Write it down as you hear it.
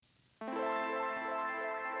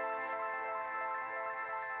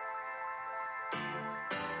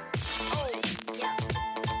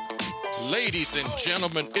Ladies and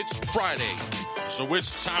gentlemen, it's Friday, so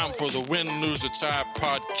it's time for the Win, Lose, or Tie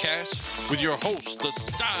podcast with your host, the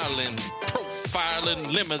styling,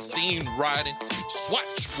 profiling, limousine riding,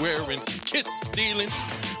 swatch wearing, kiss stealing,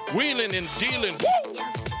 wheeling and dealing, woo,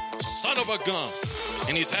 son of a gun.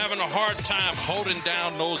 And he's having a hard time holding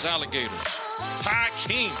down those alligators. Ty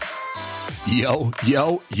King. Yo,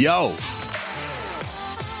 yo, yo.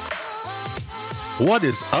 What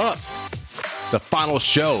is up? The final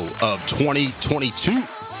show of 2022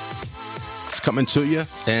 is coming to you,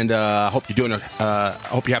 and I hope you're doing. I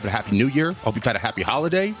hope you're having a happy New Year. I hope you've had a happy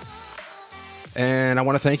holiday, and I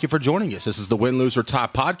want to thank you for joining us. This is the Win, Lose, or Tie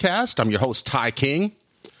podcast. I'm your host, Ty King.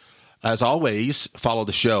 As always, follow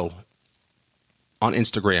the show on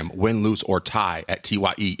Instagram, Win, Lose, or Tie at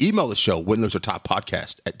TYE. Email the show, Win, Lose, or Tie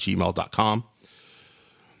podcast at gmail.com.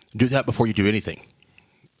 Do that before you do anything.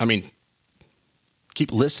 I mean,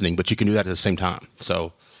 keep listening, but you can do that at the same time.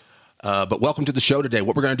 So, but welcome to the show today.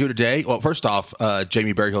 What we're going to do today, well, first off,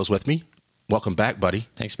 Jamie Berryhill's with me. Welcome back, buddy.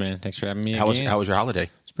 Thanks, man. Thanks for having me How was your holiday?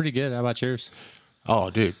 It's pretty good. How about yours? Oh,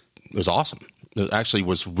 dude, it was awesome. It actually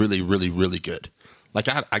was really, really, really good. Like,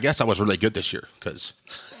 I guess I was really good this year because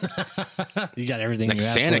you got everything. Like, you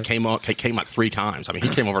asked Santa for. came like 3 times. I mean, he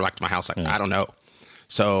came over like to my house. Like, I don't know.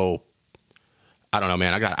 So, I don't know,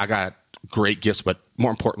 man. I got great gifts, but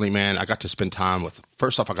more importantly, man, I got to spend time with.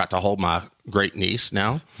 First off, I got to hold my great niece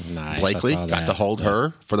now, nice, Blakely. Got to hold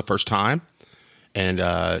her for the first time,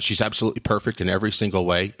 and she's absolutely perfect in every single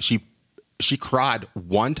way. She cried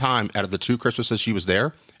one time out of the 2 Christmases she was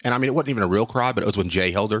there, and I mean, it wasn't even a real cry, but it was when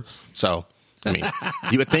Jay held her. So, I mean,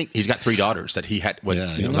 you would think he's got 3 daughters that he had. Would,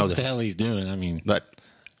 yeah, he knows what the hell he's doing. I mean, but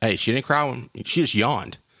hey, she didn't cry when she just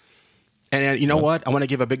yawned. And you know what? I want to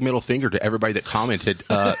give a big middle finger to everybody that commented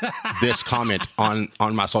this comment on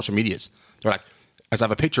my social medias. They're like, as I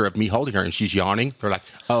have a picture of me holding her and she's yawning, they're like,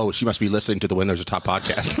 oh, she must be listening to the Win, Lose, or Tie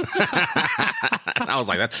podcast. I was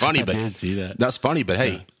like, that's funny. But I did see that. That's funny, but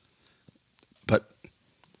hey, but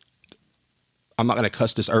I'm not going to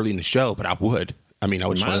cuss this early in the show, but I would. I mean, I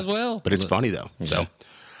would. Might as well. But it's funny, though. Yeah.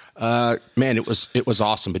 So, man, it was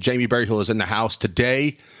awesome. But Jamie Berryhill is in the house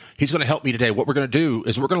today. He's going to help me today. What we're going to do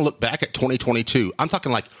is we're going to look back at 2022. I'm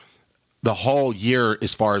talking like the whole year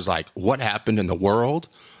as far as like what happened in the world.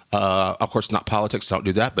 Of course, not politics. Don't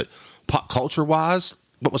do that. But pop culture wise,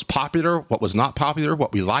 what was popular, what was not popular,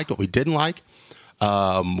 what we liked, what we didn't like.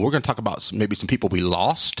 We're going to talk about maybe some people we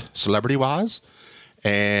lost celebrity wise.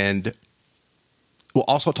 And we'll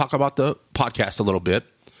also talk about the podcast a little bit.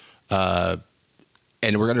 And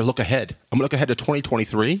we're going to look ahead. I'm going to look ahead to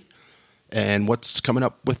 2023. And what's coming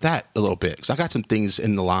up with that a little bit? Because I got some things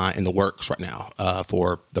in the works right now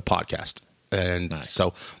for the podcast, and nice.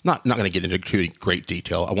 So not going to get into too great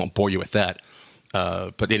detail. I won't bore you with that.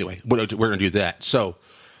 But anyway, we're going to do that. So,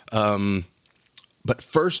 but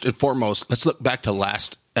first and foremost, let's look back to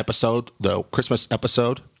last episode, the Christmas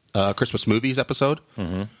episode, Christmas movies episode,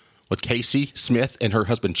 with Casey Smith and her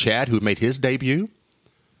husband Chad, who made his debut.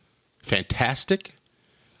 Fantastic.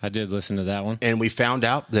 I did listen to that one. And we found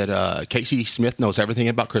out that Casey Smith knows everything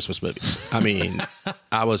about Christmas movies. I mean,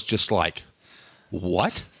 I was just like,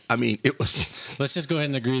 what? I mean, it was... Let's just go ahead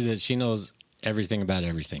and agree that she knows everything about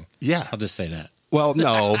everything. Yeah. I'll just say that. Well,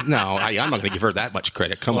 no. I'm not going to give her that much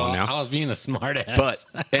credit. Come on now. I was being a smart ass.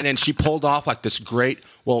 But, and then she pulled off like this great...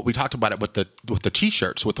 Well, we talked about it with the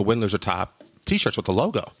T-shirts, with the Win, Lose, or Tie T-shirts with the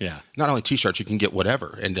logo. Yeah. Not only T-shirts, you can get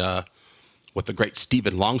whatever. And... with the great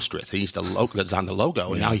Stephen Longstreth. He used to design the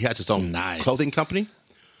logo, and now he has his own clothing company.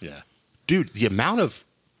 Yeah. Dude, the amount of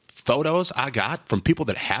photos I got from people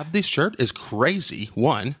that have this shirt is crazy,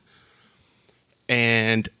 one.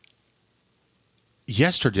 And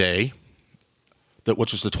yesterday,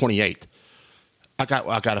 which was the 28th, I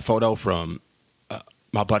got a photo from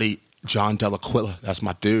my buddy John Delaquilla. That's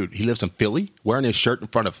my dude. He lives in Philly, wearing his shirt in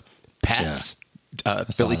front of Pat's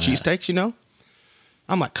Philly cheesesteaks, you know?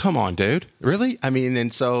 I'm like, come on, dude. Really? I mean,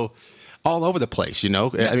 and so all over the place, you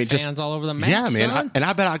know? I mean, fans all over the map. Yeah, man. Son. And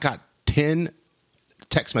I bet I got 10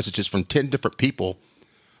 text messages from 10 different people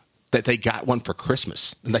that they got one for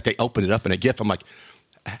Christmas and like they opened it up in a gift. I'm like,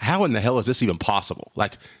 how in the hell is this even possible?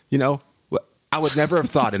 Like, you know, I would never have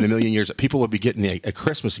thought in a million years that people would be getting a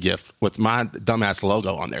Christmas gift with my dumbass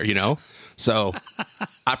logo on there, you know? So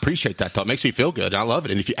I appreciate that, though. It makes me feel good. I love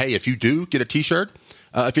it. And if you do get a T-shirt,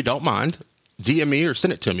 if you don't mind, DM me or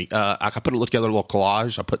send it to me. I can put together a little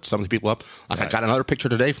collage. I put some of the people up. Like right. I got another picture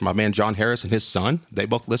today from my man John Harris and his son. They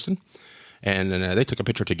both listen, and they took a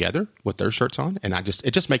picture together with their shirts on, and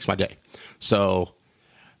it just makes my day. So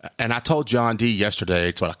And I told John D yesterday,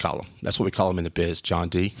 it's what I call him. That's what we call him in the biz, John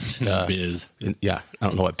D. Biz. Yeah, I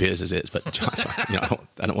don't know what biz is, but John,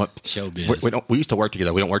 I don't want show biz. We used to work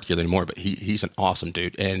together. We don't work together anymore, but he's an awesome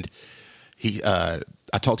dude. And I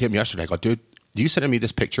told him yesterday, I go, dude, you sending me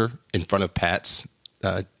this picture in front of Pat's,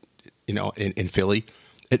 in Philly,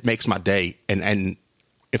 it makes my day. And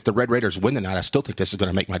if the Red Raiders win the night, I still think this is going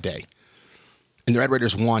to make my day. And the Red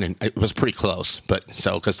Raiders won, and it was pretty close. But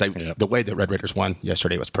because the way the Red Raiders won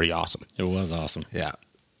yesterday was pretty awesome. It was awesome. Yeah.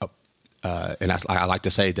 And I like to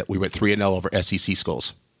say that we went 3-0 over SEC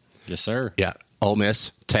schools. Yes, sir. Yeah. Ole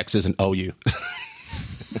Miss, Texas, and OU.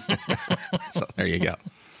 So there you go.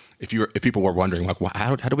 If people were wondering, like, well,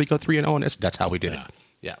 how do we go 3-0 on this? That's how we did it.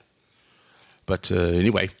 Yeah. But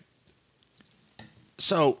anyway,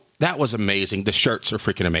 so that was amazing. The shirts are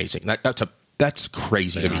freaking amazing. That's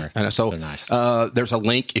crazy to me. And so nice. There's a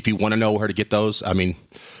link if you want to know where to get those. I mean,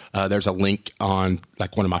 there's a link on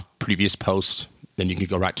like one of my previous posts. Then you can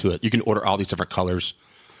go right to it. You can order all these different colors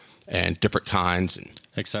and different kinds.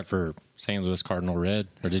 Except for St. Louis Cardinal Red,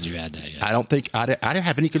 or did you add that yet? I don't think I didn't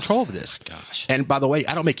have any control over this. Gosh. And by the way,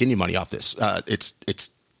 I don't make any money off this.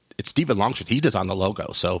 It's Stephen Longstreth. He designed the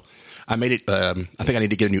logo, so I made it. I think I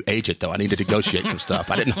need to get a new agent though. I need to negotiate some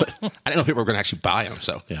stuff. I didn't know people were going to actually buy them.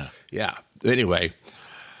 So yeah. Anyway,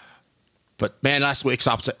 but man, last week's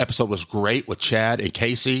episode was great with Chad and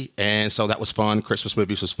Casey, and so that was fun. Christmas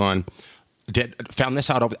movies was fun. Found this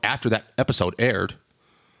out after that episode aired.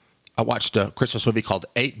 I watched a Christmas movie called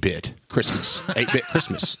 8-Bit Christmas, 8-Bit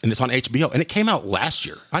Christmas, and it's on HBO, and it came out last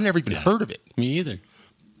year. I never even heard of it. Me either.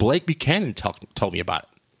 Blake Buchanan told me about it.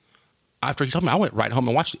 After he told me, I went right home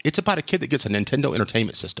and watched it. It's about a kid that gets a Nintendo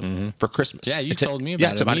Entertainment System for Christmas. Yeah, you told me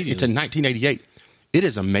about it. It's in 1988. It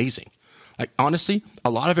is amazing. Like, honestly, a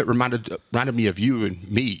lot of it reminded me of you and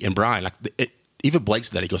me and Brian. Like, even Blake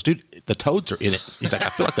said that. He goes, dude, the Toads are in it. He's like, I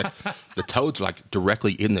feel like the Toads are like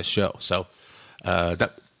directly in this show. So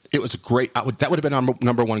it was great. That would have been our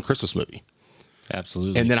number one Christmas movie.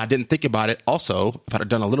 Absolutely. And then I didn't think about it. Also, if I'd have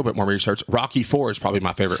done a little bit more research, Rocky IV is probably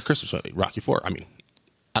my favorite Christmas movie. Rocky IV. I mean,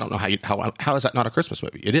 I don't know how is that not a Christmas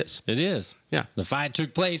movie? It is. It is. Yeah. The fight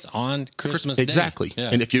took place on Christmas Day. Exactly. Yeah.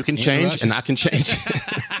 And if you can change and I can change,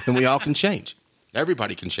 then we all can change.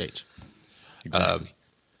 Everybody can change. Exactly.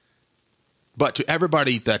 But to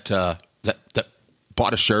everybody that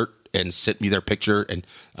bought a shirt and sent me their picture, and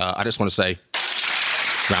I just want to say,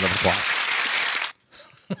 round of applause.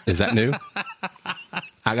 Is that new?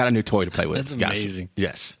 I got a new toy to play with. That's amazing.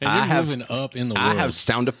 Yes. And you're moving up in the world. I have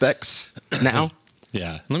sound effects now.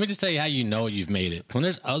 Yeah. Let me just tell you how you know you've made it. When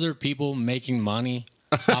there's other people making money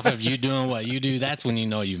off of you doing what you do, that's when you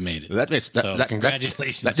know you've made it.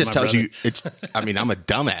 Congratulations. That just tells you, I'm a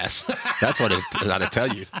dumbass. That's what it ought to tell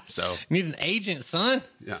you. So you need an agent, son.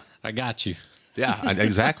 Yeah. I got you. Yeah,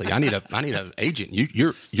 exactly. I need an agent.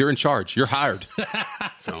 You're in charge. You're hired.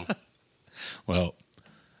 So. Well,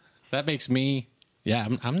 that makes me. Yeah,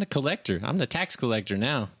 I'm the collector. I'm the tax collector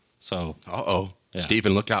now. So. Yeah.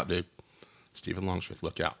 Stephen, look out, dude. Stephen Longstreth,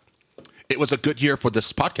 look out. It was a good year for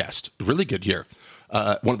this podcast. Really good year.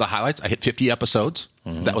 One of the highlights, I hit 50 episodes.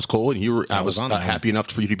 Mm-hmm. That was cool, and I was happy enough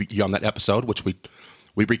for you to be on that episode, which we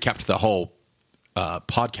recapped the whole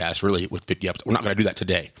podcast really with 50 episodes. We're not going to do that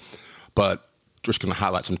today, but just going to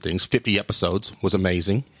highlight some things. 50 episodes was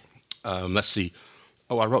amazing. Let's see.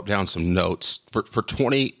 Oh, I wrote down some notes for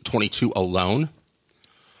 2022 alone.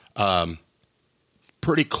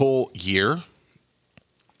 Pretty cool year.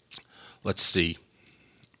 Let's see.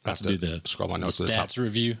 I have to do the scroll my notes to the top.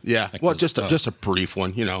 Review. Yeah, like just a brief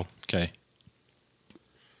one, Okay.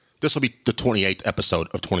 This will be the 28th episode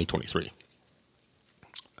of 2023.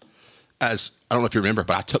 As I don't know if you remember,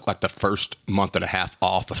 but I took like the first month and a half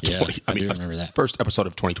off of 20. I do remember that. First episode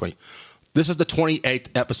of 2020. This is the 28th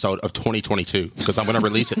episode of 2022 because I'm going to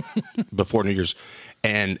release it before New Year's.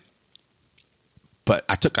 But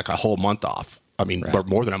I took like a whole month off. I mean, or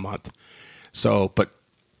more than a month. So, but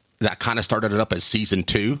that kind of started it up as season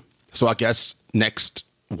 2. So I guess next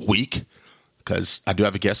week, because I do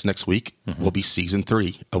have a guest next week, will be season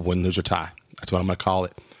 3 of Win, Lose, or Tie. That's what I'm going to call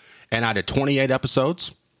it. And I did 28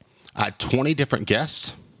 episodes. I had 20 different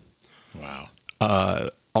guests. Wow.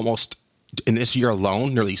 Almost in this year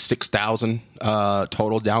alone, nearly 6,000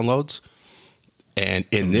 total downloads. And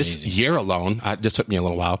in this year alone, this took me a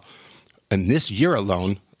little while. In this year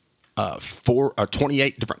alone,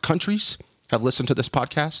 28 different countries have listened to this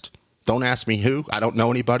podcast. Don't ask me who. I don't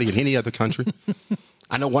know anybody in any other country.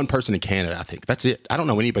 I know one person in Canada, I think. That's it. I don't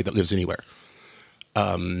know anybody that lives anywhere.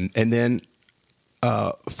 And then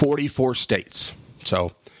 44 states.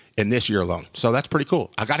 So in this year alone. So that's pretty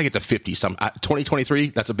cool. I got to get to 50. 2023,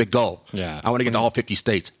 that's a big goal. Yeah. I want to get to all 50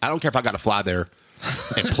 states. I don't care if I got to fly there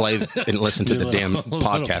and play and listen to the damn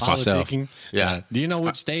podcast myself. Yeah. Do you know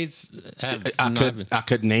which states have? I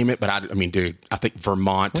could name it, but I mean, dude, I think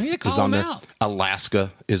Vermont is on there. Out.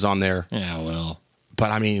 Alaska is on there. Yeah, well.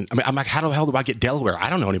 But I mean, I'm like, how the hell do I get Delaware? I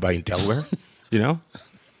don't know anybody in Delaware, you know?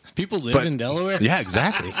 People live in Delaware? Yeah,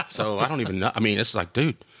 exactly. So I don't even know. I mean, it's like,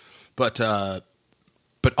 dude. But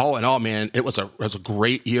all in all, man, it was a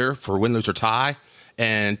great year for Win, Lose, or Tie.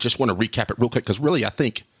 And just want to recap it real quick because really, I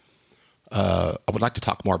think I would like to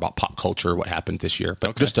talk more about pop culture, what happened this year.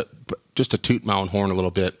 But just to toot my own horn a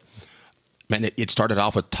little bit, man, it started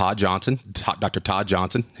off with Todd Johnson, Dr. Todd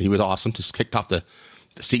Johnson. He was awesome. Just kicked off the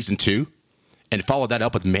season 2 and followed that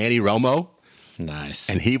up with Manny Romo. Nice.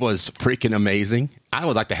 And he was freaking amazing. I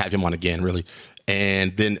would like to have him on again, really.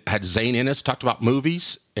 And then had Zane Ennis, talked about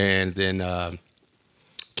movies. And then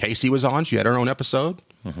Casey was on. She had her own episode.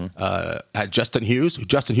 Had Justin Hughes.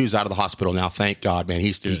 Justin Hughes is out of the hospital now. Thank God, man.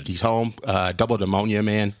 He's home. Double pneumonia,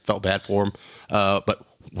 man. Felt bad for him. But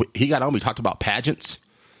he got on. We talked about pageants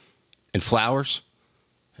and flowers.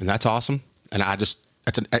 And that's awesome. And I just,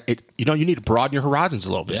 you need to broaden your horizons a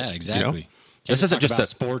little bit. Yeah, exactly. You know? This isn't just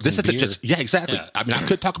sports. This isn't just exactly. Yeah. I mean, I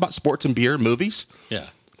could talk about sports and beer, movies. Yeah,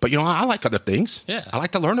 but I like other things. Yeah, I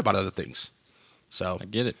like to learn about other things. So I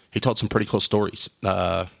get it. He told some pretty cool stories.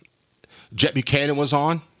 Jet Buchanan was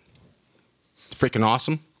on. Freaking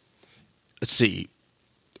awesome. Let's see.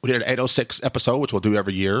 We did an 806 episode, which we'll do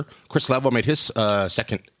every year. Chris Level made his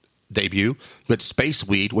second debut with Space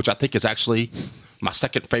Weed, which I think is actually my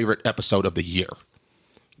second favorite episode of the year.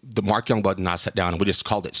 The Mark Youngblood and I sat down and we just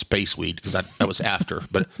called it Space Weed because that was after.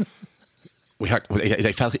 But they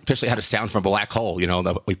officially had a sound from a black hole.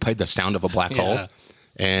 We played the sound of a black hole,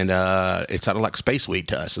 and it sounded like space weed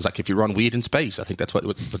to us. It's like if you run weed in space. I think that's what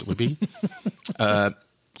it would be. So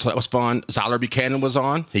that was fun. Zyler Buchanan was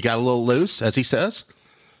on. He got a little loose, as he says,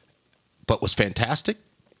 but was fantastic.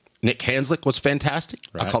 Nick Hanslick was fantastic.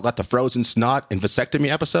 Right. I called that the Frozen Snot and Vasectomy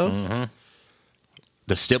episode. Mm-hmm.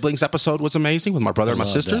 The siblings episode was amazing with my brother and my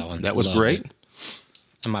sister. That was great.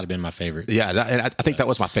 That might have been my favorite. Yeah, and I think that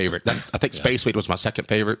was my favorite. I think Space Weed was my second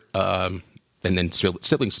favorite, and then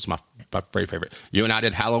siblings was my very favorite. You and I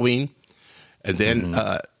did Halloween, and then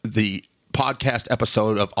the podcast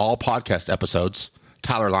episode of all podcast episodes,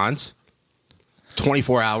 Tyler Lines.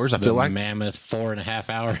 24 hours, I feel like. Mammoth 4.5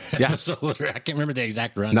 hour episode. I can't remember the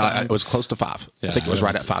exact run time. It was close to 5. Yeah, I think it was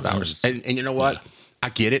right at 5 hours. And you know what? Yeah. I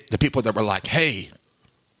get it. The people that were like, hey,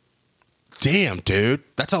 damn, dude,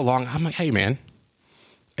 that's how long. I'm like, hey, man,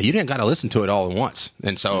 you didn't got to listen to it all at once.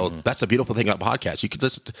 And so that's the beautiful thing about podcasts.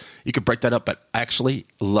 You could break that up, but I actually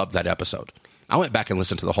loved that episode. I went back and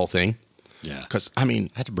listened to the whole thing. Yeah. Because, I mean,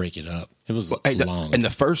 I had to break it up. It was long. And the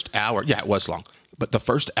first hour, it was long. But the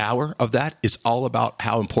first hour of that is all about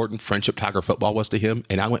how important Friendship Tiger football was to him.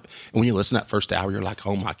 And when you listen to that first hour, you're like,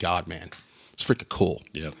 oh my God, man, it's freaking cool.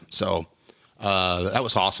 Yep. So that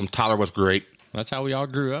was awesome. Tyler was great. That's how we all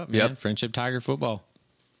grew up, man. Yep. Friendship Tiger football.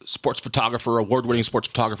 Sports photographer, award-winning sports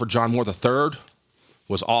photographer John Moore III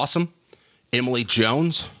was awesome. Emily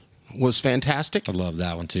Jones was fantastic. I love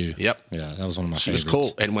that one too. Yep. Yeah, that was one of my favorites. She was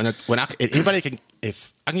cool. And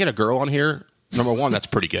if I can get a girl on here, number one, that's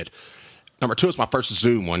pretty good. Number two is my first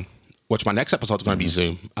Zoom one, which my next episode is going to be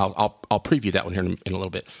Zoom. I'll preview that one here in a little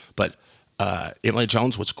bit. But Emily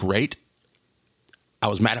Jones was great. I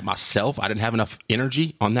was mad at myself. I didn't have enough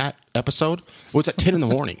energy on that episode. It was at 10 in the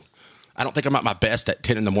morning. I don't think I'm at my best at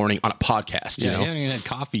 10 in the morning on a podcast. Yeah, you haven't even had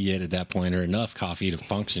coffee yet at that point, or enough coffee to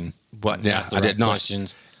function. But yeah, I did not.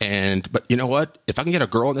 Questions. But you know what? If I can get a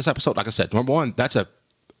girl in this episode, like I said, number one, that's a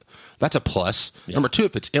plus. Yeah. Number two,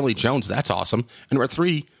 if it's Emily Jones, that's awesome. And number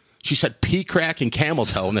three, she said pea crack and camel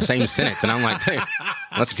toe in the same sentence, and I'm like, hey,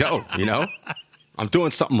 let's go. I'm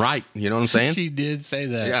doing something right. You know what I'm saying? She did say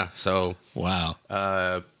that. Yeah. So wow.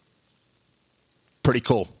 Pretty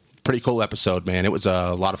cool. Pretty cool episode, man. It was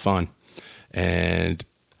a lot of fun. And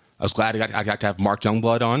I was glad I got to have Mark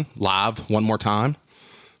Youngblood on live one more time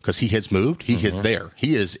because he has moved. He is there.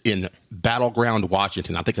 He is in Battleground,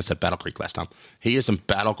 Washington. I think I said Battle Creek last time. He is in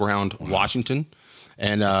Battleground, Washington.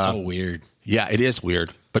 And so weird. Yeah, it is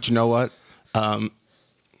weird. But you know what?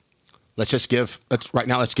 Let's give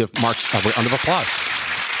Mark a round of applause.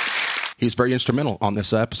 He's very instrumental on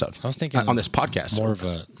this episode. I was thinking on this podcast. More of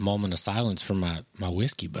a moment of silence for my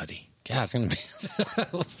whiskey buddy. Yeah, it's gonna be.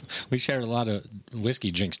 We shared a lot of whiskey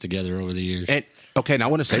drinks together over the years. And I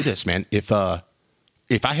want to say this, man. If I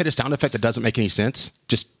hit a sound effect that doesn't make any sense,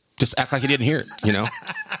 just act like you didn't hear it.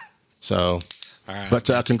 So All right.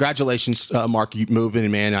 But congratulations, Mark. You moving,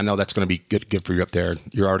 and man, I know that's going to be good for you up there.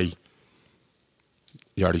 You're already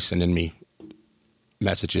sending me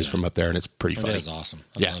messages from up there, and it's pretty funny. That is awesome.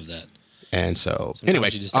 I love that. And so, sometimes anyway,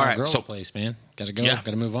 you just all right. grow So, a place, man. Got to go. Got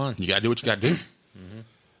to move on. You got to do what you got to do.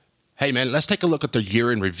 Hey, man, let's take a look at the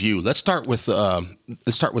year in review. Let's start with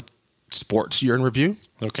sports year in review.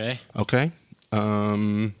 Okay. Okay. As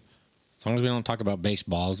long as we don't talk about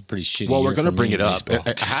baseball, it's a pretty shitty. Well, we're going to bring it up.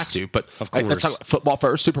 I have to, but of course. Let's talk about football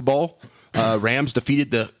first. Super Bowl. Rams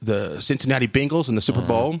defeated the Cincinnati Bengals in the Super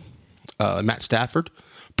Bowl. Matt Stafford.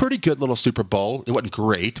 Pretty good little Super Bowl. It wasn't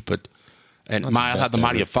great, but how the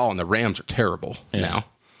mighty have fallen. The Rams are terrible now.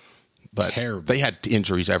 But they had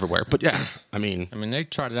injuries everywhere. But yeah, I mean, they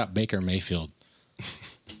trotted out Baker Mayfield.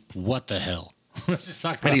 What the hell? Let's just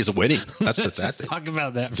talk about, and he's winning. Let's talk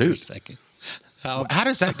about that for a second. How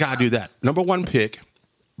does that guy do that? Number 1 pick,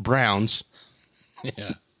 Browns.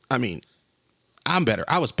 Yeah. I mean, I'm better.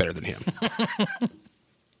 I was better than him.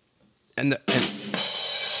 and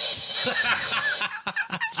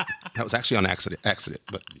that was actually on accident.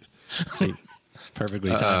 But see, perfectly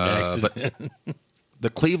timed accident. The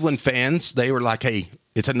Cleveland fans, they were like, "Hey,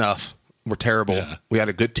 it's enough. We're terrible. Yeah. We had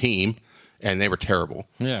a good team, and they were terrible."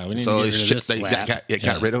 Yeah, we need to get rid of this slap.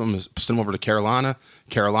 Got rid of him, sent him over to Carolina.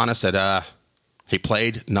 Carolina said, he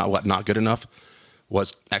played not good enough.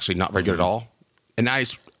 Was actually not very good at all. And now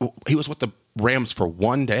he was with the Rams for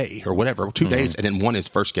 1 day or whatever, 2 days, and then won his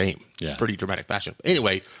first game. Yeah. Pretty dramatic fashion.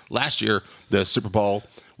 Anyway, last year, the Super Bowl,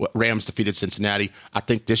 Rams defeated Cincinnati. I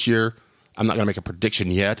think this year, I'm not going to make a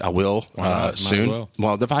prediction yet. I will soon.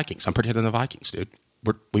 Well, the Vikings. I'm predicting the Vikings, dude.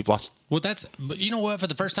 We've lost. Well, but you know what? For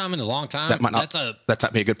the first time in a long time, that's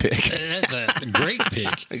not be a good pick. That's a great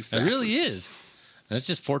pick. Exactly. It really is. And it's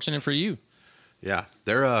just fortunate for you. Yeah,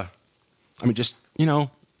 they're.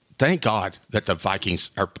 Thank God that the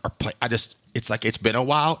Vikings are playing. It's like it's been a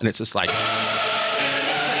while, and it's just like,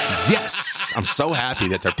 yes, I'm so happy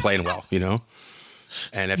that they're playing well.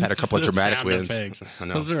 And they've had a couple of dramatic wins. I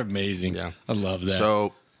know. Those are amazing. Yeah. I love that.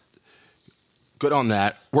 So good on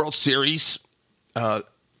that. World Series. I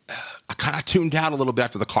kind of tuned out a little bit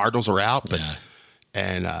after the Cardinals were out,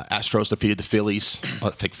 and Astros defeated the Phillies. I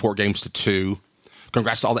think 4-2.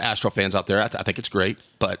 Congrats to all the Astro fans out there. I think it's great,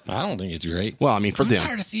 but I don't think it's great. Well, I mean, for them, I'm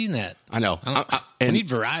tired of seeing that. I know. I need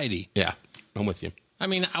variety. Yeah, I'm with you. I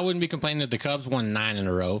mean, I wouldn't be complaining that the Cubs won 9 in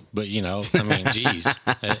a row, but geez,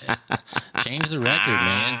 change the record,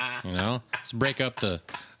 man. Let's break up the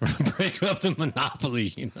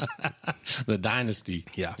monopoly, the dynasty.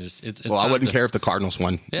 Yeah, it's I wouldn't care if the Cardinals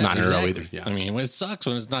won 9 in a row either. Yeah, I mean, it sucks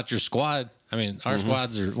when it's not your squad. I mean, our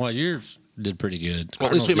squads are yours did pretty good. Well,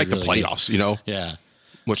 at least we make the playoffs, Yeah.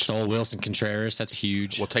 Which stole Wilson Contreras. That's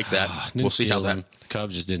huge. We'll take that. We'll see how that. The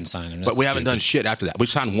Cubs just didn't sign him. But we haven't done shit after that. We've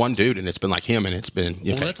signed one dude, and it's been like him, and it's been.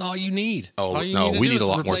 Okay. Well, that's all you need. Oh, no, we need a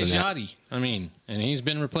lot more than that. Yachty. I mean, and he's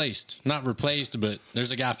been replaced. Not replaced, but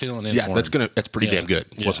there's a guy filling in for him. That's pretty damn good.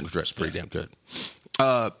 Wilson Contreras, pretty damn good.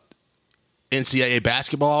 NCAA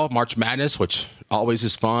basketball, March Madness, which always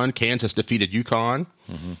is fun. Kansas defeated UConn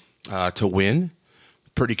to win.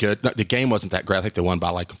 Pretty good. The game wasn't that great. I think they won by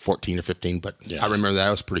like 14 or 15, but I remember that.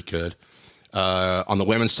 It was pretty good. On the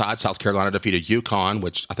women's side, South Carolina defeated UConn,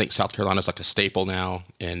 which I think South Carolina is like a staple now,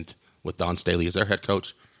 and with Don Staley as their head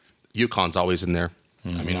coach. UConn's always in there. I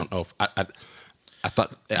mean, I don't know if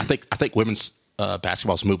I think women's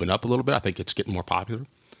basketball is moving up a little bit. I think it's getting more popular.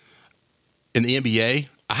 In the NBA,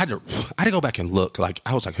 I had to go back and look. Like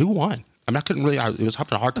I was like, who won? I mean, I couldn't really. I was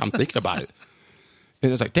having a hard time thinking about it. And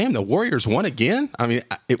it was like, damn, the Warriors won again? I mean,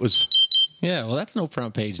 it was... Yeah, well, that's no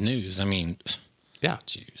front page news. I mean... Yeah.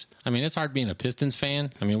 Jeez. I mean, it's hard being a Pistons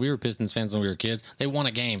fan. I mean, we were Pistons fans when we were kids. They won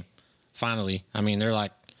a game, finally. I mean, they're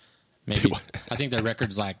like... Maybe... I think their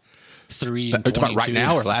record's like 3-22. Are you talking about right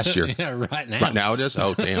now or last year? Yeah, right now. Right now it is?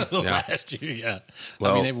 Oh, damn. Yeah. Last year, yeah.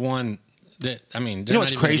 Well, I mean, they've won...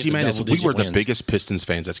 what's crazy, man, is we were the biggest Pistons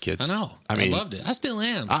fans as kids. I know. I loved it. I still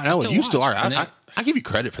am. I know. You still are. I give you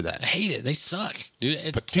credit for that. I hate it. They suck, dude.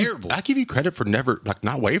 It's terrible. Dude, I give you credit for never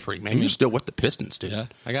not wavering, man. You're still with the Pistons, dude. Yeah.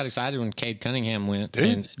 I got excited when Cade Cunningham went.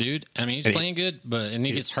 Dude, I mean, he's playing good, and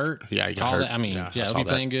he gets hurt. Yeah, he got hurt. I mean, he'll be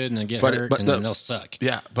playing good and then get hurt, and then they'll suck.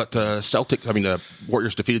 Yeah, but the the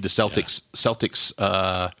Warriors defeated the Celtics. Yeah.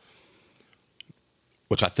 Celtics,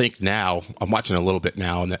 which I think now, I'm watching a little bit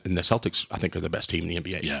now, and the Celtics, I think, are the best team in the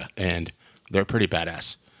NBA. Yeah. And they're pretty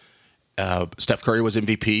badass. Steph Curry was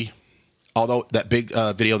MVP. Although that big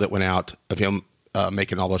video that went out of him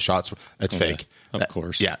making all those shots, that's fake. Of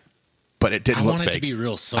course. Yeah. But it didn't look fake. I wanted it to be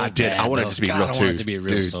real so bad. I did. I wanted it to be real, too. I wanted it to be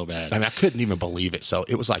real so bad. I mean, I couldn't even believe it. So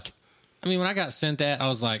it was like, I mean, when I got sent that, I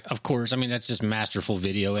was like, of course. I mean, that's just masterful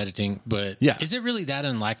video editing. But Yeah. is it really that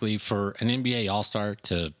unlikely for an NBA All-Star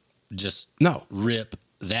to just No. rip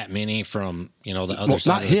that many from, the other Well, side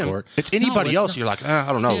not of the him. court? It's anybody No, else. not. You're like,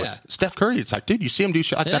 I don't know. Yeah. Steph Curry, it's like, dude, you see him do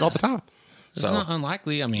shit like that Yeah. all the time. It's not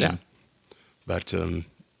unlikely. I mean, Yeah. But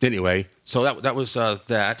anyway, so that was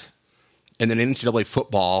that. And then NCAA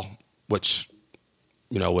football, which,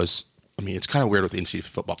 was, I mean, it's kind of weird with NCAA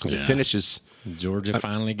football because it finishes. Georgia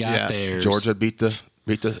finally got theirs. Georgia beat the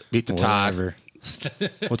Tide. Whatever.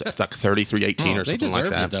 It's like 33-18 or they something like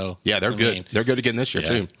deserved that. it, though. Yeah, they're I good. mean, They're good again this year, yeah.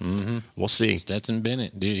 too. Mm-hmm. We'll see. Stetson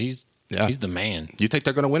Bennett, dude, he's the man. You think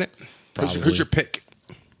they're going to win it? Probably. Who's your pick?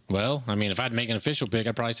 Well, I mean, if I'd make an official pick,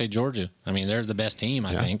 I'd probably say Georgia. I mean, they're the best team,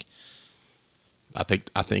 I think. I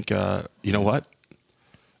think. You know what?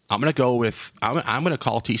 I'm gonna go with. I'm gonna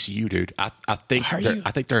call TCU, dude. I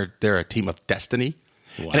think they're a team of destiny,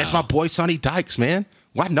 and it's my boy Sonny Dykes, man.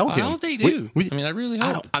 Well, I know him. I hope they do. I mean, I really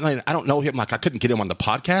hope. I don't know him. Like I couldn't get him on the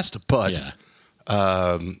podcast, but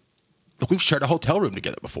look, we've shared a hotel room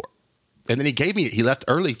together before. And then he left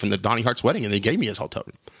early from the Donnie Hart's wedding, and he gave me his hotel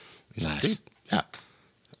room. He's Nice. Like,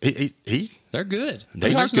 dude, yeah. They're good. They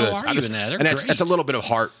are There's good. no arguing that. They're and great. it's a little bit of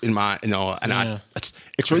heart in my, and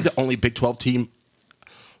it's really the only Big 12 team.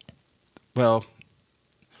 Well,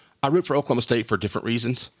 I root for Oklahoma State for different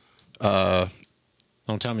reasons.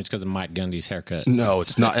 Don't tell me it's because of Mike Gundy's haircut. No,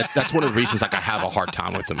 it's not. That's one of the reasons I have a hard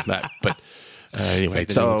time with him. But anyway,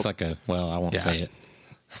 It so looks like I won't say it.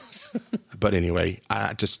 But anyway,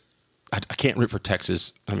 I can't root for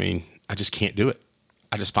Texas. I mean, I just can't do it.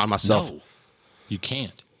 I just find myself. No, you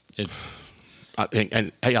can't. It's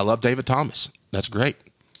and hey, I love David Thomas. That's great.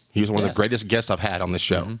 He was one of Yeah. the greatest guests I've had on this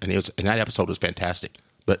show, and that episode was fantastic.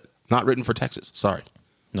 But not rooting for Texas. Sorry.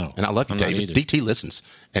 no, And I love you, I'm not David. either. DT listens,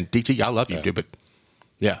 and DT, I love you, dude. But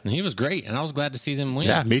yeah, And he was great, and I was glad to see them win.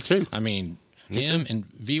 Yeah, me too. I mean, him and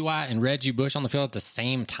VY and Reggie Bush on the field at the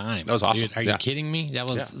same time. That was awesome. Dude, are you kidding me? That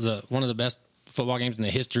was one of the best football games in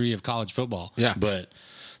the history of college football. Yeah. But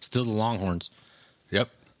still the Longhorns. Yep.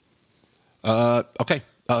 Okay.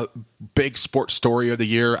 Big sports story of the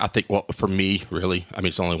year. I think. Well, for me, really, I mean,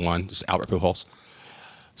 it's only one. It's Albert Pujols.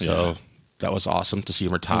 So Yeah. that was awesome to see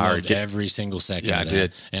him I retire. loved every single second Yeah, of I that.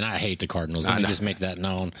 did. And I hate the Cardinals. I Let me know. just make that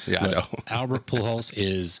known. Yeah, I But know. Albert Pujols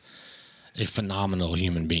is a phenomenal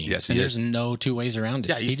human being. Yes, he and is. there's no two ways around it.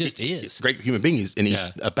 Yeah, he just he's is. a great human being, and he's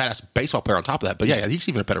Yeah. a badass baseball player on top of that. But yeah, he's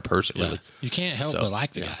even a better person, Yeah. really. You can't help So, but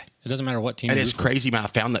like the yeah. guy. It doesn't matter what team And you it's root for. crazy, man. I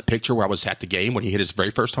found that picture where I was at the game when he hit his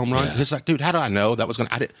very first home run. Yeah. It's like, dude, how did I know that was going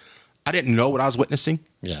to? I didn't know what I was witnessing.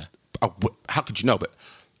 Yeah. How could you know? But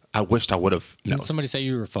I wished I would have known. Didn't somebody say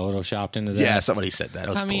you were photoshopped into that? Yeah, somebody said that. It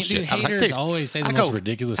was I mean, bullshit. dude, I was like, haters dude, always say the I most go,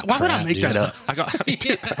 ridiculous Why would I crap, make dude. that up? I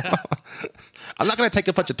go, I'm not going to take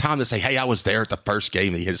a bunch of time to say, hey, I was there at the first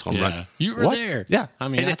game that he hit his home Yeah. run. You were What? there. Yeah. I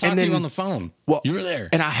mean, And I then- talked and to you then- on the phone. Well, You were there.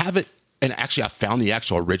 And I have it. And actually, I found the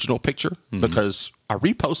actual original picture because I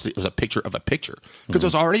reposted it. It was a picture of a picture because it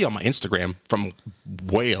was already on my Instagram from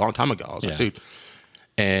way a long time ago. I was like, Yeah. dude.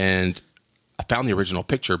 And I found the original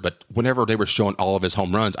picture, but whenever they were showing all of his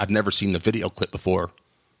home runs, I'd never seen the video clip before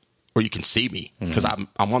where you can see me because I'm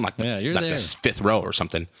on like you're like there. this fifth row or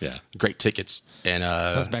something. Yeah. Great tickets. And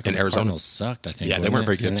That was back in when the Arizona. Cardinals sucked, I think. Yeah, they wasn't weren't it?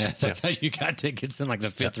 very good. And that's how you got tickets in like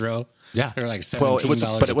the fifth row. Yeah, They were like $17 well, it was,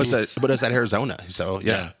 but it was a piece. but it was at Arizona. So yeah.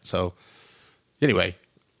 Yeah. So anyway,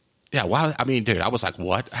 yeah. Wow. I mean, dude, I was like,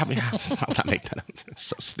 what? How would I make that up? It's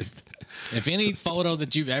so stupid. If any photo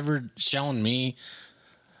that you've ever shown me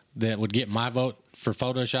that would get my vote for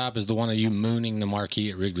Photoshop is the one of you mooning the marquee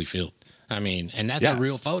at Wrigley Field. I mean, and that's Yeah. a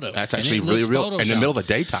real photo. That's And actually it really looks real in the Photoshopped. middle of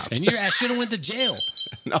the daytime. And your ass should have went to jail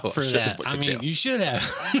No, for I shouldn't have that. went I to mean, jail. you should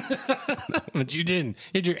have. But you didn't.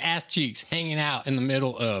 You had your ass cheeks hanging out in the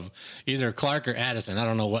middle of either Clark or Addison. I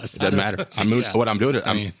don't know what side. Doesn't matter. Yeah. What I'm doing.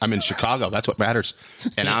 I'm in Chicago. That's what matters.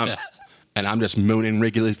 And Yeah. I'm just mooning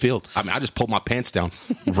Wrigley Field. I mean, I just pulled my pants down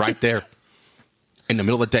right there in the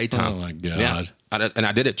middle of the daytime. Oh, my God. Yeah. And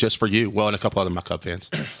I did it just for you. Well, and a couple other my Cub fans,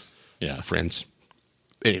 Yeah. friends.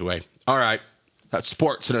 Anyway, all right. That's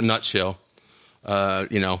sports in a nutshell. I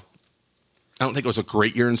don't think it was a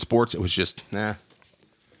great year in sports. It was just I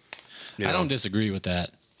don't disagree with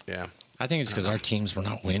that. Yeah. I think it's because our teams were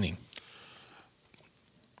not winning.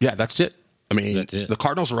 Yeah, that's it. I mean, That's it. the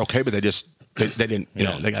Cardinals were okay, but they didn't,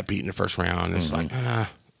 they got beat in the first round. It's like,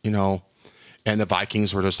 and the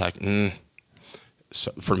Vikings were just like,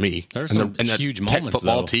 So for me, There were And some the huge Tech moments,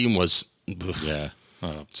 football though. team was, oof. Yeah.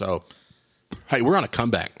 So, hey, we're on a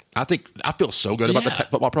comeback. I feel so good about the Yeah,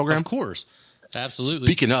 Tech football program. Of course. Absolutely.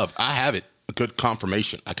 Speaking of, I have it a good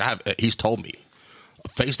confirmation. Like he's told me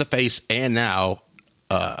face to face and now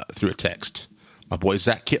through a text. My boy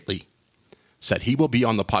Zach Kitley said he will be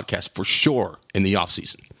on the podcast for sure in the off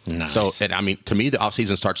season. Nice. So, and I mean, to me, the off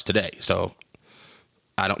season starts today. So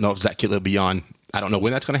I don't know if Zach Kittley will be on. I don't know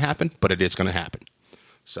when that's going to happen, but it is going to happen.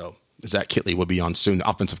 So Zach Kittley will be on soon, the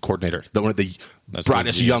offensive coordinator, one of the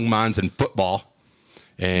brightest young minds in football.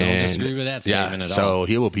 And don't disagree with that statement at all. So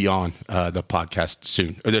he will be on the podcast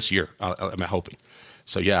soon, or this year, I'm hoping.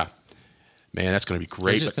 So, yeah. Man, that's going to be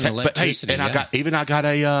great. It's just an electricity, I got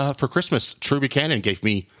a for Christmas. True Buchanan gave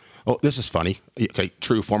me. Oh, this is funny. Okay,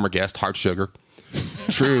 True, former guest, Hard Sugar.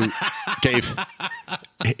 True gave.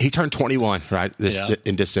 He turned 21 right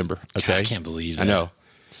in December. Okay, God, I can't believe that. I know.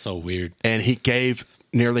 So weird. And he gave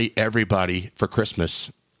nearly everybody for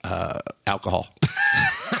Christmas alcohol.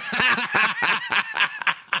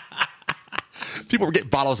 People were getting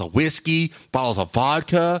bottles of whiskey, bottles of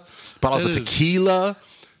vodka, bottles of tequila.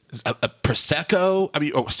 A Prosecco, I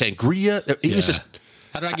mean, or sangria. It was just.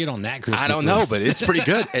 How do I get on that Christmas? I don't know, but it's pretty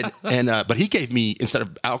good. But he gave me, instead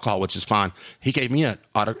of alcohol, which is fine, he gave me him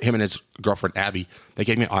and his girlfriend Abby. They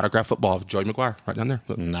gave me an autographed football of Joey McGuire right down there.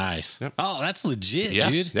 Look. Nice. Yep. Oh, that's legit,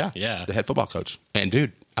 dude. Yeah. The head football coach. And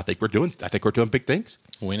dude, I think we're doing big things.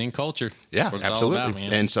 Winning culture. Yeah, that's what it's absolutely. all about,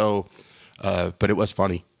 man. And so, but it was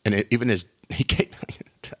funny, and I was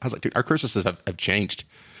like, dude, our Christmases have changed.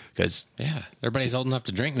 Because everybody's old enough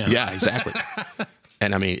to drink now. Yeah, exactly.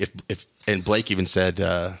 And I mean, if Blake even said,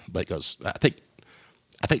 Blake goes, I think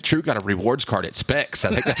True got a rewards card at Specs. I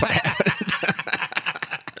think that's what happened.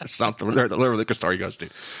 Or something. The little liquor store he goes to.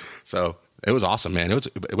 So it was awesome, man.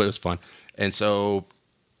 It was fun. And so,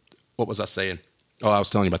 what was I saying? Oh, I was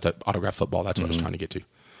telling you about the autographed football. That's what I was trying to get to.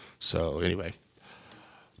 So anyway,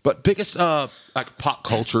 but biggest like pop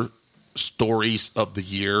culture stories of the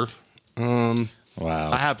year.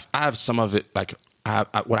 Wow. I have some of it, like,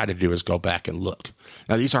 what I had to do is go back and look.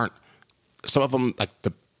 Now, these aren't, some of them, like,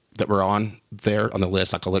 that were on there on the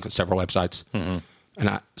list, I could look at several websites, and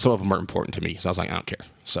some of them weren't important to me, so I was like, I don't care.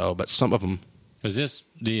 So, but some of them. Is this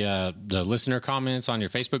the listener comments on your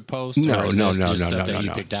Facebook post? No, or is no, this no, just no, stuff no, that no, you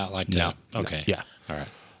no. picked out, like, No, okay. yeah. All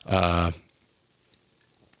right.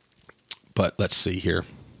 But let's see here.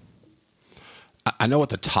 I know what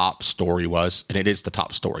the top story was, and it is the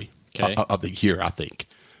top story. Okay. Of the year, I think,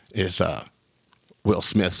 is Will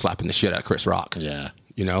Smith slapping the shit out of Chris Rock. Yeah.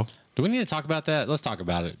 You know? Do we need to talk about that? Let's talk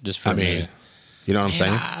about it just for a I mean, minute. you know what I'm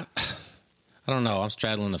saying? I don't know. I'm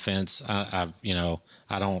straddling the fence. I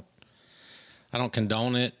don't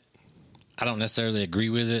condone it. I don't necessarily agree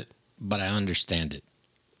with it, but I understand it.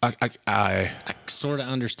 I sort of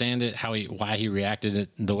understand it, why he reacted it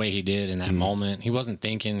the way he did in that moment. He wasn't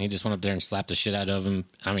thinking. He just went up there and slapped the shit out of him.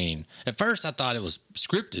 I mean, at first I thought it was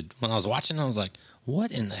scripted. When I was watching, I was like,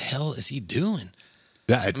 what in the hell is he doing?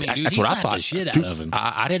 Yeah, dude, that's what I thought. The shit out of him.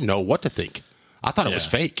 I didn't know what to think. I thought it was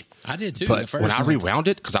fake. I did too. But when I rewound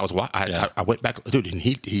it, because I went back, dude, and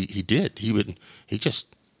he did. Dude,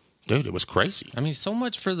 it was crazy. I mean, so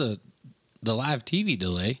much for the live TV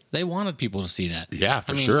delay. They wanted people to see that. Yeah,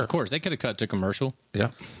 for sure. Of course, they could have cut to commercial. Yeah,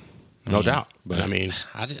 no doubt. But I mean,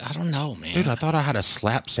 I don't know, man. dude, I thought I had a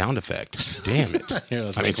slap sound effect. Damn it! Here,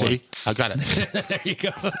 let's I mean, make one. see, I got it. There you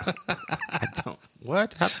go.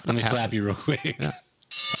 What? Let me slap you real quick. Yeah.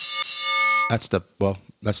 That's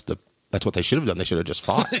what they should have done. They should have just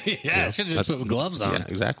fought. Yeah, should have just put gloves on. Yeah,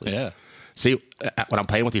 exactly. Yeah. See, when I'm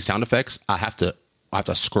playing with these sound effects, I have to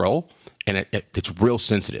scroll, and it's real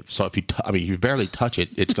sensitive. So if you barely touch it,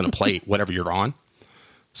 it's going to play whatever you're on.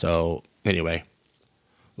 So anyway,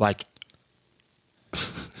 like,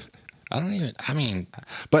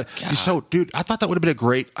 but God. so, dude, I thought that would have been a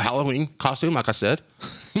great Halloween costume. Like I said,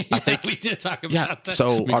 I think we did talk about that.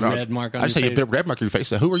 So Big red mark on I your say face. a big red mark on your face.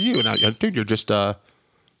 So who are you? And dude, you're just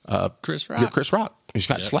Chris Rock. You're Chris Rock. You just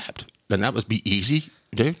got slapped. And that would be easy,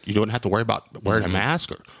 dude. You don't have to worry about wearing a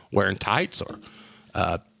mask or wearing tights or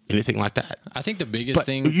anything like that. I think the biggest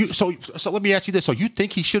thing. So let me ask you this. So you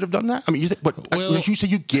think he should have done that? I mean, you say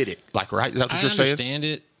you get it, like, right? Is that what you're saying? I understand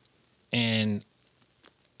it, and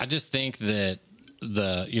I just think that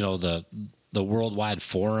the worldwide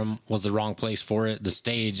forum was the wrong place for it. The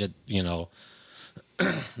stage that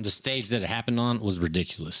the stage that it happened on was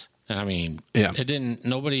ridiculous. I mean, it didn't.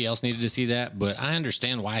 Nobody else needed to see that, but I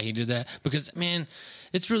understand why he did that because, man,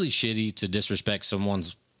 it's really shitty to disrespect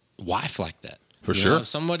someone's wife like that. For sure. If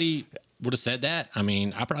somebody would have said that, I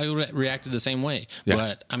mean, I probably would have reacted the same way. Yeah.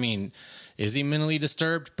 But I mean, is he mentally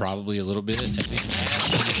disturbed? Probably a little bit.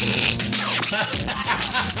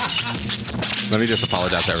 Let me just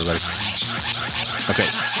apologize to everybody. Okay,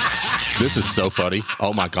 this is so funny.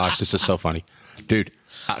 Oh my gosh, this is so funny, dude.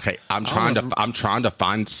 Okay, I'm trying to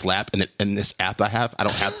find Slap in this app I have.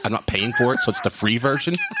 I'm not paying for it, so it's the free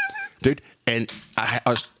version, dude. and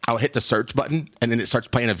I'll hit the search button, and then it starts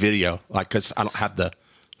playing a video, like because I don't have the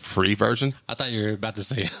free version. I thought you were about to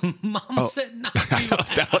say, "Mom said knock you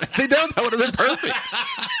out." See, that would have been perfect.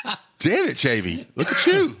 Damn it, JV! Look at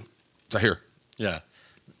you. So here, Yeah.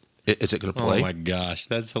 is it going to play? Oh my gosh,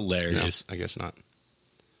 that's No, hilarious. I guess not.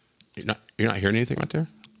 You're not hearing anything right there.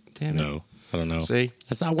 Damn it. No, I don't know. See,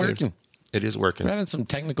 It's not working. It is working. We're having some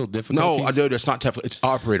technical difficulties. No, I do. It's not technical. It's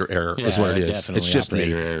operator error. Is Yeah, what it is. definitely It's just me.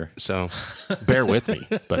 operator error. So bear with me.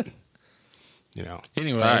 But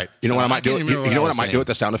Anyway, all right. You know so what I I might do? can't remember You know what what I I might was do with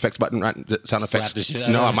the sound effects button? Right? The sound Slap effects. the shit out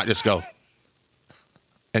No, of I it. might just go.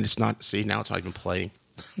 And it's not. See, now it's not even playing.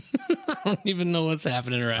 I don't even know what's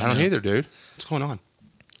happening right now. I don't either, dude. What's going on?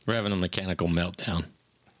 We're having a mechanical meltdown.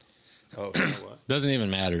 Oh, you know what? Doesn't even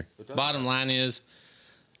matter. Bottom line is,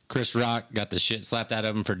 Chris Rock got the shit slapped out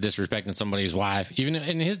of him for disrespecting somebody's wife.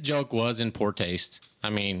 And his joke was in poor taste. I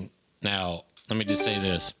mean, now let me just say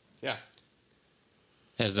this: Yeah.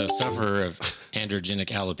 as a sufferer of androgenic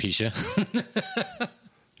alopecia,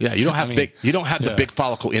 Yeah, you don't have mean, you don't have the yeah. big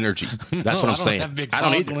follicle energy. That's what I I'm don't saying. have big I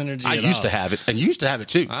don't follicle either. energy I at used to all. have it, and you used to have it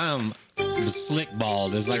too. I'm slick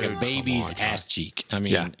bald as like Dude, a come baby's on, ass cheek. I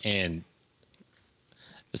mean, Yeah. and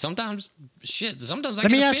sometimes Sometimes I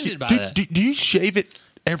Let me get ask you: offended by that. do you shave it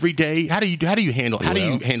every day? How do you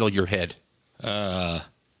handle your head?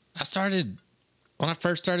 When I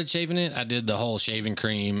first started shaving it, I did the whole shaving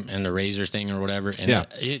cream and the razor thing or whatever, and Yeah.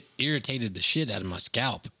 it irritated the shit out of my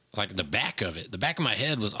scalp. Like the back of it, the back of my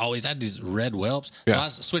head was always had these red whelps. Yeah. So I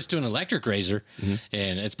switched to an electric razor, and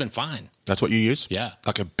it's been fine. That's what you use? Yeah.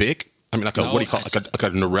 Like a Bic? I mean, like a, No, what do you call it? Like a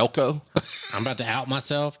Norelco? I'm about to out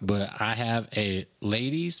myself, but I have a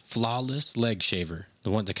ladies' flawless leg shaver,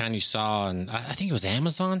 the kind you saw, and I think it was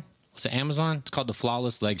Amazon. Was it Amazon? It's called the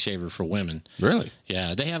flawless leg shaver for women. Really?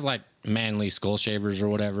 Yeah, they have like manly skull shavers or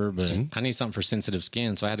whatever, but I need something for sensitive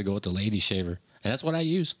skin, so I had to go with the lady shaver, and that's what I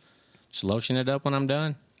use. Just lotion it up when I'm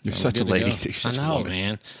done. You're I'm such a good to lady. go. You're such I a know, woman.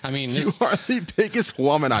 man. I mean, You this. are the biggest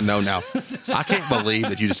woman I know now. I can't believe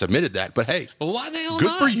that you just admitted that, but hey, Well, why the hell Good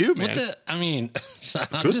not? for you, What man. I mean,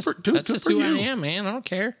 I'm Good just, for- dude, that's good just for who you. I am, man. I don't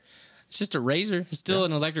care. It's just a razor. It's still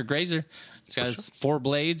an electric razor. It's got its 4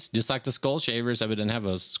 blades, just like the skull shavers. But it didn't have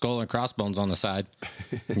a skull and crossbones on the side.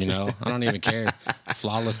 You know, I don't even care.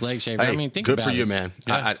 Flawless leg shaver. hey, I mean, think good about for it. you, man.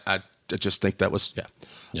 Yeah. I just think that was,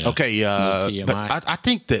 Yeah. Okay, Little but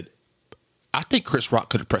TMI. I think Chris Rock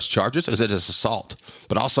could have pressed charges as it is assault,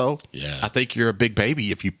 but also, Yeah. I think you're a big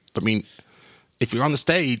baby if you're on the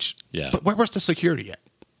stage. Yeah. But where's the security at?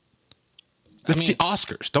 It's mean- the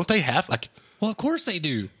Oscars. Don't they have like? Well, of course they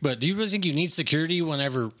do. But do you really think you need security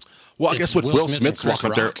whenever? Well, I it's guess with Will and Smith's Chris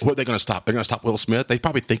walking up there, Rock? who are they going to stop? They're going to stop Will Smith. They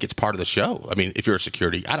probably think it's part of the show. I mean, if you're a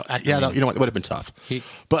security, you know what? It would have been tough.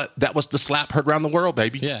 But that was the slap heard around the world,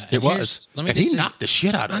 baby. Yeah, it and was. let me And just he say- knocked the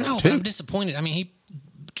shit out of I him know, but too. I'm disappointed. I mean, he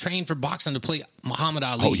trained for boxing to play Muhammad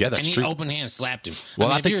Ali. Oh, yeah, that's and he true. open hand slapped him. Well, I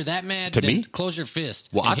mean, I if think- you're that mad, to then me- close your fist.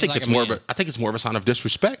 Well, and I hit think like it's a more man. of a sign of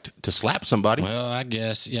disrespect to slap somebody. Well, I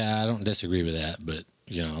guess, yeah, I don't disagree with that, but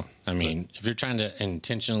you know, I mean, if you're trying to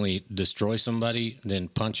intentionally destroy somebody, then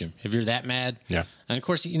punch him. If you're that mad, Yeah. And of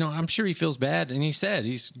course, you know, I'm sure he feels bad, and he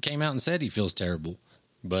came out and said he feels terrible.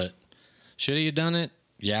 But should he have done it?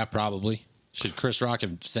 Yeah, probably. Should Chris Rock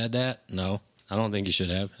have said that? No, I don't think he should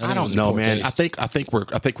have. I think it was don't in know, poor man. taste. I think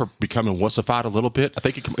we're becoming wussified a little bit. I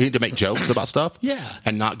think we need to make jokes about stuff, Yeah.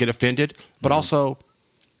 and not get offended. But also,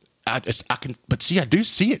 I do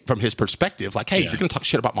see it from his perspective. Like, hey, Yeah. if you're going to talk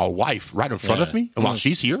shit about my wife right in front of Yeah. me, and while Yes.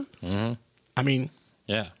 she's here, I mean,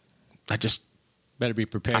 Yeah, I just better be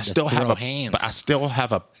prepared. I still to have throw a hands. but I still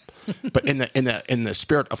have a but in the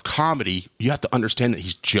spirit of comedy, you have to understand that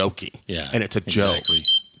he's joking. Yeah, And it's a exactly. joke.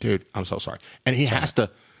 Dude, I'm so sorry. And he has to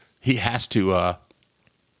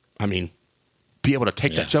I mean, be able to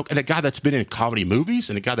take Yeah. that joke. And a guy that's been in comedy movies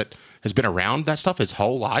and a guy that has been around that stuff his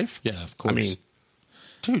whole life. Yeah, of course. I mean,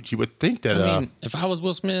 dude, you would think that I mean, if I was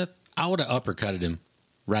Will Smith, I would have uppercutted him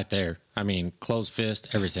right there. I mean, closed fist,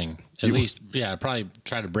 everything. At least, yeah, I'd probably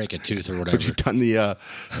try to break a tooth or whatever. But you've done the.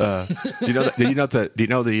 Do you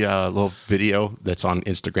know the little video that's on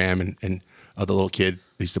Instagram and of the little kid?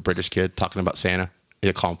 He's the British kid talking about Santa.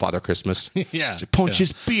 They call him Father Christmas. Yeah. So punch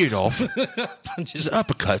his beard off. His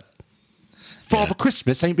uppercut. Father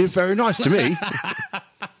Christmas ain't been very nice to me.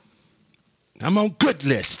 I'm on good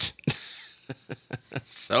list.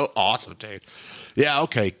 So awesome, dude. Yeah.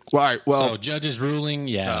 Okay. All right. Well, So judge's ruling,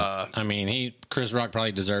 yeah. I mean, Chris Rock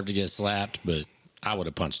probably deserved to get slapped, but I would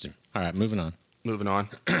have punched him. All right, moving on. moving on.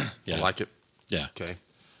 Yeah. I like it. Yeah. Okay.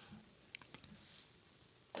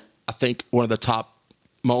 I think one of the top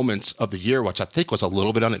moments of the year, which I think was a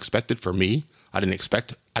little bit unexpected for me. I didn't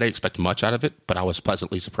expect much out of it, but I was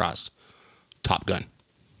pleasantly surprised. Top Gun.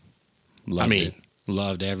 Loved it.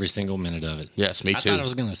 Loved every single minute of it. Yes, me too. I thought it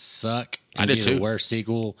was going to suck. I did be too. The worst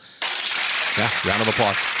sequel. Yeah, round of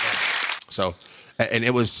applause. So, and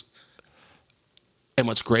it was, and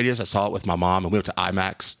what's great is I saw it with my mom, and we went to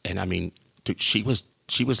IMAX, and I mean, dude, she was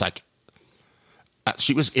like,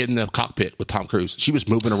 she was in the cockpit with Tom Cruise. She was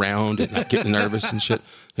moving around and like, getting nervous and shit.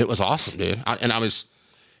 It was awesome, dude.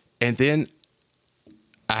 And then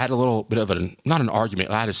I had a little bit of not an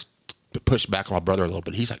argument. I just pushed back on my brother a little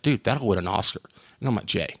bit. He's like, dude, that'll win an Oscar. And I'm like,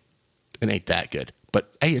 Jay, it ain't that good.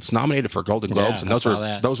 But hey, it's nominated for Golden Globes, and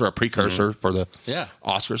those are a precursor for the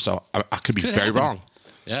Oscars. So I could be very wrong.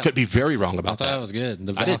 Yeah. Could be very wrong about that. I thought it was good.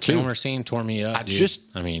 The Val Kilmer scene tore me up.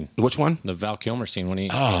 I mean, which one? The Val Kilmer scene when he.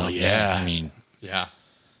 Oh yeah. I mean, yeah.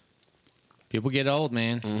 People get old,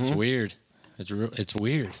 man. Mm-hmm. It's weird. It's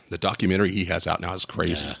weird. The documentary he has out now is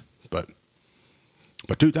crazy. Yeah.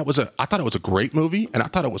 But dude, I thought it was a great movie, and I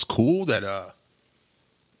thought it was cool that the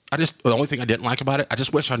only thing I didn't like about it, I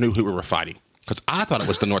just wish I knew who we were fighting, because I thought it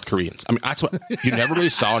was the North Koreans. I mean, that's what you never really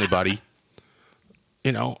saw anybody,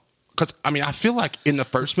 you know. Because I mean, I feel like in the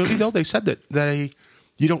first movie though they said that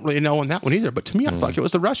you don't really know in that one either. But to me, I feel like it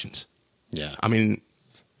was the Russians. Yeah. I mean,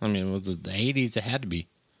 it was the 80s. It had to be.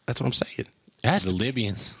 That's what I'm saying. The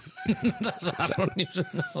Libyans. I don't even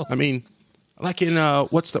know. I mean, like in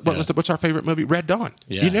what's our favorite movie? Red Dawn.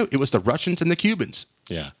 Yeah. You know, it was the Russians and the Cubans.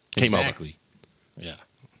 Yeah. Came exactly. over. Yeah.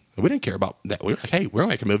 We didn't care about that. We were like, hey, we're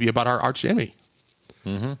gonna make a movie about our arch enemy.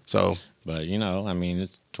 Mm-hmm. So, but you know, I mean,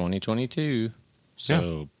 it's 2022.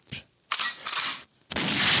 So,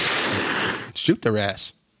 shoot their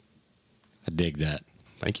ass. I dig that.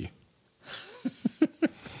 Thank you.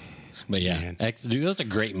 But yeah, dude, that's a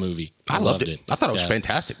great movie. I loved it. I thought it was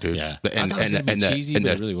fantastic, dude. Yeah, and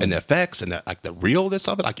the effects and the realness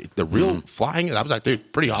of it, like the real flying. And I was like,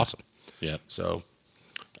 dude, pretty awesome. Yeah. So,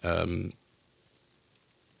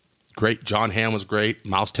 great. John Hamm was great.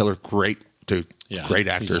 Miles Teller, great dude. Yeah, great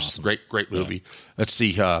actors. Awesome. Great movie. Yeah. Let's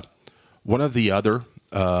see. One of the other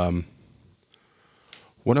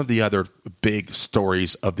big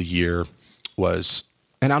stories of the year was,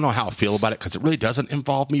 and I don't know how I feel about it because it really doesn't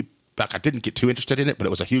involve me. Like I didn't get too interested in it, but it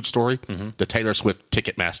was a huge story. Mm-hmm. The Taylor Swift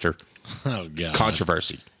Ticketmaster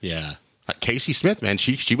controversy. Yeah. Like Casey Smith, man,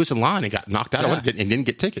 she was in line and got knocked out of it and didn't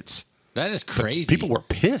get tickets. That is crazy. But people were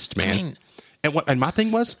pissed, man. I mean, and my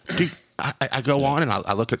thing was, dude, I go on and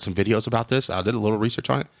I look at some videos about this. I did a little research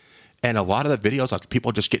on it, and a lot of the videos, like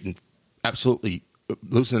people just getting absolutely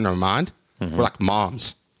losing their mind, were like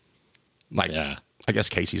moms. Like, I guess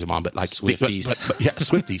Casey's a mom, but like Swifties. But yeah,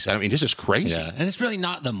 Swifties. I mean, this is crazy. Yeah, and it's really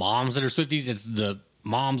not the moms that are Swifties. It's the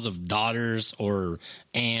moms of daughters or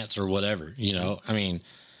aunts or whatever. You know, I mean,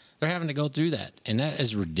 they're having to go through that, and that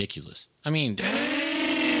is ridiculous. I mean,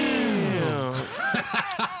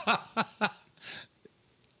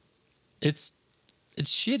 it's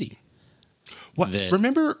shitty. What?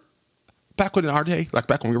 Remember back when in our day, like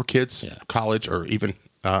back when we were kids, college or even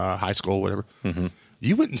high school, whatever. Mm-hmm.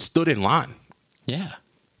 You went and stood in line. Yeah.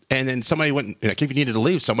 And then somebody went, like, if you needed to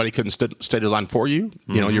leave, somebody couldn't stay in line for you,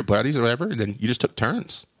 you know, your buddies or whatever, and then you just took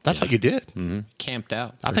turns. That's what you did. Mm-hmm. Camped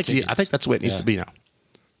out. I think that's the way it needs to be now.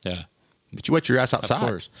 Yeah. But you wet your ass outside. Of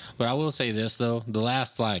course. But I will say this, though. The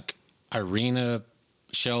last, like, arena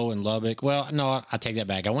show in Lubbock, well, no, I take that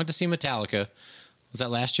back. I went to see Metallica. Was that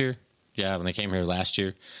last year? Yeah, when they came here last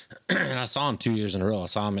year. And I saw them 2 years in a row. I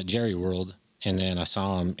saw them at Jerry World, and then I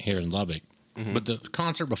saw them here in Lubbock. Mm-hmm. But the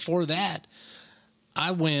concert before that,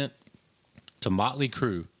 I went to Motley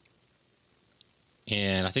Crue,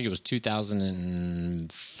 and I think it was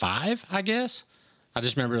 2005, I guess. I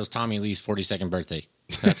just remember it was Tommy Lee's 42nd birthday.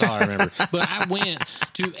 That's all I remember. But I went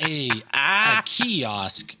to a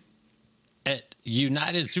kiosk at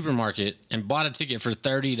United Supermarket and bought a ticket for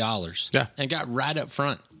 $30 and got right up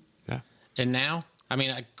front. Yeah. And now, I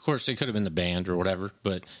mean, of course, it could have been the band or whatever,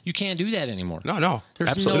 but you can't do that anymore. No.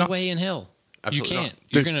 There's no way in hell. Absolutely you can't.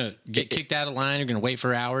 Not. You're going to get kicked out of line. You're going to wait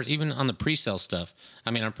for hours, even on the pre-sale stuff.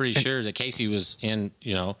 I mean, I'm pretty sure that Casey was in,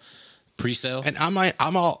 pre-sale. And I'm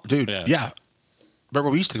all, dude, yeah.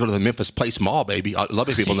 Remember, we used to go to the Memphis Place Mall, baby.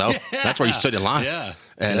 Lovely people know. That's where you stood in line. Yeah.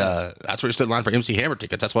 And that's where you stood in line for MC Hammer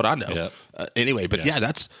tickets. That's what I know. Yep. Anyway, but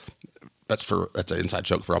that's an inside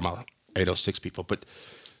joke for all my 806 people. But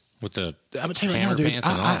with the I'm telling you right now, dude,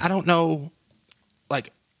 I don't know.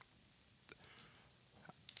 Like,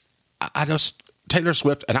 I just Taylor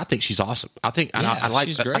Swift, and I think she's awesome. I think I like.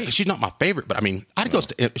 She's great. She's not my favorite, but I mean,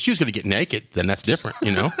 if she was going to get naked, then that's different,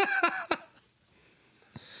 you know.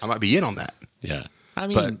 I might be in on that. Yeah, I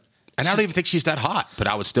mean, I don't even think she's that hot, but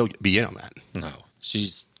I would still be in on that. No,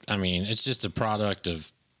 she's. I mean, it's just a product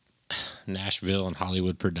of Nashville and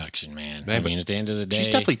Hollywood production, man. Man, I mean, at the end of the day, she's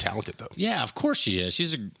definitely talented, though. yeah, of course she is.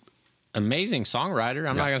 She's an amazing songwriter.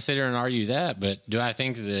 I'm not going to sit here and argue that, but do I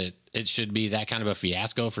think that it should be that kind of a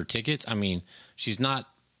fiasco for tickets? I mean, she's not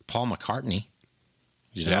Paul McCartney.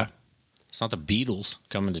 You know? Yeah. It's not the Beatles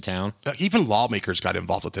coming to town. Even lawmakers got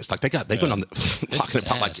involved with this. Like they went on the, talking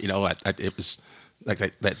about like it was like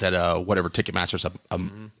that whatever Ticketmaster's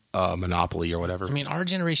a monopoly or whatever. I mean, our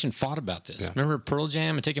generation fought about this. Remember Pearl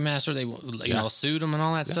Jam and Ticketmaster? They you know sued them and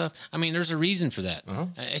all that stuff. I mean, there's a reason for that.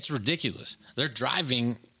 It's ridiculous. They're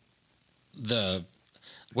driving the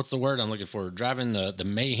what's the word I'm looking for? Driving the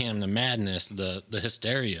mayhem, the madness, the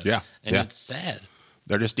hysteria. Yeah, and it's sad.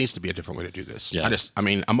 There just needs to be a different way to do this. Yeah. I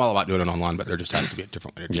mean, I'm all about doing it online, but there just has to be a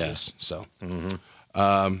different way to do this. So,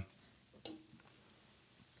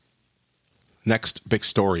 next big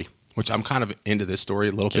story, which I'm kind of into this story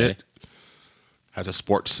a little bit, has a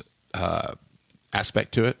sports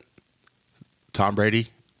aspect to it. Tom Brady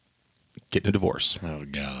getting a divorce. Oh,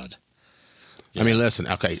 God. I mean, listen,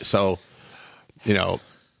 okay, so,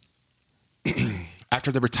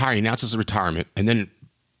 after the retire, he announces his retirement, and then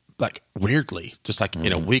like weirdly, just like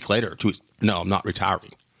in a week later, 2 weeks, no, I'm not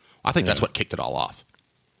retiring. I think that's what kicked it all off.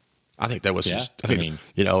 I think that was just,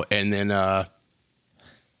 and then,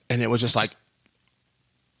 and it was just like,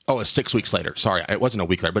 oh, it's 6 weeks later. Sorry, it wasn't a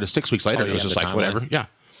week later, but it's 6 weeks later. It was just like, whatever. Yeah.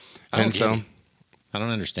 I don't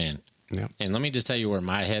understand. Yeah. And let me just tell you where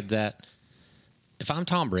my head's at. If I'm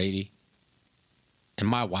Tom Brady and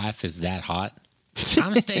my wife is that hot,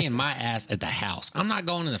 I'm staying my ass at the house. I'm not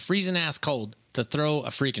going in the freezing ass cold to throw a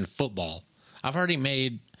freaking football. I've already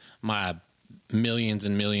made my millions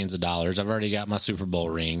and millions of dollars. I've already got my Super Bowl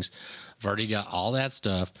rings. I've already got all that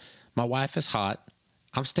stuff. My wife is hot.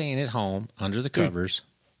 I'm staying at home under the covers.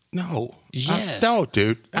 No. Yes. No,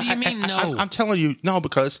 dude. What do you mean no? I'm telling you, no,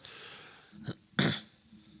 because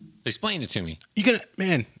explain it to me.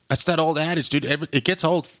 Man, that's that old adage, dude. It gets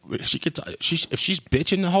old. If she's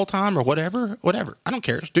bitching the whole time or whatever. I don't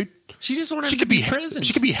care, dude. She just wanted to be present.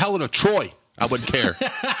 She could be Helen of Troy. I wouldn't care.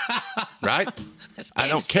 Right? I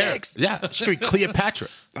don't care. Yeah, she could be Cleopatra.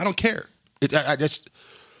 I don't care.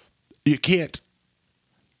 You can't.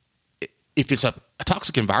 If it's a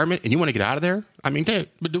toxic environment and you want to get out of there, I mean, dude.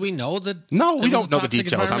 But do we know that? No, we don't know the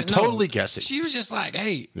details. I'm totally guessing. She was just like,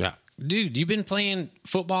 hey, yeah, dude, you've been playing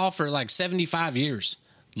football for like 75 years.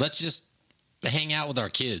 Let's just hang out with our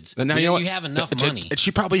kids. And now you have enough money. And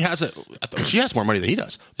she probably has she has more money than he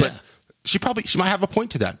does. But she might have a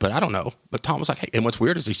point to that, but I don't know. But Tom was like, hey, and what's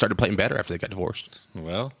weird is he started playing better after they got divorced.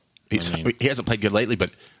 Well, he hasn't played good lately,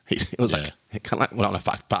 but it was like kind of like went on a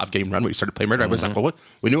five game run where he started playing better. I was like, well,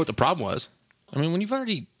 we knew what the problem was. I mean, when you've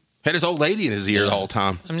already had his old lady in his ear the whole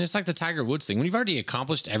time. I mean, it's like the Tiger Woods thing. When you've already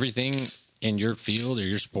accomplished everything in your field or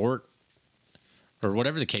your sport or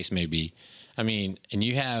whatever the case may be, I mean, and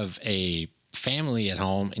you have a family at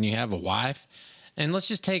home and you have a wife, and let's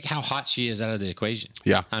just take how hot she is out of the equation.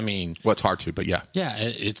 Yeah. I mean, well, it's hard to, but yeah. Yeah,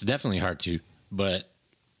 it's definitely hard to, but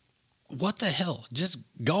what the hell? Just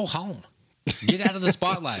go home. Get out of the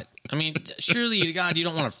spotlight. I mean, surely to God, you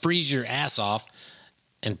don't want to freeze your ass off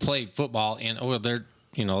and play football. And they're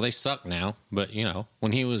they suck now. But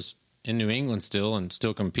when he was in New England still and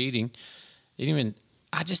still competing,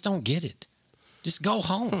 I just don't get it. Just go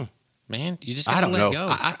home, man. You just gotta let go.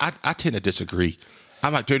 I tend to disagree.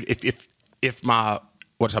 I'm like, dude, if I'm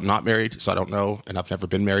not married, so I don't know, and I've never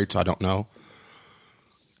been married, so I don't know.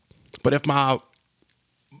 But if my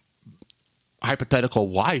hypothetical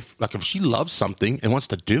wife, like if she loves something and wants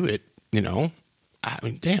to do it, I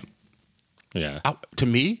mean, damn. Yeah. To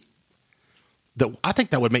me, I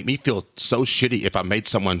think that would make me feel so shitty if I made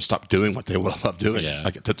someone stop doing what they would love doing,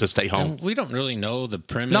 like to stay home. And we don't really know the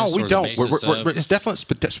premise. No, we don't. It's definitely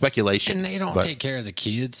speculation. And they don't take care of the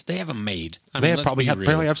kids. They have a maid. They probably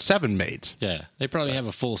have 7 maids. Yeah, they probably have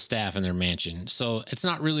a full staff in their mansion. So it's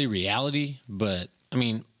not really reality, but I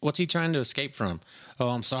mean, what's he trying to escape from? Oh,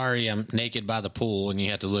 I'm sorry, I'm naked by the pool and you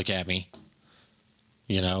have to look at me.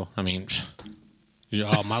 I mean,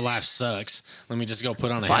 oh, my life sucks. Let me just go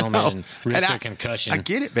put on a helmet and risk a concussion. I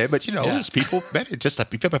get it, man, but there's people, man, it's just like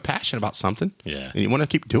if you have a passion about something, and you want to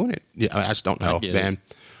keep doing it. Yeah, I just don't know, man.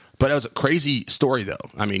 But it was a crazy story, though.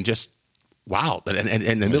 I mean, just wow, and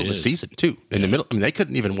in the middle of the season too. In the middle, I mean, they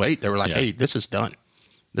couldn't even wait. They were like, "Hey, this is done.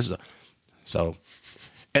 This is so."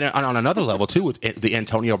 And on another level too, with the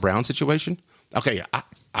Antonio Brown situation. Okay,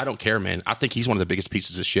 I don't care, man. I think he's one of the biggest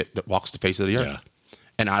pieces of shit that walks the face of the earth. Yeah.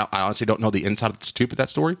 And I honestly don't know the inside of the scoop of that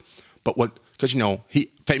story, but because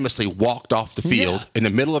he famously walked off the field in the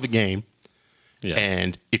middle of a game,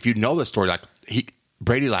 and if you know the story, like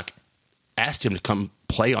Brady asked him to come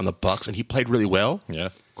play on the Bucks, and he played really well. Yeah,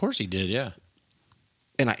 of course he did. Yeah,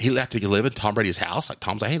 And he left to live in Tom Brady's house. Like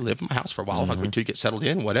Tom's like, hey, live in my house for a while, like until you get settled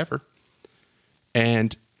in, whatever.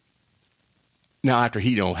 And now after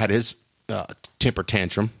he had his temper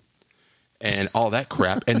tantrum and all that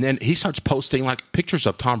crap, and then he starts posting like pictures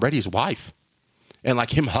of Tom Brady's wife and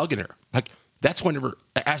like him hugging her. Like that's whenever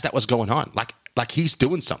as that was going on, like he's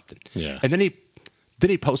doing something. Yeah. And then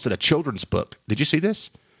he posted a children's book. Did you see this?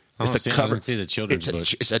 I didn't see the children's book.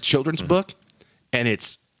 It's a children's book, and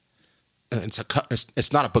it's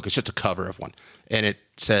not a book. It's just a cover of one, and it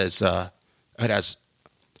says it has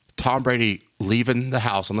Tom Brady leaving the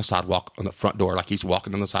house on the sidewalk on the front door, like he's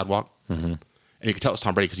walking on the sidewalk, and you can tell it's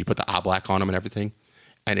Tom Brady because he put the eye black on him and everything,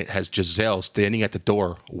 and it has Giselle standing at the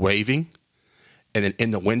door waving, and then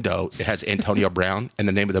in the window it has Antonio Brown, and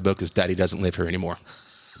the name of the book is Daddy Doesn't Live Here Anymore.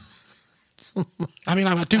 I mean,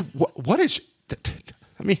 I'm like, dude, what is?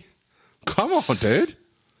 I mean, come on, dude.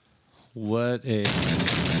 What a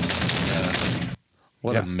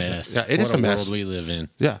mess. Yeah, it is a mess. World we live in.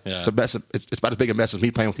 Yeah. It's a mess. It's about as big a mess as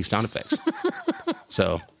me playing with these sound effects.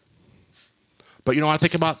 So, but you know what I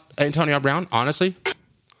think about Antonio Brown? Honestly,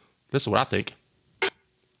 this is what I think.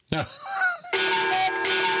 No.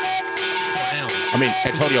 I mean,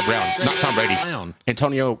 Antonio Brown, not Tom Brady. Clown.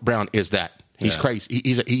 Antonio Brown is that. He's Yeah. crazy.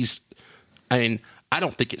 He's. I mean, I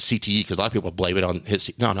don't think it's CTE because a lot of people blame it on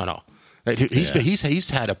his. No. He's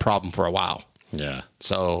had a problem for a while. Yeah.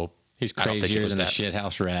 So He's I don't think it crazier was than a that.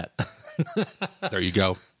 shithouse rat. There you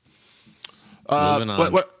go. Moving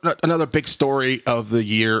on. Another big story of the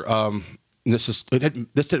year. This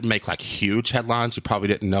didn't make like huge headlines. You probably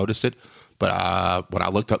didn't notice it, but when I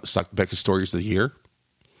looked up the biggest stories of the year,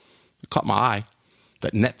 it caught my eye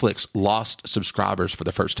that Netflix lost subscribers for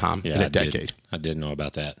the first time in a decade. I did know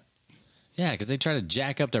about that. Yeah, because they try to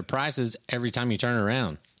jack up their prices every time you turn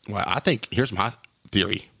around. Well, I think here's my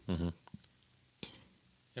theory. You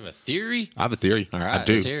have a theory? I have a theory. All right, I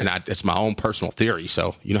do, let's hear it. and it's my own personal theory.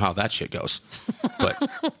 So you know how that shit goes. But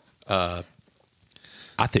I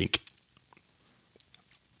think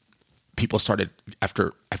people started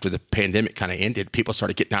after the pandemic kind of ended. People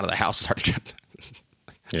started getting out of the house.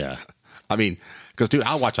 Yeah. I mean, because dude,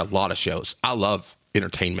 I watch a lot of shows. I love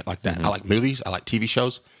entertainment like that. I like movies. I like TV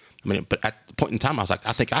shows. I mean, but at the point in time, I was like,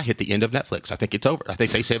 I think I hit the end of Netflix. I think it's over. I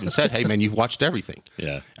think they said, hey, man, you've watched everything.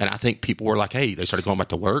 Yeah. And I think people were like, hey, they started going back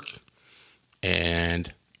to work,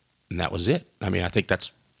 and that was it. I mean, I think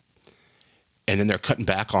that's, and then they're cutting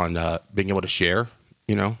back on being able to share,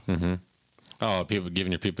 you know? Oh, people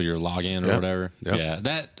giving your login or Yeah. whatever. Yeah. Yeah.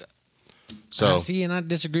 That. So, I see, and I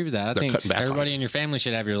disagree with that. I think cutting back on everybody it. in your family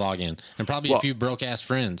should have your login, and probably a few broke ass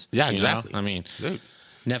friends. Yeah, you know? exactly. I mean, dude,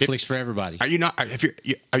 Netflix for everybody. are you not,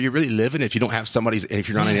 are you really living if you don't have somebody's, if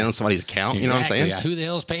you're not in on somebody's account? Exactly. You know what I'm saying? Yeah, who the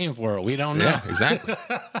hell's paying for it? We don't know. Yeah, exactly.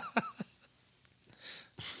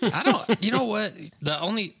 I don't. You know what?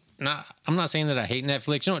 I'm not saying that I hate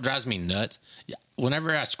Netflix. You know what drives me nuts?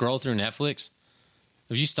 Whenever I scroll through Netflix,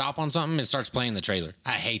 if you stop on something, it starts playing the trailer.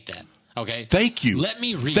 I hate that. Okay. Thank you. Let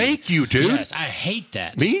me read. Thank you, dude. Yes, I hate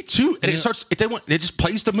that. Me too. And Yeah. it starts. It just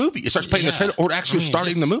plays the movie. It starts playing the Yeah. trailer, or actually I mean,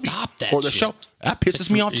 starting just the movie, stop that or the shit. show. That pisses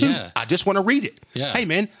me off too. Yeah. I just want to read it. Yeah. Hey,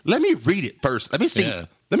 man, let me read it first. Let me see. Yeah.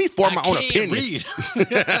 Let me form my own can't opinion. read.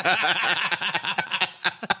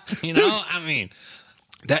 You know, I mean,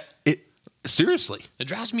 That it seriously. it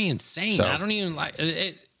drives me insane. So- I don't even like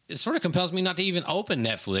it. It sort of compels me not to even open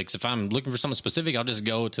Netflix. If I'm looking for something specific, I'll just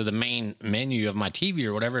go to the main menu of my TV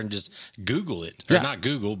or whatever and just Google it. Or Yeah. not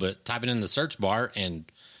Google, but type it in the search bar and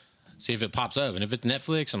see if it pops up. And if it's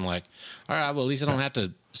Netflix, I'm like, all right, well, at least I don't have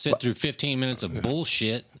to sit through 15 minutes of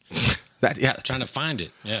bullshit Yeah. trying to find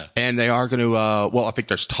it. Yeah. And they are going to. Well, I think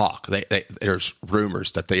there's talk. There's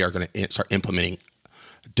rumors that they are going to start implementing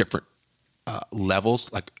different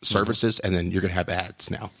levels, like services, and then you're going to have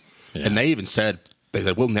ads now. Yeah. And they even said they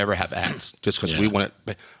we'll never have ads just because we Yeah. want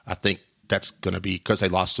it. I think that's going to be because they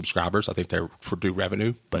lost subscribers. I think they're for due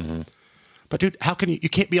revenue, but. But dude, how can you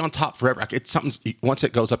can't be on top forever? Like, it's something once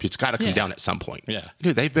it goes up, it's got to come Yeah. down at some point. Yeah.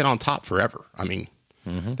 Dude, they've been on top forever. I mean,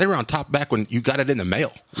 they were on top back when you got it in the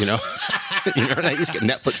mail. You know, you remember that? You used to get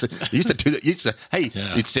Netflix. You used to do that. You used to, hey,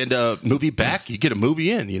 Yeah. you'd send a movie back, you get a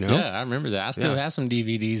movie in. You know, Yeah, I remember that. I still Yeah. have some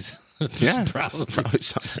DVDs. Yeah. Probably.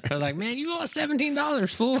 somewhere. I was like, man, you lost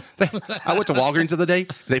 $17, fool. I went to Walgreens the other day.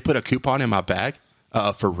 They put a coupon in my bag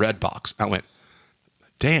for Redbox. I went,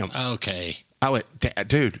 damn. Okay. I went,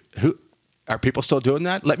 dude, who are people still doing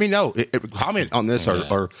that? Let me know. Comment on this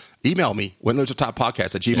or email me,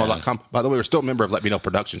 winlosertopodcast@gmail.com. By the way, we're still a member of Let Me Know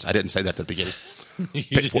Productions. I didn't say that at the beginning. You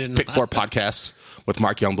didn't. Pick 4 podcasts with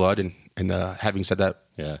Mark Youngblood and And having said that,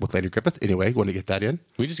 Yeah. with Lady Griffith, anyway, want to get that in?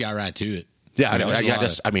 We just got right to it. Yeah, I know. There's a Yeah, lot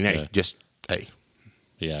of- hey,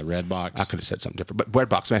 Yeah, Redbox. I could have said something different. But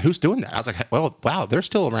Redbox, man, who's doing that? I was like, well, wow, they're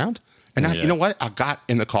still around. And Yeah. you know what? I got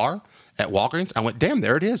in the car at Walgreens. I went, damn,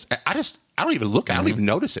 there it is. I don't even look. I don't even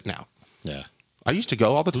notice it now. Yeah. I used to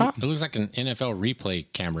go all the time. It looks like an NFL replay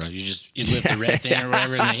camera. You lift the red thing or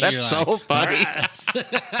whatever, and then That's you're so like, funny.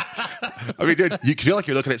 I mean, dude, you feel like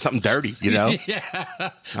you're looking at something dirty, you know? yeah.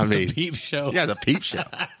 I mean, Peep show. yeah, the peep show.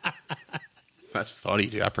 That's funny,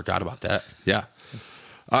 dude. I forgot about that. Yeah.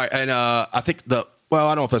 All right, and I think I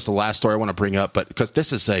don't know if that's the last story I want to bring up, but because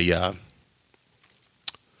this is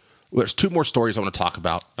there's two more stories I want to talk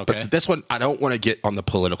about. Okay. But this one, I don't want to get on the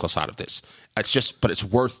political side of this. But it's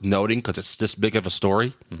worth noting because it's this big of a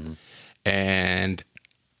story. Mm-hmm. And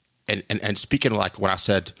speaking of like when I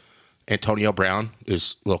said Antonio Brown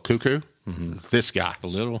is a little cuckoo, this guy,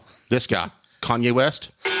 Kanye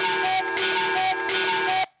West,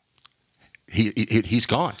 he's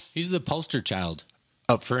gone. He's the poster child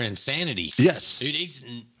for insanity. Yes. Dude, he's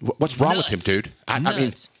What's wrong with him, dude? I mean,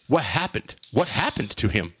 Nuts. what happened? What happened to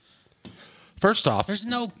him? First off, There's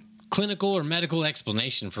no clinical or medical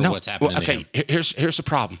explanation for what's happening to him. Here's the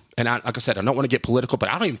problem. And like I said, I don't want to get political, but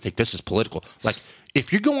I don't even think this is political. Like,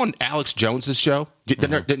 if you go on Alex Jones's show,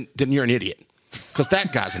 then you're an idiot. Because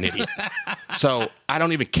that guy's an idiot. So I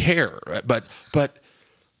don't even care. But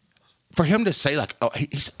for him to say, like, oh,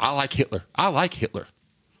 I like Hitler. I like Hitler.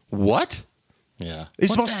 What? Yeah.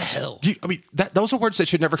 What the hell? Those are words that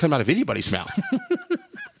should never come out of anybody's mouth.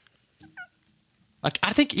 Like,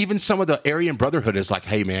 I think even some of the Aryan Brotherhood is like,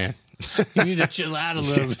 hey, man. You need to chill out a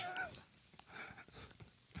little bit.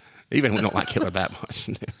 Even we don't like Hitler that much.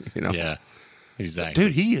 You know? Yeah, exactly.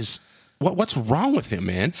 Dude, he is. What's wrong with him,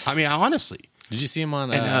 man? I mean, honestly. Did you see him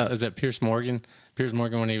on, is that Piers Morgan? Piers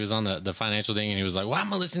Morgan, when he was on the financial thing, and he was like, why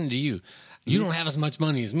am I listening to you? You don't have as much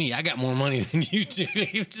money as me. I got more money than you do.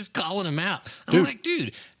 He was just calling him out. I'm like,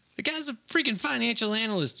 dude, the guy's a freaking financial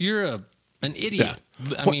analyst. You're an idiot.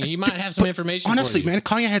 Yeah. I mean, he might have some information Honestly, for you. man,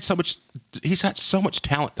 Kanye had he's got so much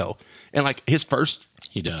talent, though. And like his first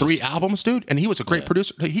He does. 3 albums, dude, and he was a great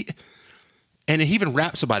producer. And he even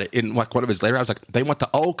raps about it in like one of his later albums, like, they want the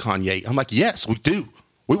old Kanye. I'm like, yes, we do.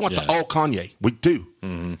 We want the old Kanye. We do.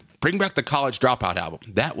 Mm-hmm. Bring back the College Dropout album.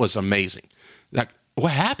 That was amazing. Like,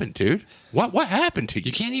 what happened, dude? What happened to you?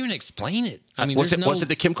 You can't even explain it. I mean, was it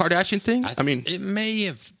the Kim Kardashian thing? I mean, it may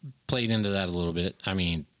have played into that a little bit. I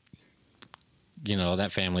mean, you know,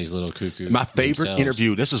 that family's a little cuckoo. my favorite themselves.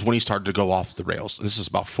 interview, this is when he started to go off the rails. This is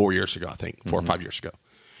about 4 years ago, I think, 4 or 5 years ago.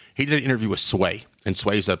 He did an interview with Sway, and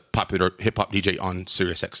Sway's a popular hip-hop DJ on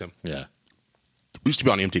Sirius XM. Yeah. Used to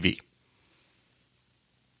be on MTV.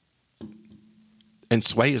 And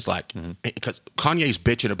Sway is like, because Kanye's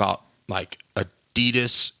bitching about like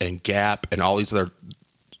Adidas and Gap and all these other,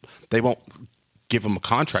 they won't give him a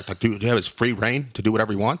contract. Like, dude, he has free reign to do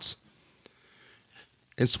whatever he wants.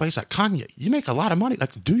 And Sway's like, Kanye, you make a lot of money.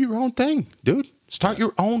 Like, do your own thing, dude. Start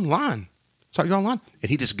your own line. Start your own line. And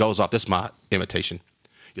he just goes off. This is my imitation.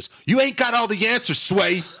 He goes, you ain't got all the answers,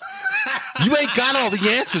 Sway. You ain't got all the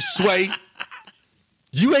answers, Sway.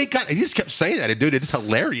 You ain't got. And he just kept saying that. And dude, it's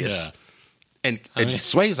hilarious. Yeah. And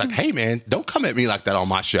Sway's like, hey man, don't come at me like that on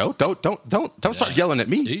my show. Don't start yelling at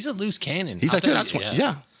me. He's a loose cannon. He's like, dude, I just want,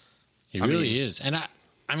 yeah. He really is. And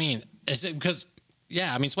I mean, is it because,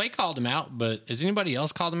 I mean, Sway called him out, but has anybody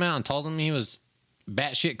else called him out and told him he was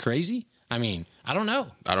batshit crazy? I mean, I don't know.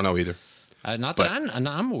 I don't know either. Not that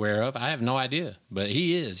I'm aware of. I have no idea. But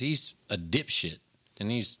he is. He's a dipshit.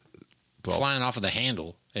 And he's flying off of the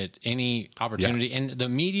handle at any opportunity. Yeah. And the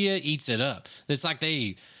media eats it up. It's like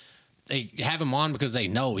they have him on because they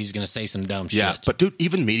know he's going to say some dumb shit. Yeah, but dude,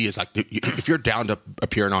 even media is like, dude, if you're down to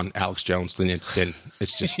appearing on Alex Jones, then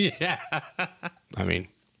it's just, yeah. I mean,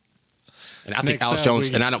 and I think Alex Jones,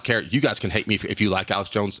 and I don't care, you guys can hate me if you like Alex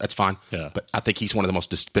Jones, that's fine. Yeah. But I think he's one of the most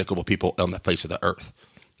despicable people on the face of the earth.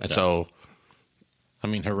 And so, I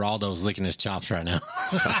mean, Geraldo's licking his chops right now.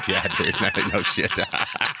 yeah, dude, no shit.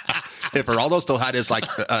 If Geraldo still had his like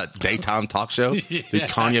daytime talk show, dude,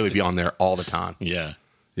 Kanye would be on there all the time. Yeah.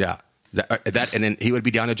 Yeah. That and then he would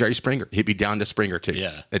be down to Jerry Springer. He'd be down to Springer too.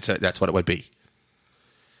 Yeah, that's what it would be.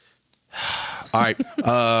 All right,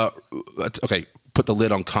 okay. Put the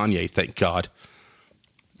lid on Kanye. Thank God.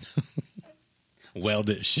 Weld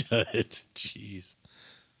it shut. Jeez.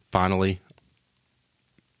 Finally,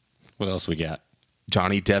 what else we got?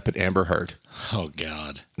 Johnny Depp and Amber Heard. Oh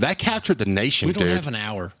God, that captured the nation. We don't dude. have an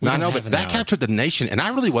hour. No, I know, but that captured the nation, and I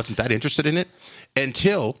really wasn't that interested in it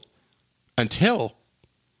until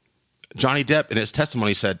Johnny Depp in his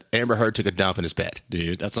testimony said Amber Heard took a dump in his bed.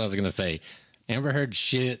 Dude, that's what I was going to say. Amber Heard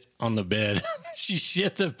shit on the bed. She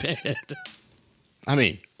shit the bed. I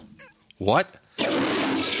mean, what? Go to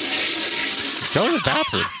the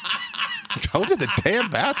bathroom. Go to the damn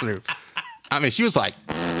bathroom. I mean, she was like,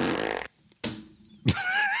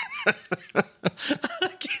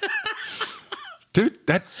 dude,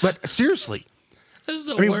 but seriously, This is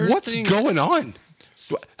the I mean, worst what's thing. going on?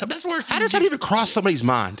 That's worse. How does that even cross somebody's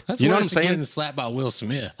mind? That's You know what I'm worse than saying? getting slapped by Will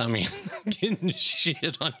Smith. I mean, getting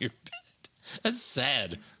shit on your bed. That's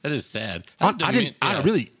sad. That is sad. I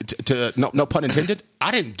really, no pun intended.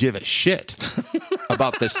 I didn't give a shit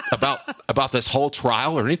about this whole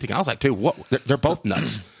trial or anything. I was like, dude, what? They're both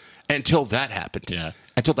nuts. Until that happened. Yeah.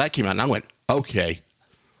 Until that came out, and I went, okay,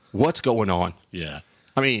 what's going on? Yeah.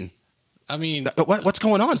 I mean, what's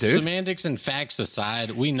going on, dude? Semantics and facts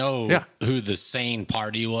aside, we know who the sane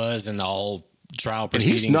party was in the whole trial And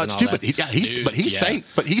proceedings. he's nuts too, and all he's sane.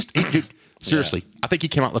 But dude, seriously, I think he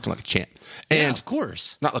came out looking like a champ. And Yeah, of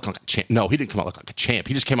course. not looking like a champ. No, he didn't come out looking like a champ.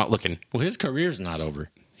 He just came out looking. Well, his career's not over.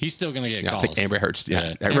 He's still going to get Yeah, I calls. think Amber Heard's.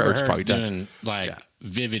 Yeah, Amber Heard's probably done. doing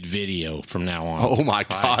vivid video from now on. Oh my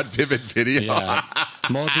God, vivid video. Yeah.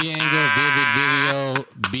 Multi-angle, vivid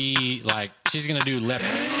video. She's going to do left.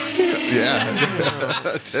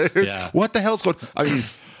 Yeah. Dude, Yeah. what the hell's going? I mean,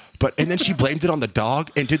 and then she blamed it on the dog.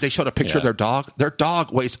 And dude, they showed a picture of their dog. Their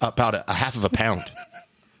dog weighs about a half of a pound.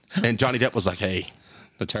 And Johnny Depp was like, "Hey,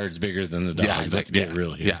 The turd's bigger than the dog. Yeah, Let's like, get yeah,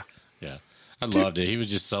 real here." yeah. Yeah. I loved it. He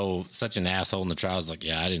was just such an asshole in the trial. I was like,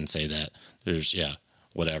 yeah, I didn't say that.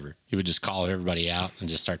 Whatever. He would just call everybody out and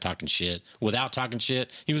just start talking shit without talking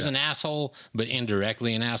shit. He was an asshole, but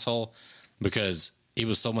indirectly an asshole because he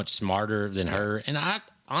was so much smarter than her. And I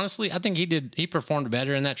think he performed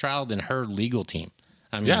better in that trial than her legal team.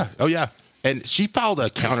 I mean, yeah, oh yeah." And she filed a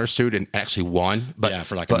countersuit and actually won. But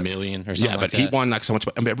for $1 million or something. Yeah, like but that. he won like so much.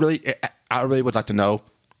 I mean, I really would like to know.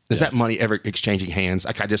 Is that money ever exchanging hands?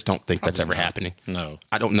 Like, I just don't think that's ever happening. No,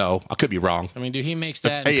 I don't know. I could be wrong. I mean, dude, he makes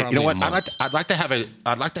that. Hey, in you know what? probably a month. I'd like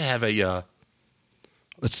to have a.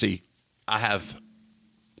 Let's see. I have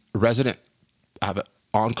a resident. I have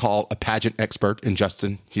a pageant expert in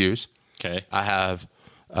Justin Hughes. Okay. I have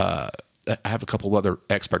a couple other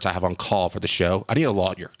experts I have on call for the show. I need a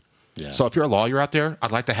lawyer. Yeah. So if you're a lawyer out there,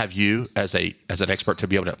 I'd like to have you as an expert to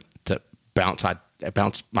be able to bounce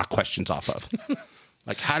my questions off of.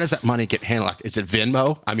 Like, how does that money get handled? Like, is it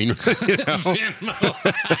Venmo? I mean, Venmo.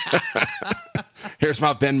 Here's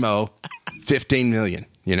my Venmo, $15 million.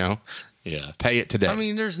 Yeah. Pay it today. I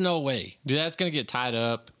mean, there's no way. Dude, that's going to get tied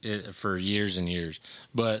up for years and years.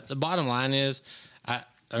 But the bottom line is, I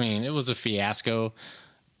mean, it was a fiasco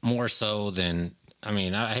more so than, I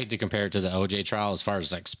mean, I hate to compare it to the OJ trial as far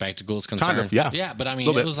as like spectacle is concerned. Kind of, yeah. Yeah, but I mean,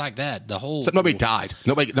 Little it bit. was like that. The whole. Except nobody died.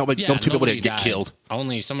 Nobody. No two people nobody didn't get died. killed.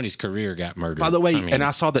 Only somebody's career got murdered. By the way, I mean, and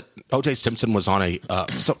I saw that O.J. Simpson was on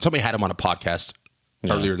somebody had him on a podcast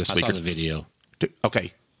earlier this week. I saw the video. Dude,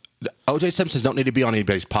 okay. O.J. Simpsons don't need to be on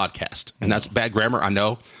anybody's podcast. And that's bad grammar, I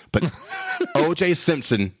know. But O.J.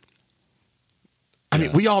 Simpson, I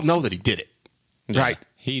mean, we all know that he did it. Yeah, right?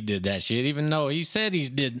 He did that shit, even though he said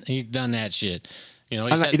he's done that shit. You know,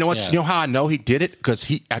 You know what? Yeah. You know how I know he did it? Because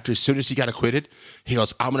as soon as he got acquitted, he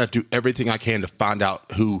goes, "I'm going to do everything I can to find out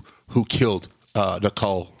who killed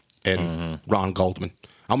Nicole and Ron Goldman.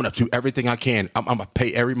 I'm going to do everything I can. I'm going to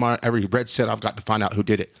pay every red cent I've got to find out who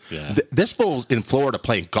did it." Yeah. This fool's in Florida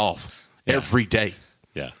playing golf every day.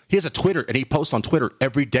 Yeah. He has a Twitter, and he posts on Twitter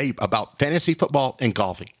every day about fantasy football and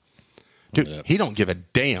golfing. Dude, he don't give a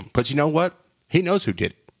damn. But you know what? He knows who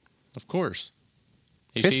did it. Of course.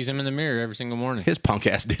 He sees him in the mirror every single morning. His punk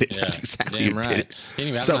ass did it. Yeah, That's exactly damn who right. did it.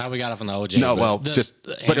 Anyway, I So- don't know how we got off on the OJ. No, but well,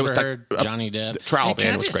 but it was like, Heard, Johnny Depp. the trial Hey, can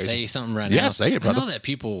ban I was just crazy. say something right Yeah, now? say it, brother. I know that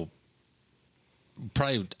people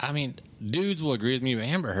probably, I mean, dudes will agree with me, but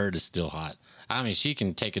Amber Heard is still hot. I mean, she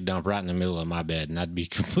can take a dump right in the middle of my bed, and I'd be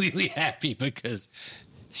completely happy because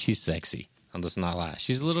she's sexy. Let's not lie.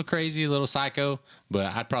 She's a little crazy, a little psycho,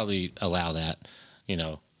 but I'd probably allow that. You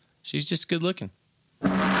know, she's just good looking.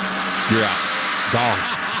 You're out. Gongs.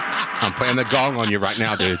 I'm playing the gong on you right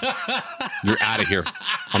now, dude. You're out of here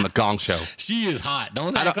on the Gong Show. She is hot.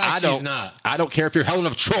 Don't act like she's not. I don't care if you're Helen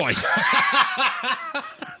of Troy.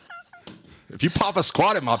 If you pop a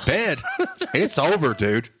squat in my bed, it's over,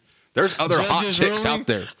 dude. There's other hot Judges chicks ruling, out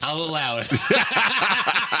there. I'll allow it.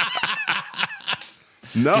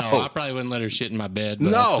 No. No, I probably wouldn't let her shit in my bed.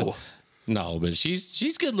 But No. but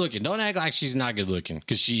she's good looking. Don't act like she's not good looking,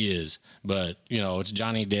 because she is. But you know, it's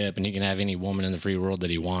Johnny Depp, and he can have any woman in the free world that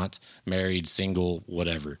he wants, married, single,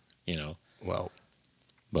 whatever. You know. Well,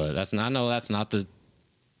 But that's not. No, that's not the.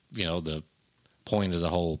 You know, the point of the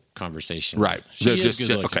whole conversation. Right. She is Just- good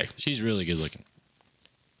just- looking. okay. She's really good looking.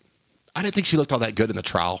 I didn't think she looked all that good in the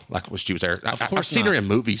trial, like when she was there. Of I've course seen not. her in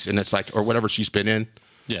movies, and it's like, or whatever she's been in.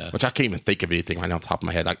 Yeah. Which I can't even think of anything right now off the top of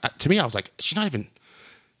my head. To me, I was like, she's not even.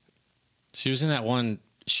 She was in that one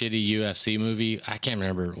shitty UFC movie. I can't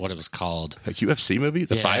remember what it was called. A UFC movie?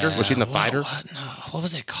 The Fighter? Was she in The Fighter? What? No. What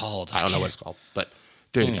was it called? I don't know what it's called. But,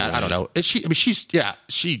 dude, Anyway. I don't know. Is she, I mean, she's, yeah,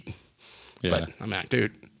 she. Yeah. But, I mean,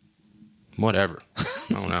 dude, whatever. I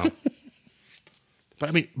don't know. But,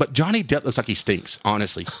 I mean, but Johnny Depp looks like he stinks,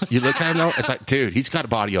 honestly. You look at him, though, it's like, dude, he's got a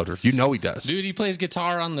body odor. You know he does. Dude, he plays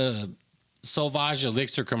guitar on the Sauvage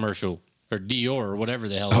Elixir commercial. Or Dior, or whatever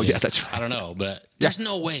the hell. Oh, it yeah, is. that's right. I don't know, but there's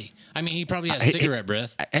no way. I mean, he probably has cigarette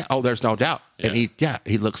breath. Oh, there's no doubt. Yeah. And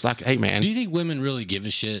he looks like, hey, man, Do you think women really give a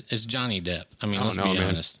shit? It's Johnny Depp. I mean, let's know, be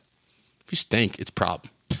man. honest. if you stink, it's a problem.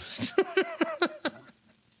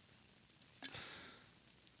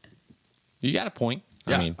 You got a point.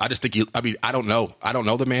 Yeah, I just think I don't know. I don't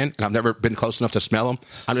know the man, and I've never been close enough to smell him.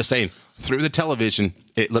 I'm just saying, through the television,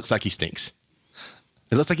 it looks like he stinks.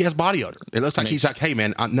 It looks like he has body odor. It looks like he's like, hey,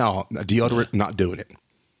 man, no, deodorant, not doing it.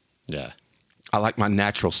 Yeah. I like my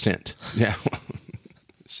natural scent. Yeah.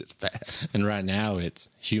 Shit's bad. And right now it's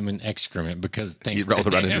human excrement because thanks He rolled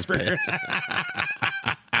to around in his Amber.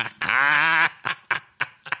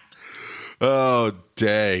 Oh,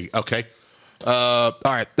 dang. Okay. All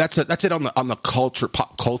right. That's it on the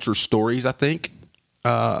pop culture stories, I think.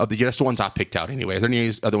 That's the ones I picked out anyway. Are there any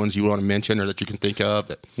other ones you want to mention or that you can think of?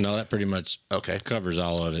 No, that pretty much covers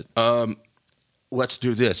all of it. Let's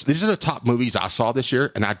do this. These are the top movies I saw this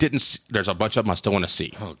year, and I didn't see, there's a bunch of them I still want to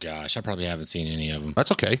see. Oh, gosh. I probably haven't seen any of them.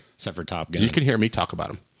 That's okay. Except for Top Gun. You can hear me talk about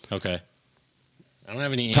them. Okay. I don't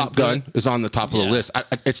have any Top input. Gun is on the top of the Yeah. list.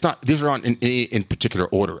 It's not, these are on in particular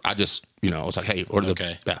order. I just, I was like, hey, order the,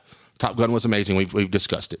 Okay. yeah. Top Gun was amazing. We've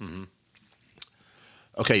discussed it. Mm-hmm.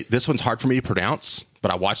 Okay. This one's hard for me to pronounce,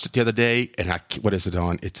 but I watched it the other day and what is it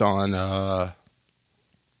on? It's on, I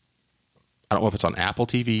don't know if it's on Apple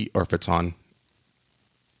TV or if it's on,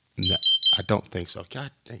 no, I don't think so.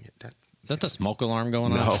 God dang it. Is that the smoke alarm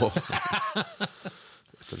going off? No.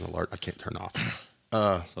 It's an alert I can't turn off.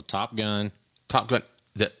 So Top Gun. Top Gun,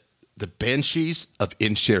 the Banshees of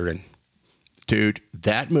Inisherin. Dude,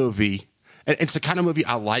 that movie, and it's the kind of movie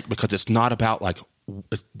I like because it's not about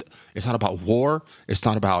it's not about war. It's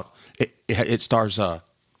not about, it stars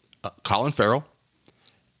Colin Farrell.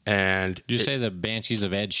 And Did you say the Banshees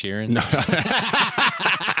of Ed Sheeran? No.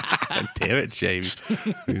 Damn it, Jamie.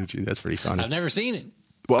 That's pretty funny. I've never seen it.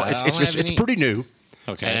 Well, I don't have it's any- pretty new.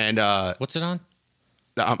 Okay. And What's it on?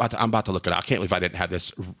 I'm about to look it up. I can't believe I didn't have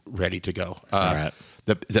this ready to go. All right.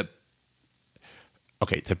 The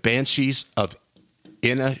Banshees of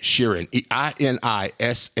Inisherin,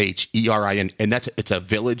 Inisherin, and it's a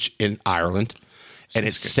village in Ireland, and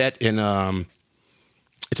it's set in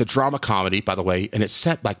it's a drama comedy, by the way, and it's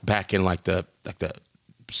set back in the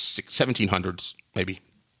 1700s, maybe.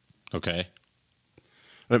 Okay.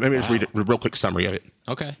 Let me just read a real quick summary of it.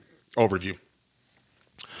 Okay. Overview.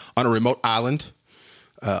 On a remote island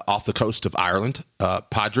off the coast of Ireland,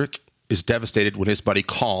 Padraig is devastated when his buddy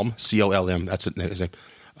Colm, C-O-L-M, that's his name,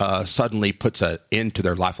 suddenly puts an end to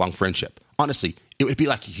their lifelong friendship. Honestly, it would be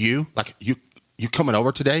like you coming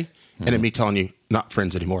over today and then me telling you not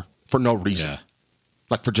friends anymore for no reason. Yeah.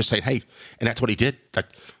 Like for just saying, hey, and that's what he did.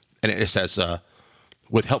 And it says,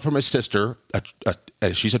 with help from his sister,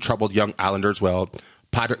 and she's a troubled young islander as well,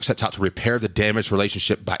 Padraig sets out to repair the damaged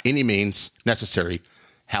relationship by any means necessary.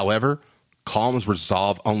 However, Colm's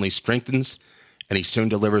resolve only strengthens, and he soon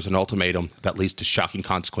delivers an ultimatum that leads to shocking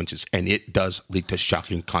consequences. And it does lead to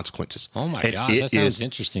shocking consequences. Oh my And gosh, it that sounds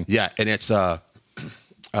interesting. Yeah, and it's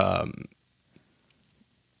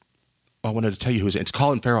I wanted to tell you who it's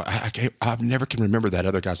Colin Farrell. I never can remember that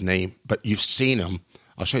other guy's name, but you've seen him.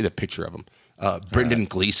 I'll show you the picture of him. Brendan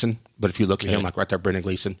Gleeson. But if you look at him, like right there, Brendan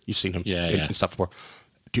Gleeson, you've seen him and stuff before.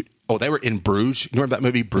 Dude, they were in Bruges. You remember that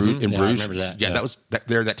movie, Bruges? In Yeah, Bruges? I remember that. Yeah,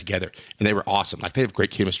 they're that together, and they were awesome. Like they have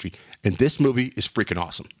great chemistry. And this movie is freaking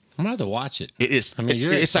awesome. I'm going to have to watch it. It is. I mean,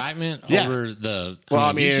 your it's excitement like, yeah. over the. Well, I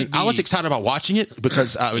you mean, should I was be- excited about watching it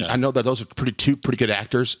because I know that those are two pretty good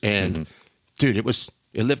actors, and dude,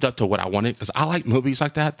 it lived up to what I wanted because I like movies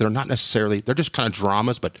like that. They're not necessarily, they're just kind of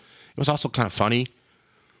dramas, but it was also kind of funny.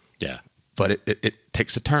 Yeah. But it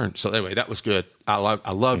takes a turn. So anyway, that was good. I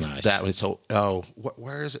loved Nice. that one. So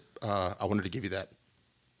where is it? I wanted to give you that.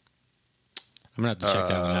 I'm going to have to check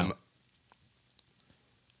that one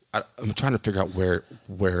out. I'm trying to figure out where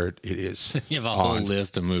it is. You have a whole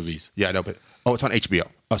list of movies. Yeah, I know, but it's on HBO.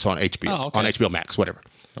 Oh, it's on HBO. Oh, okay. On HBO Max, whatever.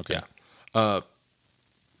 Okay. Yeah.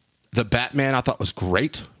 The Batman I thought was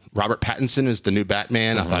great. Robert Pattinson is the new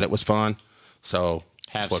Batman. I thought it was fun. So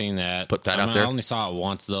Have seen that. Put that out there. I only saw it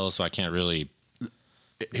once though, so I can't really.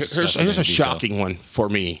 Here's discuss it in a detail. shocking one for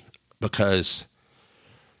me because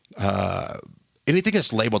anything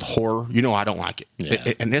that's labeled horror, I don't like it.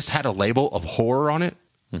 Yeah. And this had a label of horror on it,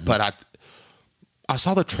 but I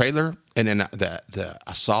saw the trailer and then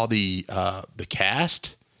I saw the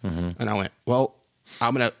cast, and I went, well,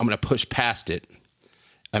 I'm gonna push past it,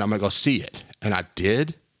 and I'm gonna go see it, and I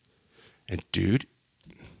did, and dude,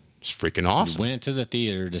 it's freaking awesome. You went to the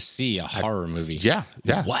theater to see a horror movie. Yeah.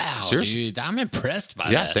 Wow, Seriously. dude, I'm impressed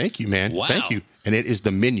by Yeah, that. thank you, man. Wow. Thank you. And it is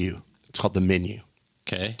The Menu. It's called The Menu.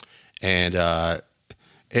 Okay. And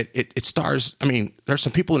it stars. I mean, there's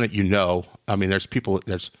some people in it. I mean, there's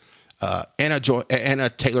Anna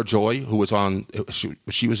Taylor-Joy, who was on.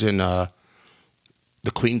 She was in The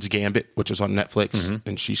Queen's Gambit, which was on Netflix,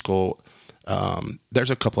 and she's cool.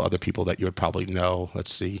 There's a couple other people that you would probably know.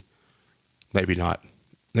 Let's see, maybe not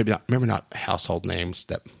household names.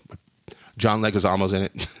 That John Leguizamo's in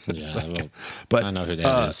it. Yeah, well, but I know who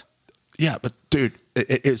that is. Yeah, but dude,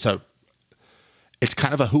 it's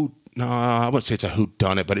kind of a who. No, I wouldn't say it's a who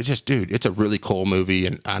done it, but it's a really cool movie,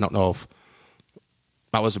 and I don't know if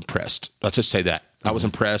I was impressed. Let's just say that I was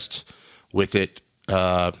impressed with it.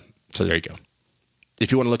 So there you go. If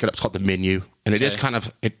you want to look it up, it's called The Menu, and it is kind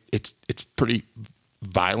of it's pretty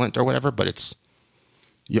violent or whatever, but it's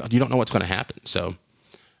you don't know what's going to happen. So,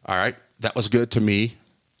 all right, that was good to me.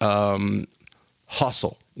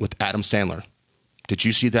 Hustle with Adam Sandler. Did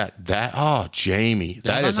you see that? Jamie,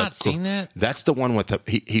 that is not seen that. That's the one with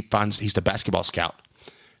he's the basketball scout.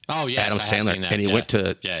 Oh yes, Adam I have Sandler, seen that. and he went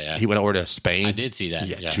to he went over to Spain. I did see that.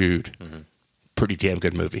 Yeah. Dude, pretty damn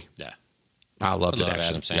good movie. Yeah. I loved it. love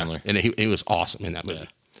Actually, Adam Sandler. and he was awesome in that movie.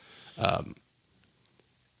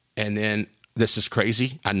 And then this is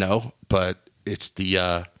crazy, I know, but it's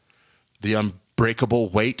the unbreakable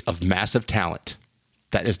weight of massive talent.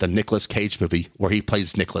 That is the Nicolas Cage movie where he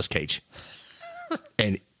plays Nicolas Cage.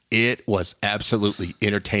 And it was absolutely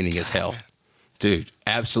entertaining as hell. Dude,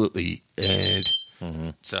 absolutely. And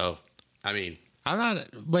so, I mean. I'm not,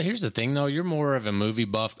 but here's the thing though. You're more of a movie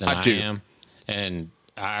buff than I do. am. And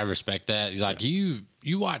I respect that. Like you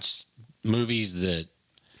watch movies that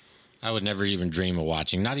I would never even dream of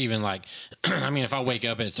watching. Not even like, I mean, if I wake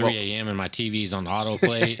up at 3 a.m. and my TV's on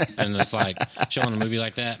autoplay and it's like showing a movie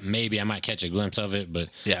like that, maybe I might catch a glimpse of it, but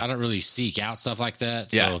I don't really seek out stuff like that.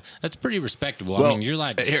 So that's pretty respectable. Well, I mean, you're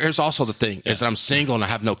like. Here's also the thing is that I'm single and I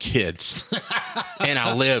have no kids. And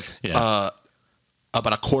I live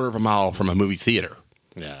about a quarter of a mile from a movie theater.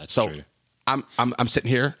 Yeah, that's so true. I'm sitting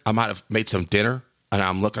here. I might have made some dinner and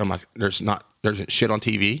I'm looking. I'm like, there's shit on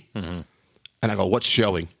TV. And I go, what's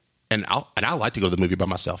showing? And I like to go to the movie by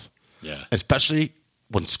myself. Yeah. Especially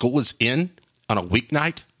when school is in on a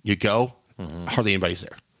weeknight, you go, hardly anybody's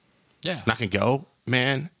there. Yeah. And I can go,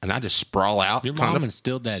 man, and I just sprawl out. Your mom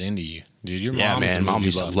instilled that into you, dude. Your Yeah, mom man. Mom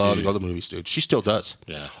used to love to go to the movies, dude. She still does.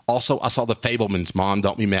 Yeah. Also, I saw The Fablemans. Mom,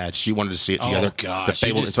 don't be mad. She wanted to see it together. Oh, gosh. The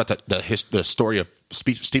Fablemans. It's about the story of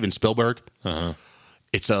Steven Spielberg.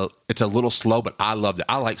 It's a little slow, but I loved it.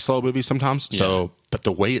 I like slow movies sometimes. So, but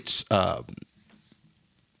the way it's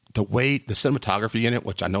the cinematography in it,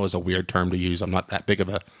 which I know is a weird term to use. I'm not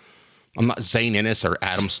Zane Ennis or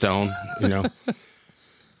Adam Stone,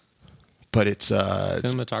 But it's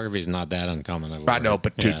cinematography is not that uncommon. I know,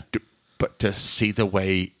 but but to see the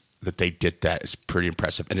way that they did that is pretty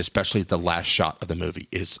impressive, and especially the last shot of the movie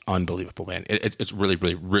is unbelievable, man. It's really,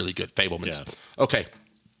 really, really good. Fablemans. Yeah. Okay.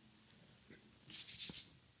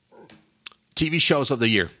 TV shows of the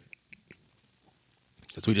year.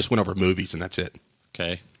 Because we just went over movies and that's it.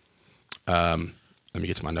 Okay. Let me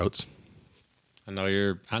get to my notes. I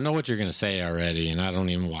know what you're going to say already, and I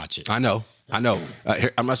don't even watch it. I know.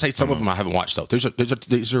 Here, I'm going to say some of them I haven't watched though.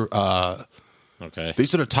 These are Okay.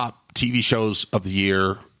 These are the top TV shows of the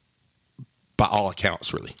year by all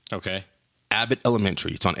accounts, really. Okay. Abbott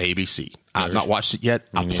Elementary. It's on ABC. I've not watched it yet.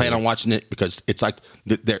 I plan on watching it because it's like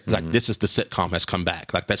this is the sitcom has come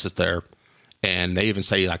back. Like this is their, and they even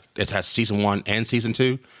say like it has season 1 and season 2.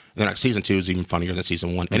 And then like season 2 is even funnier than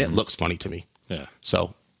season 1, and it looks funny to me. Yeah.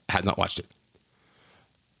 So I had not watched it.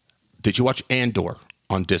 Did you watch Andor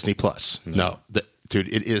on Disney Plus? No. Dude,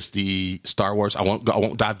 it is the Star Wars. I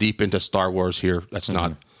won't dive deep into Star Wars here. That's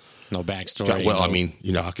not no backstory. Well, I mean,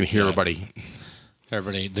 I can hear everybody,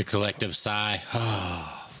 the collective sigh.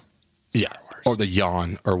 yeah, or the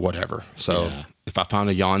yawn or whatever. So if I found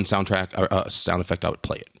a yawn soundtrack or sound effect, I would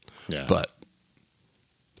play it. Yeah, but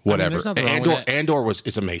whatever. there's nothing wrong with that. Andor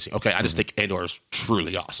is amazing. Okay, I just think Andor is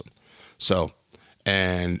truly awesome. So,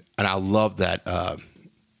 and I love that. I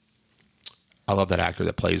love that actor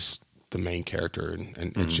that plays the main character,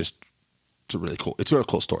 and it's It's a really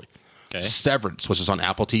cool story. Okay. Severance, which is on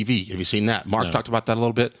Apple TV. Have you seen that? Mark talked about that a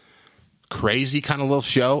little bit. Crazy kind of little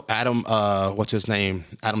show. Adam, what's his name?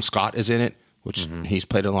 Adam Scott is in it, which he's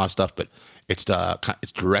played in a lot of stuff, but it's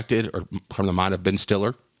directed or from the mind of Ben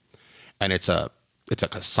Stiller, and it's like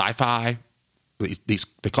a sci-fi. These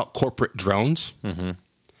they call it corporate drones,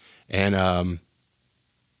 and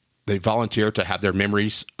they volunteer to have their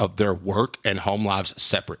memories of their work and home lives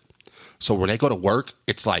separate. So when they go to work,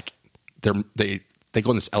 it's like they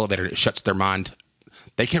go in this elevator and it shuts their mind.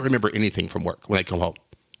 They can't remember anything from work when they come home.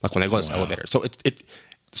 Like when they go in this elevator. So the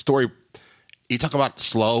story, you talk about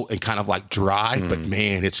slow and kind of like dry, but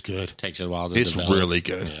man, it's good. Takes it a while to It's develop. really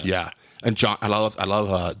good. Yeah. And John, I love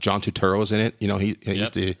John Turturro's in it. You know,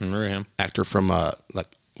 he's the remember him. actor from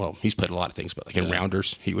he's played a lot of things, but like in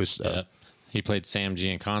Rounders, he was. He played Sam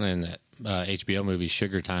Giancana in that HBO movie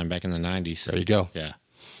Sugar Time back in the 90s. There you go. Yeah.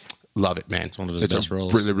 Love it, man. It's one of his best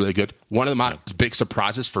roles. Really, really good. One of my big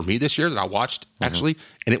surprises for me this year that I watched actually,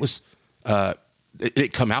 and it was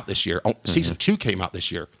it come out this year. Season 2 came out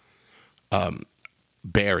this year.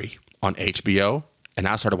 Barry on HBO, and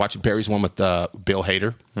I started watching Barry's one with Bill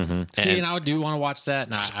Hader. See, and I do want to watch that.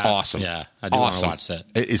 And Awesome. Yeah, I do want to watch that.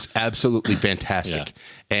 It is absolutely fantastic,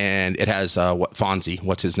 and it has Fonzie.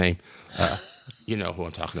 What's his name? You know who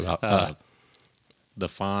I'm talking about. The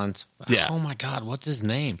Fonz. Yeah. Oh my God, what's his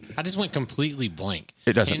name? I just went completely blank.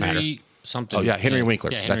 It doesn't Henry matter. Something. Oh yeah, Henry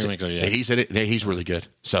Winkler. Yeah, Henry That's Winkler. it. Yeah. He's in it. He's really good.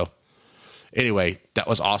 So anyway, that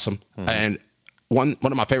was awesome. And one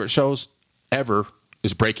of my favorite shows ever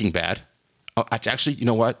is Breaking Bad. Actually, you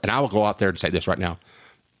know what? And I will go out there and say this right now,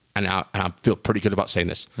 and I feel pretty good about saying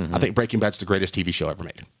this. I think Breaking Bad's the greatest TV show ever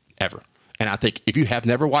made, ever. And I think if you have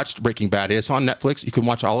never watched Breaking Bad, it's on Netflix. You can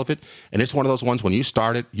watch all of it, and it's one of those ones when you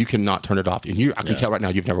start it, you cannot turn it off. And I can tell right now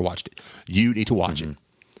you've never watched it. You need to watch it.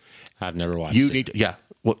 I've never watched it. Need to,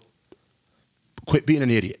 well, quit being an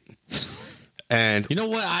idiot. And you know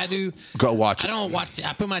what I do? Go watch it. I don't watch.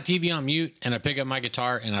 I put my TV on mute and I pick up my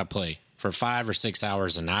guitar and I play for 5 or 6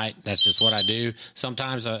 hours a night. That's just what I do.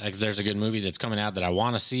 Sometimes if there's a good movie that's coming out that I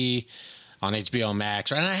want to see on HBO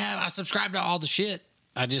Max, and I subscribe to all the shit.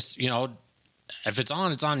 I just if it's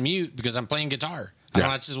on mute because I'm playing guitar.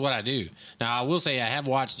 That's just what I do. Now, I will say I have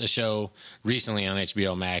watched a show recently on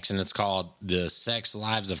HBO Max, and it's called The Sex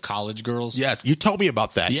Lives of College Girls. Yes, you told me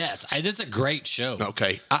about that. Yes, it's a great show.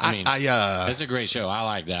 Okay. It's a great show. I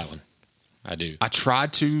like that one. I do. I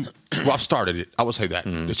tried to. Well, I've started it. I will say that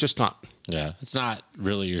it's just not. Yeah, it's not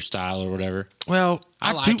really your style or whatever. Well,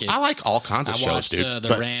 I like it. I like all kinds of I shows, watched dude.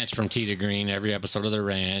 The Ranch from Tita Green. Every episode of The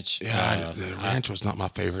Ranch. Yeah, the Ranch was not my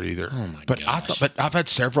favorite either. Oh my gosh! But I've had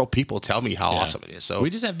several people tell me how awesome it is. So we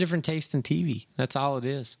just have different tastes in TV. That's all it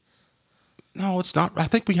is. No, it's not. I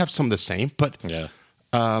think we have some of the same. But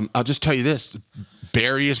I'll just tell you this: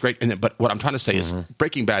 Barry is great. But what I'm trying to say is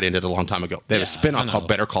Breaking Bad ended a long time ago. They had a spinoff called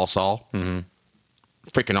Better Call Saul.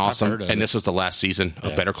 Freaking awesome! And this was the last season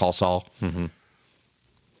of Better Call Saul.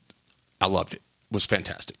 I loved it. It was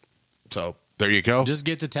fantastic. So there you go. Just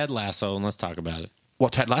get to Ted Lasso and let's talk about it. Well,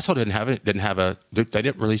 Ted Lasso didn't have it. They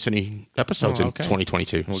didn't release any episodes in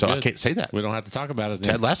 2022, well, so good. I can't say that. We don't have to talk about it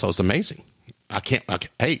then. Ted Lasso is amazing.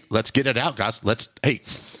 Hey, let's get it out, guys.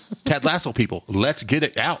 Ted Lasso people, let's get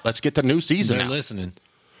it out. Let's get the new season They're out. listening.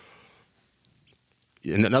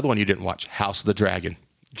 And another one you didn't watch, House of the Dragon.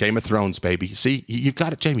 Game of Thrones, baby. See, you've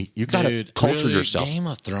got it, Jamie. You've got to culture yourself. Game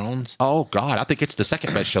of Thrones? Oh, God. I think it's the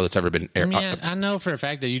second best show that's ever been aired. I know for a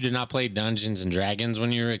fact that you did not play Dungeons and Dragons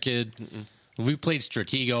when you were a kid. We played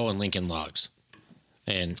Stratego and Lincoln Logs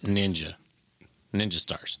and Ninja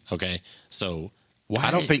Stars. Okay, so why?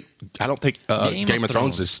 I don't think Game of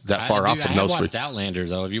Thrones is that far off from those three. I watched Outlander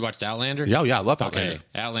though. Have you watched Outlander? Yeah, I love Outlander. Okay,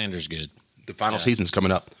 Outlander's good. The final season's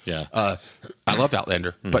coming up. Yeah, I love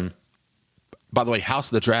Outlander. But by the way, House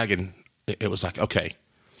of the Dragon, it was like okay.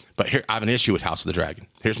 But here I have an issue with House of the Dragon.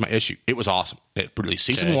 Here's my issue. It was awesome. It released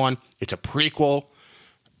season 1. It's a prequel.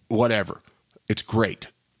 Whatever. It's great.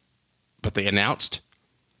 But they announced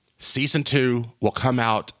season 2 will come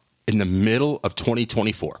out in the middle of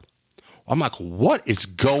 2024. I'm like, what is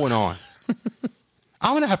going on?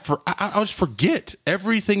 I'm gonna have I just forget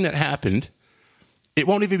everything that happened. It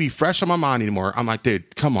won't even be fresh on my mind anymore. I'm like,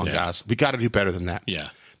 dude, come on, guys, we got to do better than that. Yeah.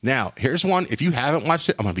 Now, here's one. If you haven't watched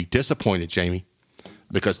it, I'm gonna be disappointed, Jamie,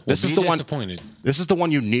 because this is the one. This is the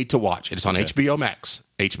one you need to watch. It's on HBO Max,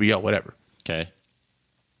 HBO, whatever. Okay.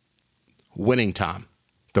 Winning Time.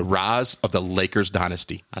 The Rise of the Lakers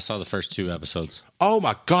Dynasty. I saw the first 2 episodes. Oh,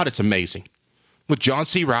 my God, it's amazing. With John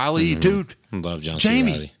C. Reilly, dude. I love John C.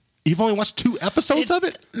 Reilly. You've only watched 2 episodes of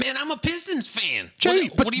it? Man, I'm a Pistons fan. Jamie,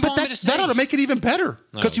 what do you want me to say? That ought to make it even better.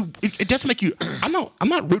 Because it doesn't make you... I'm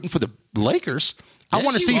not rooting for the Lakers. I Yes,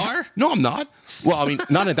 want to you see... are. No, I'm not. Well, I mean,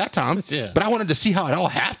 not at that time. Yeah. But I wanted to see how it all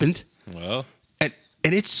happened. Well, And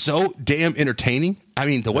it's so damn entertaining. I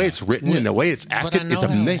mean, the way it's written and the way it's but I acted know is how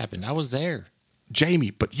it amazing. happened. I was there.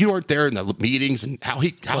 Jamie, but you weren't there in the meetings and how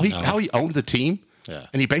he owned the team. Yeah.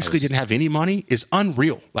 And he basically didn't have any money is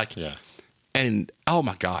unreal. Like, Yeah. and oh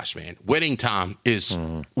my gosh, man, Winning Time is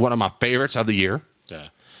one of my favorites of the year. Yeah.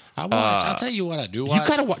 I'll tell you what I do watch. You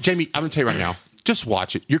gotta watch, Jamie. I'm gonna tell you right now. Just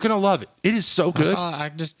watch it. You're gonna love it. It is so good. I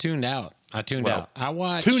just tuned out. I tuned out. I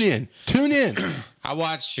watched. Tune in. I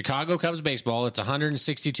watched Chicago Cubs baseball. It's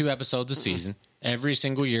 162 episodes a season. Every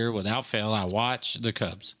single year, without fail, I watch the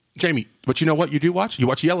Cubs. Jamie, but you know what you do watch? You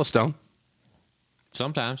watch Yellowstone.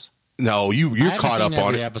 Sometimes. No, you're caught up on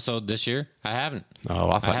every it. episode this year. I haven't. Oh,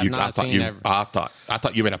 I thought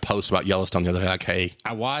you made a post about Yellowstone the other day. Like, hey,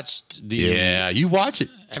 I watched the. yeah, you watch it.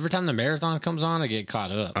 Every time the marathon comes on, I get caught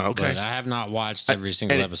up. Okay. But I have not watched every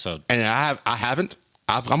single episode. And I haven't.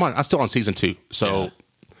 I'm still on season 2. So,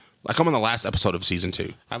 like, I'm on the last episode of season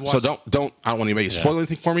 2. I've So watched- don't. I don't want anybody to spoil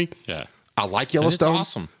anything for me. Yeah. I like Yellowstone.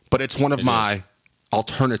 awesome. But it's one of It my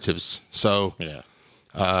alternatives. So, Yeah.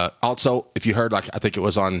 also, if you heard, like, I think it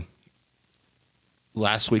was on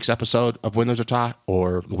last week's episode of Win, Lose, or Tie,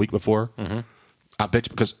 or the week before. I bet you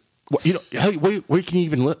because hey, where can you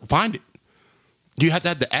even find it? Do you have to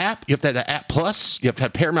have the app? You have to have the app Plus. You have to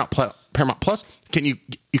have Paramount Plus. Can you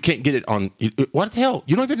can't get it on? What the hell?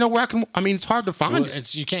 You don't even know where I can. I mean, it's hard to find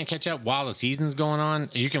it. You can't catch up while the season's going on.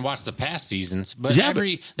 You can watch the past seasons, but Yeah,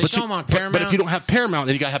 they but show you- them on but- Paramount. But if you don't have Paramount,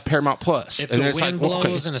 then you got to have Paramount Plus. If And the then it's wind like, well, okay.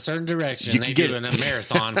 blows in a certain direction, You they can get do it. a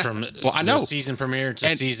marathon from Well, I know. the season premiere to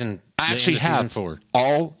And season. I actually the end of season have 4.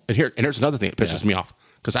 all, and here's another thing that pisses me off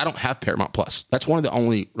because I don't have Paramount Plus. That's one of the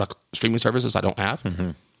only like streaming services I don't have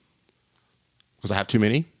because I have too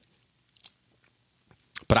many.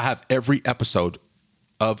 But I have every episode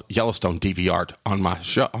of Yellowstone DVR'd on my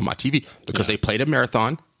TV because they played a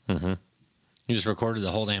marathon. You just recorded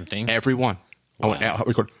the whole damn thing. Every one. I went out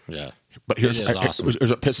record. Yeah, But here's It is awesome. here's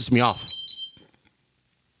what pisses me off.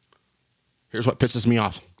 Here's what pisses me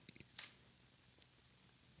off.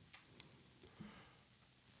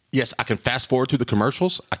 Yes, I can fast forward through the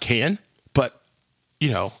commercials. I can, but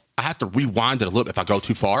I have to rewind it a little bit if I go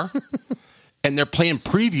too far. And they're playing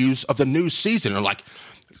previews of the new season. They're like,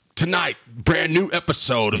 tonight, brand new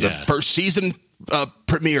episode of the first season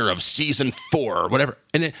premiere of season 4 or whatever.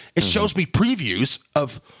 And it shows me previews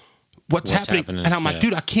of what's happening. And I'm like,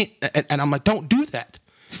 dude, I can't. And I'm like, don't do that.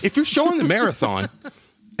 If you're showing the marathon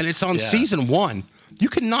and it's on season 1, you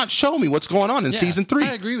cannot show me what's going on in season 3.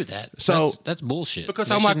 I agree with that. So that's bullshit. Because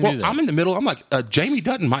They I'm like, shouldn't do well, that. I'm in the middle. I'm like, Jamie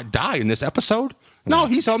Dutton might die in this episode. No,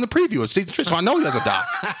 he's on the preview of season 3, so I know he doesn't die.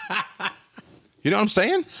 You know what I'm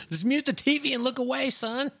saying? Just mute the TV and look away,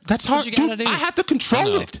 son. That's hard, what you gotta dude. do. I have to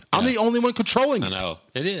control it. I'm the only one controlling I it. know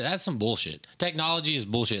it is. That's some bullshit. Technology is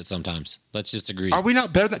bullshit sometimes. Let's just agree. Are we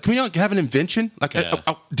not better than? Can we not have an invention? Like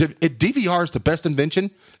DVR is the best invention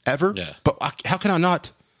ever. Yeah. But how can I not?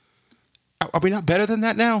 Are we not better than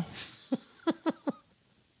that now?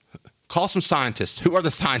 Call some scientists. Who are the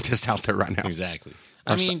scientists out there right now? Exactly.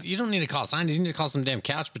 I mean, you don't need to call scientists. You need to call some damn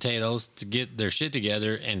couch potatoes to get their shit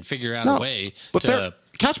together and figure out a way but to.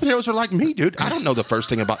 couch potatoes are like me, dude. I don't know the first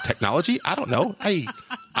thing about technology. I don't know. Hey,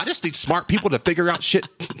 I just need smart people to figure out shit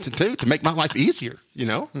to do to make my life easier.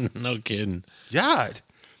 No kidding. God,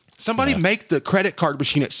 somebody make the credit card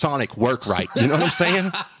machine at Sonic work right. You know what I'm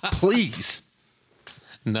saying? Please.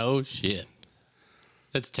 No shit.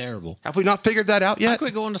 That's terrible. Have we not figured that out I yet?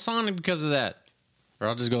 quit going to Sonic because of that. Or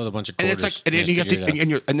I'll just go with a bunch of And quarters. it's like, and you have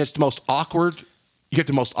to, and it's the most awkward. You get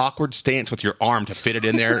the most awkward stance with your arm to fit it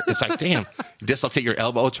in there. It's like, damn, you dislocate your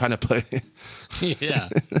elbow trying to put it. Yeah.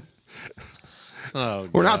 Oh,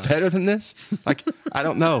 We're not better than this. Like, I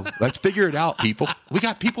don't know. Let's figure it out, people. We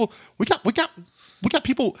got people. We got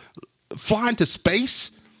people flying to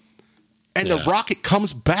space, and the rocket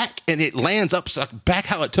comes back and it lands back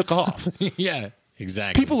how it took off. Yeah,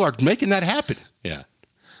 exactly. People are making that happen. Yeah.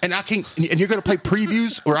 And and you're going to play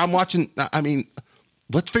previews where I'm watching. I mean,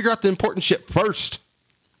 let's figure out the important shit first.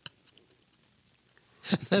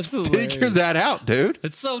 That's Figure that out, dude.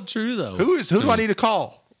 It's so true, though. Who do I need to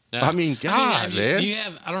call? Yeah. I mean, God,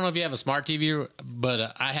 man. I don't know if you have a smart TV,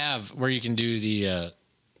 but I have where you can do the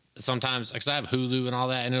sometimes because I have Hulu and all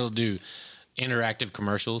that, and it'll do interactive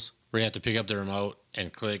commercials where you have to pick up the remote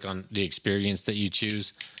and click on the experience that you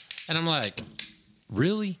choose. And I'm like,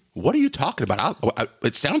 really? What are you talking about?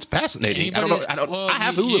 It sounds fascinating. I don't know. I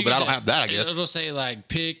have Hulu, but I don't have that. I guess it'll say like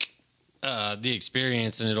pick the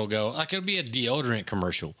experience, and it'll go like it'll be a deodorant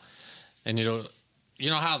commercial, and it'll, you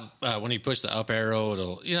know how when you push the up arrow,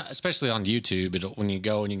 it'll, you know, especially on YouTube, it'll, when you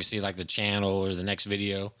go and you can see like the channel or the next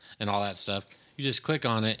video and all that stuff, you just click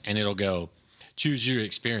on it and it'll go choose your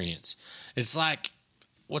experience. It's like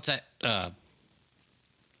what's that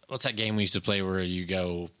game we used to play where you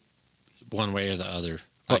go one way or the other,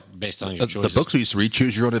 like based on your choices. The books we used to read,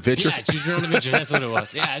 Choose Your Own Adventure. Yeah, Choose Your Own Adventure. That's what it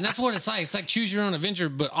was. Yeah, and that's what it's like. It's like Choose Your Own Adventure,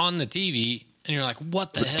 but on the TV, and you're like,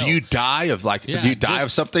 what the hell? Do you die of do you die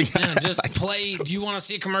of something? Yeah, just play. Do you want to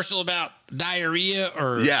see a commercial about diarrhea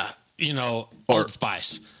or you know, Old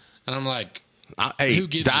Spice? And I'm like, hey, who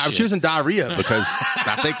gives a I'm shit? choosing diarrhea because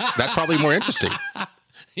I think that's probably more interesting.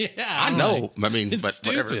 Yeah, I know. Like, I mean, it's but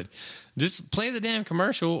stupid. whatever. Just play the damn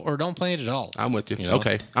commercial or don't play it at all. I'm with you. You know?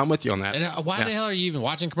 Okay, I'm with you on that. And why the hell are you even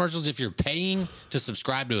watching commercials if you're paying to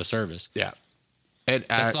subscribe to a service? Yeah. And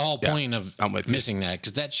That's the whole point of I'm with you. missing that,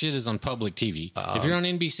 because that shit is on public TV. If you're on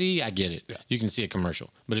NBC, I get it. Yeah. You can see a commercial.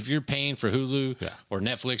 But if you're paying for Hulu or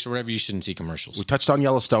Netflix or whatever, you shouldn't see commercials. We touched on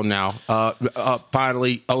Yellowstone now.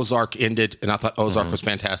 Finally, Ozark ended, and I thought Ozark was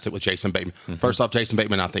fantastic with Jason Bateman. First off, Jason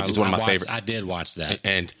Bateman, I think, is one of my favorites. I did watch that.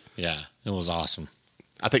 And yeah, it was awesome.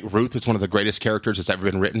 I think Ruth is one of the greatest characters that's ever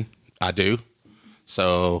been written. I do.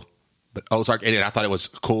 So, but Ozark ended. I thought it was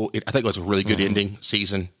cool. I think it was a really good ending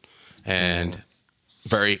season, and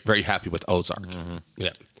very, very happy with Ozark.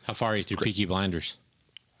 Yeah. How far are you through Peaky Blinders?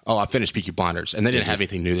 Oh, I finished Peaky Blinders, and they didn't have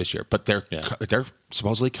anything new this year, but they're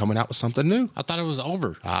supposedly coming out with something new. I thought it was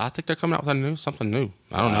over. I think they're coming out with something new.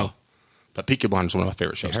 I don't know, but Peaky Blinders is one of my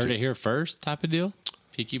favorite shows. You heard it here first, type of deal.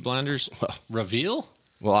 Peaky Blinders reveal.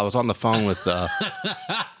 Well, I was on the phone with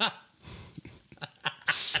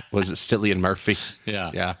was it Cillian Murphy?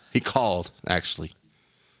 Yeah. He called actually.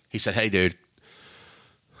 He said, "Hey, dude."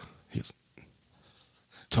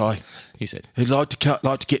 Ty, He said, he'd like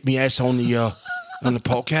to get me ass on the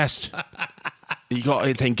podcast. You got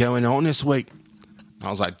anything going on this week? I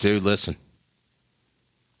was like, dude, listen,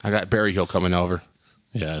 I got Barry Hill coming over.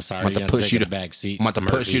 "Yeah, sorry, I'm about to push you to back seat. I'm about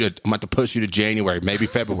to push you to January, maybe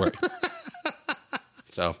February."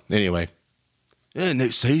 So anyway,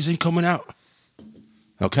 next season coming out.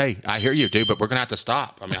 Okay, I hear you, dude, but we're gonna have to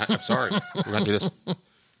stop. I mean, I'm sorry, we're gonna do this.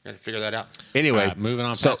 Got to figure that out. Anyway, moving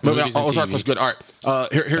on. So Past moving on. movies and Ozark TV. was good. All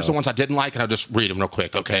right, here's the ones I didn't like, and I'll just read them real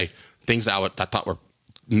quick. Okay, things I thought were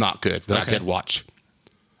not good that I did watch.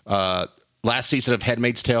 Last season of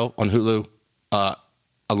Handmaid's Tale on Hulu. I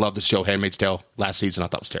love the show Handmaid's Tale. Last season I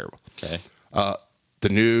thought was terrible. Okay. The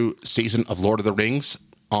new season of Lord of the Rings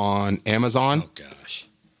on Amazon. Oh gosh.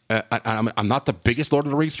 I'm not the biggest Lord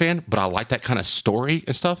of the Rings fan, but I like that kind of story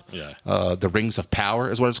and stuff. Yeah. The Rings of Power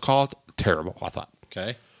is what it's called. Terrible, I thought.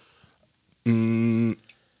 Okay.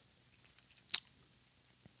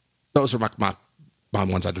 Those are my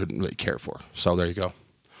ones I didn't really care for. So there you go.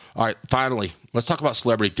 All right, finally, let's talk about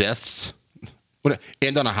celebrity deaths.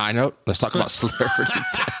 End on a high note. Let's talk about celebrity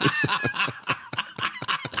deaths.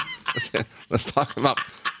 Let's talk about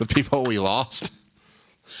the people we lost.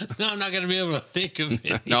 No, I'm not going to be able to think of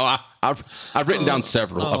it. No, I've written down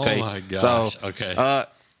several. Okay. Oh my gosh. So, okay. I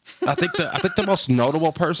think the most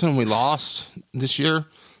notable person we lost this year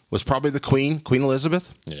was probably the Queen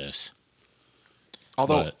Elizabeth. Yes.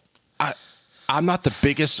 Although I'm not the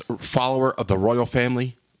biggest follower of the royal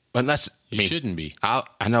family, unless You shouldn't be. I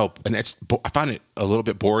know, and I find it a little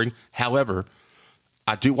bit boring. However,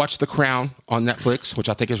 I do watch The Crown on Netflix, which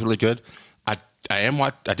I think is really good. I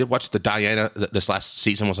did watch the Diana. This last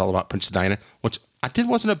season was all about Princess Diana, which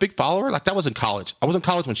wasn't a big follower. Like that was in college. I was in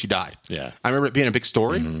college when she died. Yeah. I remember it being a big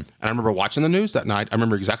story, and I remember watching the news that night. I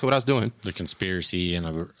remember exactly what I was doing. The conspiracy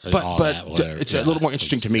and But all that. Whatever. it's a little more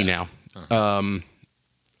interesting to me now.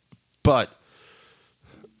 But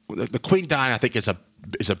the Queen dying, I think, is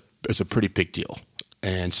a pretty big deal,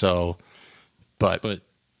 and so, but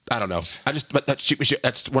I don't know.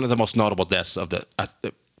 That's one of the most notable deaths of the.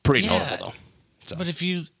 Pretty notable though. So. But if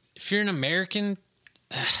you're an American,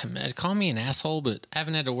 call me an asshole, but I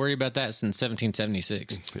haven't had to worry about that since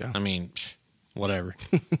 1776. Yeah. I mean, whatever.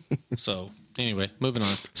 So anyway, moving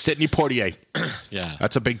on. Sidney Poitier. Yeah,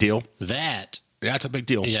 That's a big deal. that's a big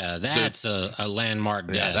deal. Yeah, that's a landmark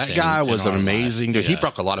death. Yeah, that guy was an amazing dude. Yeah. He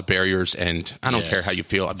broke a lot of barriers, and I don't care how you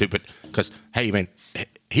feel, dude. But because hey, man,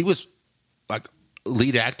 he was like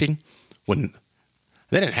lead acting when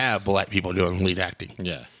they didn't have black people doing lead acting.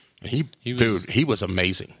 Yeah, he was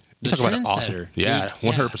amazing. You talk about an awesome, yeah,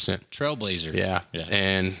 100%. Trailblazer. Yeah,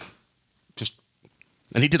 and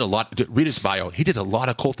he did a lot. Read his bio. He did a lot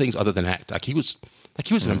of cool things other than act. Like he was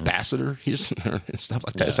an ambassador. He just and stuff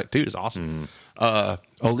like that. Yeah. It's like, dude, it's awesome.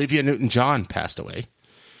 Olivia Newton-John passed away.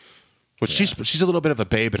 But she's a little bit of a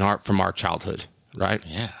babe in from our childhood, right?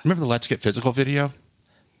 Yeah. Remember the Let's Get Physical video?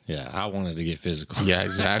 Yeah, I wanted to get physical. Yeah,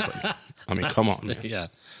 exactly. I mean, come on, man. Yeah,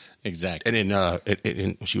 exactly.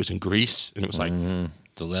 And she was in Greece, and it was like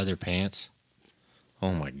the leather pants.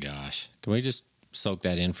 Oh my gosh! Can we just soak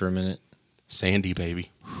that in for a minute? Sandy, baby.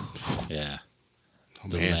 Yeah, Oh,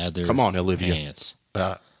 the man. leather. Come on, Olivia. Pants.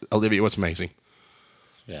 Olivia, what's amazing?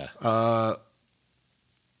 Yeah. A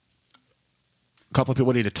couple of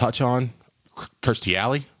people we need to touch on. Kirstie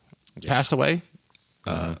Alley passed away.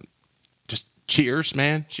 Just cheers,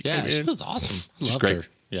 man. She Yeah, came she in. was awesome. She's Loved great. her.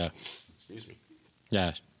 Yeah. Excuse me.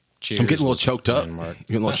 Yeah. Cheers. I'm getting a little was choked up. landmark.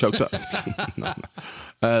 Getting a little choked up. No.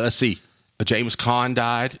 Let's see. James Caan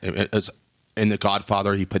died. In The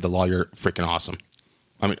Godfather, he played the lawyer. Freaking awesome.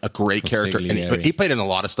 I mean, a great character. And he played in a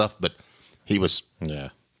lot of stuff, but he was. Yeah.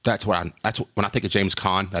 That's when I think of James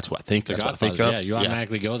Caan. That's what I think. That's what I think of. Yeah, you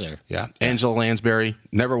automatically go there. Yeah. Angela Lansbury.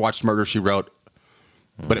 Never watched Murder, She Wrote.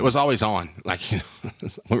 But it was always on. Like, when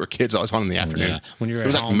we were kids, always on in the afternoon. Yeah. When you were it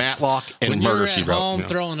was at like home, Matlock and when Murder, you She were Wrote. at home you know.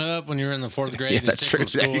 throwing up when you were in the 4th grade, Yeah, in that's true.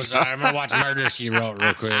 school, There so you go. I'm going to watch Murder, She Wrote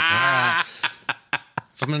real quick. All right.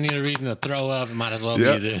 If I'm going to need a reason to throw up, it might as well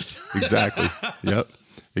Yep. be this. Exactly. Yep.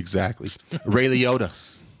 Exactly. Ray Liotta.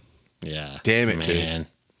 Yeah. Damn it, dude. man.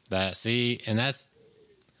 That's the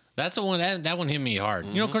one that one hit me hard.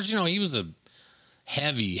 You know, of course, he was a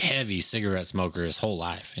heavy cigarette smoker his whole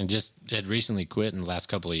life, and just had recently quit in the last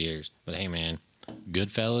couple of years. But hey, man,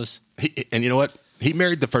 Goodfellas. And you know what? He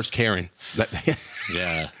married the first Karen.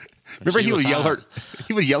 Yeah. Remember, She he was would yell hot. her.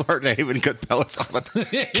 He would yell her name in Goodfellas all the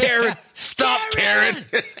time. Karen, stop, Karen.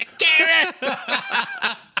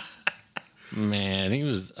 Karen. Man, he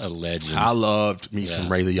was a legend. I loved me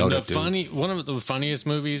some Ray Liotta. dude. One of the funniest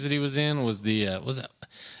movies that he was in was it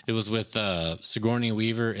was with Sigourney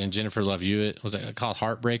Weaver and Jennifer Love Hewitt. Was it called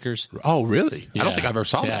Heartbreakers? Oh, really? I don't Yeah. think I've ever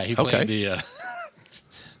saw that. He played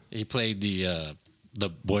he played the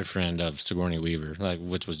boyfriend of Sigourney Weaver,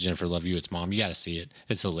 which was Jennifer Love Hewitt's mom. You got to see it;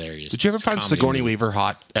 it's hilarious. Did you ever It's a find comedy Sigourney movie. Weaver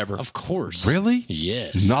hot ever? Of course. Really?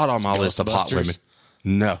 Yes. Not on my list of hot Ghostbusters? women.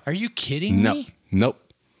 No. Are you kidding No. me? Nope.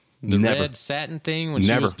 The Never. red satin thing when she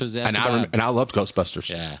Never. was possessed. And I loved Ghostbusters.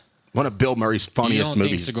 Yeah. One of Bill Murray's funniest don't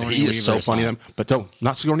think movies. Sigourney He is so Weaver is funny. hot? But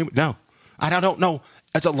not Sigourney. No. I don't know.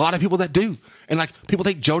 That's a lot of people that do. And like people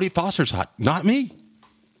think Jodie Foster's hot. Not me.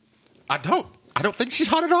 I don't think she's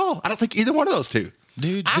hot at all. I don't think either one of those two.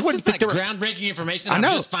 Dude, I this wouldn't is think like they were- groundbreaking information. I know.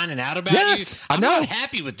 I'm just finding out about Yes, you. I know. I'm not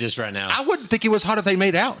happy with this right now. I wouldn't think it was hot if they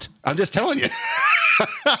made out. I'm just telling you.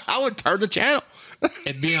 I would turn the channel.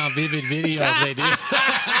 It'd be on vivid video if they do.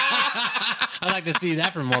 I'd like to see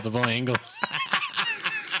that from multiple angles.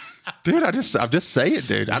 Dude, I'm just saying,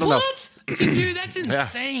 dude. I don't know. What? Dude, that's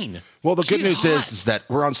insane. Well, the good She's news hot. is that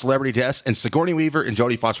we're on Celebrity Deaths, and Sigourney Weaver and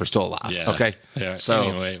Jodie Foster are still alive. Yeah. Okay. Yeah. So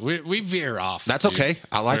anyway, we veer off. that's dude. okay.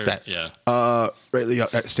 I like that. Yeah. Ray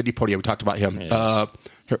Liotta, Sidney Poitier, we talked about him. Yes.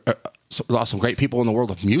 Lost some great people in the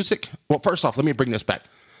world of music. Well, first off, let me bring this back.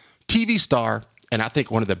 TV star, and I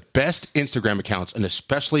think one of the best Instagram accounts, and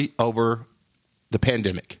especially over the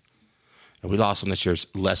pandemic. And we lost him this year's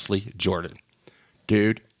Leslie Jordan.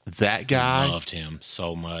 Dude, that guy, Loved him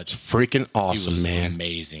so much. freaking He awesome, was man.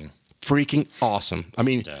 amazing. Freaking awesome. I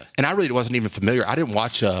mean, Yeah. and I really wasn't even familiar. I didn't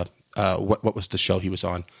watch what was the show he was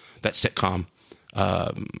on? That sitcom.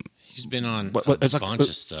 He's been on What- a it's like- bunch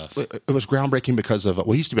of stuff. It was groundbreaking because of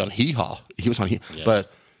he used to be on Hee Haw. He was on Hee, Yeah.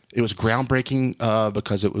 but it was groundbreaking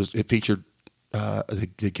because it featured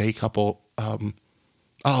the gay couple.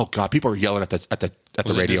 Oh God, people were yelling at the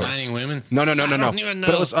Was it radio. Designing Women? No. I don't even know.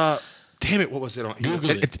 But it was damn it, what was it on?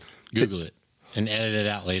 Google it. Google it and edit it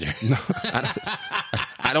out later.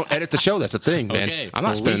 I don't edit the show. That's the thing, man. Okay. I'm not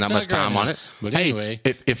Well, spending we that much suck right time now. on it. But hey, anyway.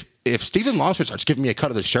 if Stephen Longstreet starts giving me a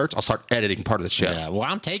cut of the shirts, I'll start editing part of the show. Yeah, well,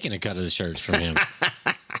 I'm taking a cut of the shirts from him.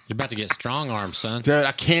 You're about to get strong arm, son. Dude,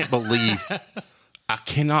 I can't believe. I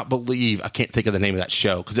cannot believe I can't think of the name of that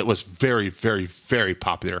show because it was very, very, very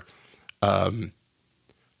popular.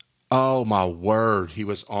 Oh my word, he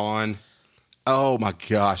was on. Oh my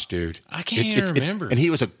gosh, dude! I can't even remember. And he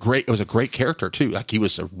was it was a great character too. Like he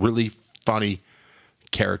was a really funny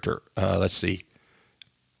character. Let's see.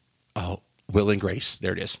 Oh, Will and Grace.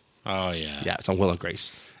 There it is. Oh, yeah. Yeah, it's on Will and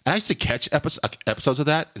Grace. And I used to catch episodes of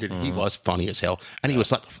that. Dude, he was funny as hell, and he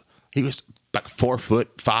was like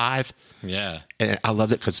 4'5". Yeah. And I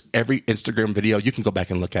loved it because every Instagram video, you can go back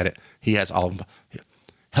and look at it. He has all of them.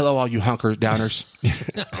 Hello, all you hunker downers.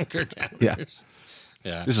 Hunker downers. Yeah.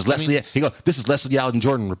 Yeah. This is Leslie. He goes, this is Leslie Allen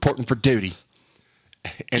Jordan reporting for duty.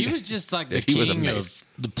 And He was just like the he was king amazing. of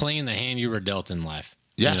the playing the hand you were dealt in life.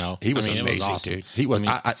 Yeah, You know? he was I mean, amazing, it was awesome. dude. He was. I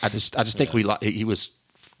mean, I just think he was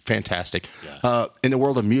fantastic. Yeah. In the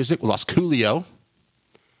world of music, we lost Coolio.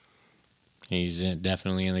 He's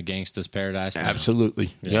definitely in the gangsta's paradise now.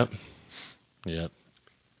 Absolutely. Yeah. Yep.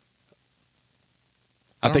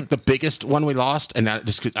 I think the biggest one we lost, and I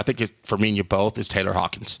think for me and you both, is Taylor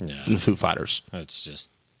Hawkins from the Foo Fighters. That's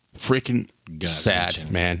just freaking sad,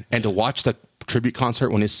 gut-wrenching. man. And to watch the tribute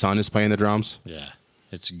concert when his son is playing the drums,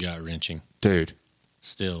 it's gut wrenching. dude.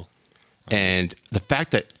 Still, And the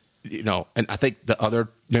fact that and I think the other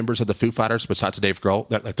members of the Foo Fighters, besides Dave Grohl,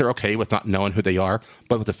 they're okay with not knowing who they are.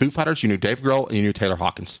 But with the Foo Fighters, you knew Dave Grohl and you knew Taylor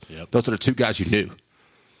Hawkins. Yep. Those are the two guys you knew.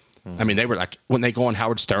 I mean, they were like when they go on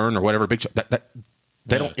Howard Stern or whatever big show.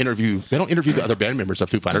 They don't interview. They don't interview the other band members of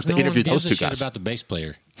Foo Fighters. They interview those two guys. About the bass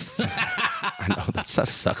player. I know that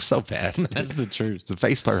sucks so bad. That's the truth. The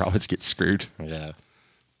bass player always gets screwed. Yeah.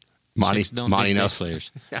 Monty Six don't dig knows. bass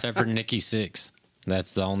players, except for Nikki Sixx.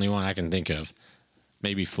 That's the only one I can think of.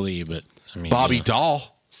 Maybe Flea, but I mean Bobby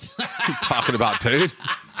Dahl. What are you talking about, dude?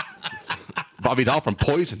 Bobby Dahl from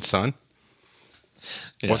Poison, son.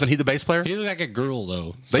 Yeah. Wasn't he the bass player? He looked like a girl,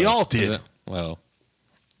 though. They all did. Well,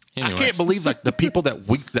 anyway. I can't believe like the people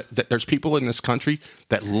that there's people in this country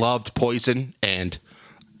that loved Poison and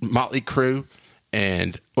Motley Crue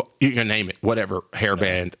and you can name it, whatever, hair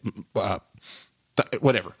band,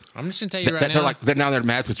 whatever. I'm just gonna tell you right now. They're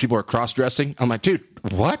mad because people are cross dressing. I'm like, dude,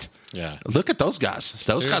 what? Yeah. Look at those guys.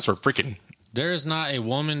 Those guys were freaking. There is not a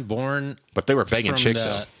woman born, But they were banging from chicks. the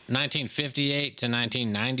Though. 1958 to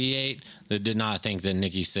 1998 that did not think that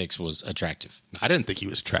Nikki Sixx was attractive. I didn't think he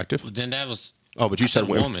was attractive. Then that was Oh, but you said a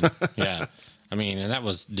women. woman. Yeah. I mean, and that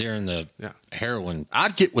was during the heroin.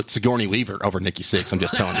 I'd get with Sigourney Weaver over Nikki Sixx. I'm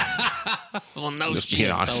just telling you. Well, no Just shit.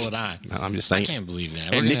 being honest. So would I. No, I'm just saying. I can't believe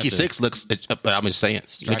that. And Nikki Sixx looks. But I'm just saying.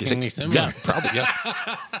 Strikingly Nikki Sixx- similar. Yeah, probably. Yeah.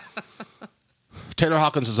 Taylor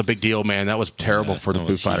Hawkins is a big deal, man. That was terrible for the that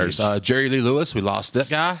Foo was Fighters. huge. Jerry Lee Lewis, we lost that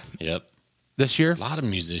guy Yep. this year. A lot of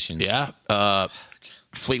musicians. Yeah.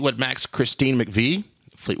 Fleetwood Mac's Christine McVie.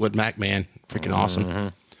 Fleetwood Mac, man. Freaking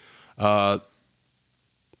awesome.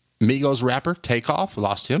 Migos rapper, Takeoff. We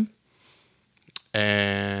lost him.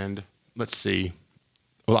 And let's see.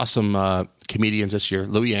 We lost some comedians this year.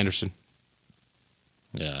 Louis Anderson.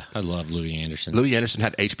 Yeah. I love Louis Anderson. Louis Anderson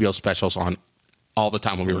had HBO specials on all the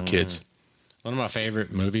time when we were kids. One of my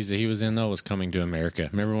favorite movies that he was in, though, was Coming to America.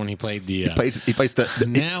 Remember when he played the... He plays the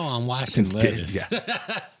Now I'm washing lettuce. Yeah.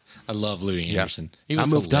 I love Louis Yeah. Anderson. He was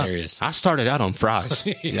I moved hilarious. up. I started out on fries.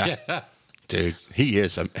 Yeah. Dude, he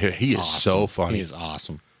is Awesome. so funny. He is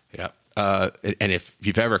awesome. Yeah. And if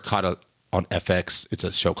you've ever caught on FX, it's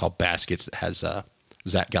a show called Baskets that has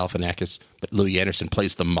Zach Galifianakis, but Louis Anderson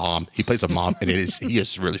plays the mom. He plays a mom, and he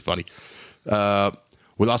is really funny.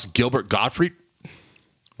 We lost Gilbert Gottfried,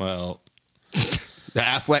 Well, the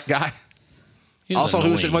Affleck guy. he was Also,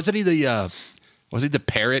 annoying. wasn't he the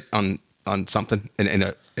parrot on something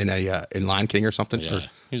in Lion King or something? Yeah.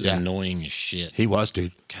 He was annoying as shit. He was,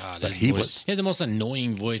 dude. God, But his he voice, was. he had the most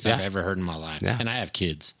annoying voice I've Yeah. ever heard in my life. Yeah. And I have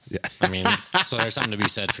kids. Yeah. I mean, so there's something to be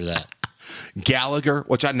said for that. Gallagher,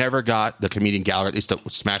 which I never got, the comedian Gallagher, at least that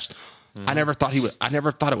was smashed. I never thought I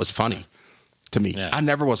never thought it was funny to me. Yeah. I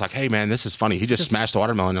never was like, hey man, this is funny. He just smashed the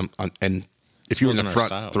watermelon, and if you were in the wasn't our front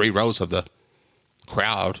style. 3 rows of the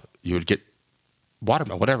crowd, you would get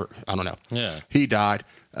watermelon, whatever. I don't know. Yeah. He died.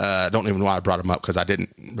 I don't even know why I brought him up because I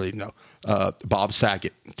didn't really know. Bob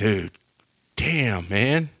Saget, dude, damn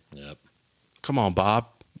man, Yep. come on, Bob.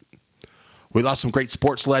 We lost some great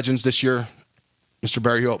sports legends this year. Mr.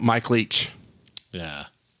 Berryhill, Mike Leach. Yeah.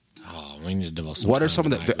 Oh, we need to devote some What are time some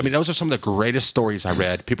of to the? Mike I mean, those are some of the greatest stories I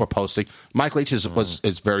read. People are posting. Mike Leach is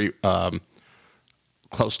very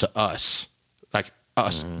close to us, like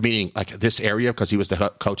us, meaning like this area because he was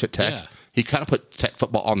the coach at Tech. Yeah. He kind of put Tech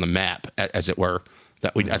football on the map, as it were,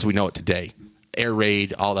 as we know it today. Air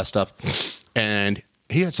raid, all that stuff, and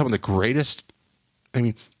he had some of the greatest. I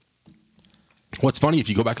mean, what's funny if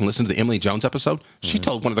you go back and listen to the Emily Jones episode, she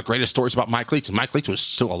told one of the greatest stories about Mike Leach, and Mike Leach was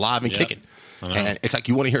still alive and Yep. kicking. I know. And it's like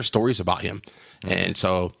you want to hear stories about him, and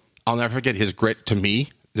so I'll never forget his grit. To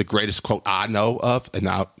me, the greatest quote I know of, and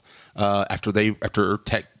now after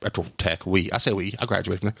Tech, I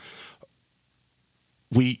graduated from there.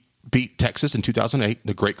 We beat Texas in 2008,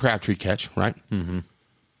 the great Crabtree catch, right? Mm-hmm.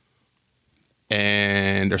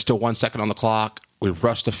 And there's still 1 second on the clock. We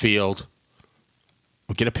rush the field.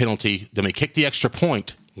 We get a penalty. Then we kick the extra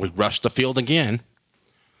point. We rush the field again.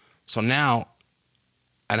 So now,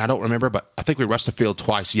 and I don't remember, but I think we rushed the field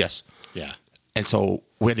twice, yes. Yeah. And so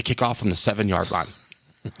we had to kick off from the 7-yard line.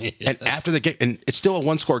 And after the game, and it's still a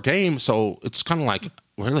 1-score game, so it's kind of like,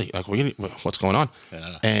 really, like, what's going on?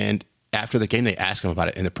 Yeah. And after the game, they asked him about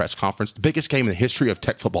it in the press conference. The biggest game in the history of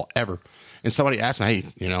Tech football ever. and somebody asked me,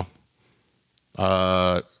 hey,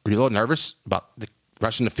 are you a little nervous about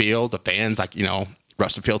rushing the field? The fans,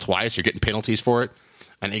 rush the field twice. You're getting penalties for it.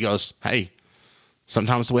 And he goes, hey,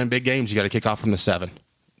 sometimes to win big games, you got to kick off from the 7.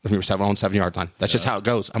 From your 7-yard line. That's just how it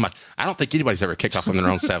goes. I'm like, I don't think anybody's ever kicked off from their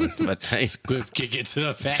own 7. But hey, Squib kick it to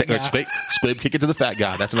the fat guy. Squib kick it to the fat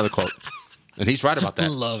guy. That's another quote. And he's right about that. I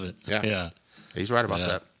love it. Yeah. He's right about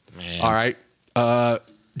that. Man. All right.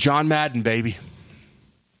 John Madden, baby.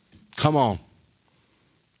 Come on.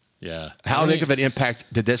 Yeah. How big of an impact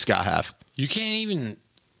did this guy have? You can't even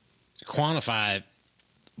quantify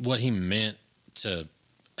what he meant to.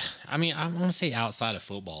 I mean, I want to say outside of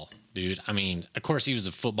football, dude. I mean, of course, he was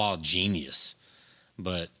a football genius,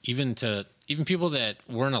 but even people that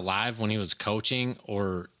weren't alive when he was coaching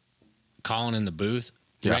or calling in the booth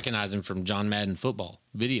recognize him from John Madden football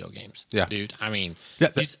video games. Yeah, dude. I mean,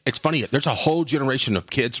 it's funny. There's a whole generation of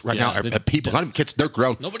kids right now. People, not even kids, they're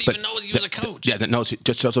grown. Nobody even knows he was a coach. Yeah, that knows. It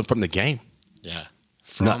just knows him from the game. Yeah,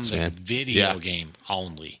 from the video game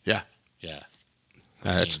only. Yeah.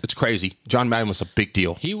 I mean, it's crazy. John Madden was a big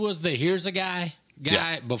deal. He was the here's a guy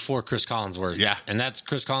before Chris Collinsworth. Yeah. And that's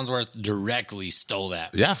Chris Collinsworth directly stole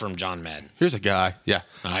that from John Madden. Here's a guy. Yeah.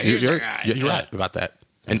 Here's a guy. Yeah, you're right about that.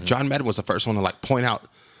 And John Madden was the first one to point out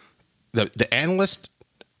the analyst.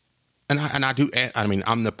 And I do. I mean,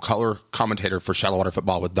 I'm the color commentator for Shallow Water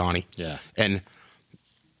Football with Donnie. Yeah. And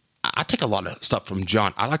I take a lot of stuff from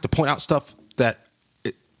John. I like to point out stuff that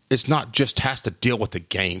it's not just has to deal with the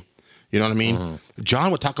game. You know what I mean? Mm-hmm.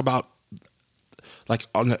 John would talk about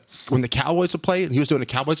when the Cowboys would play and he was doing a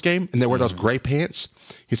Cowboys game and they wear those gray pants.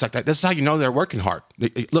 He's like, this is how you know they're working hard.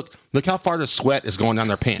 Look how far the sweat is going down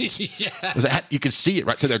their pants. You can see it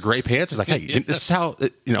right through their gray pants. It's like, hey, this is how,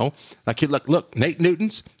 look, Nate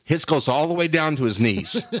Newton's, his goes all the way down to his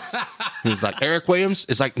knees. He's like, Eric Williams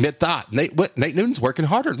is like mid-thigh. Nate Newton's working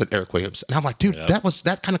harder than Eric Williams. And I'm like, dude,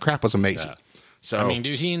 that kind of crap was amazing. Yeah. So I mean,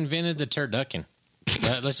 dude, he invented the turducken.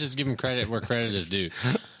 Let's just give him credit where credit is due.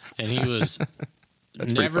 And he was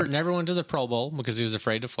never went to the Pro Bowl because he was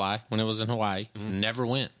afraid to fly when it was in Hawaii. Never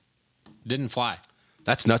went. Didn't fly.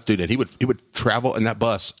 That's nuts, dude. And he would travel in that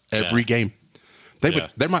bus every game.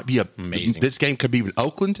 There might be amazing. This game could be in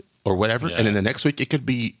Oakland or whatever, and then the next week it could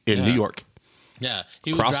be in New York. Yeah,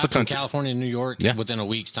 he would drive from California to New York within a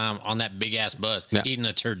week's time on that big ass bus, eating a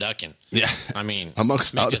turducken. Yeah, I mean,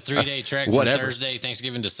 amongst make a 3-day trek from Thursday,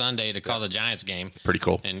 Thanksgiving to Sunday to call the Giants game. Pretty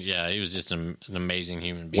cool. And he was just an amazing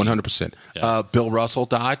human being. 100%. Bill Russell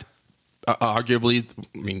died, arguably,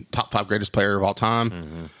 top 5 greatest player of all time.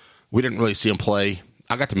 Mm-hmm. We didn't really see him play.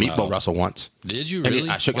 I got to meet Bill Russell once. Did you really?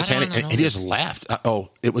 I shook his hand, and he just laughed.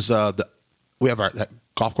 It was we have that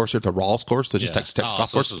golf course here, the Rawls course, the Texas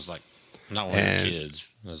golf course. This was like. Not one of the kids.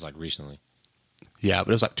 It was like recently. Yeah,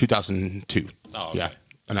 but it was like 2002. Oh, okay. Yeah,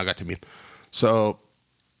 and I got to meet him. So,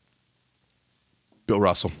 Bill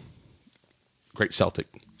Russell, great Celtic.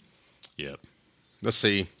 Yep. Let's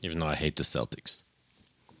see. Even though I hate the Celtics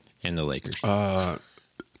and the Lakers. So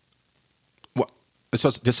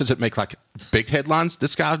this doesn't make big headlines,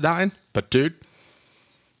 this guy dying, but dude,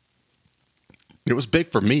 it was big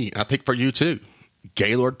for me. I think for you too.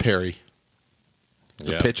 Gaylord Perry,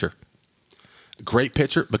 the pitcher. Great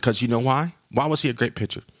pitcher because you know why? Why was he a great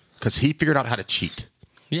pitcher? Because he figured out how to cheat.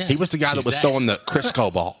 Yes, he was the guy that was throwing the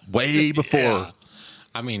Crisco ball way before. Yeah.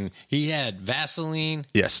 I mean, he had Vaseline,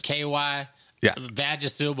 KY,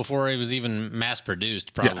 Vagisil before it was even mass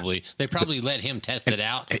produced. Probably they probably let him test it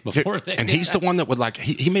out before they. And he's the one that would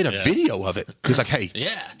he made a video of it. He was like, hey,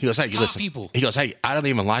 he goes, hey, listen. People. He goes, hey, I don't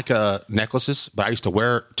even like necklaces, but I used to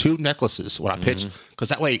wear 2 necklaces when I pitched because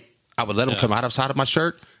that way I would let them come out of side of my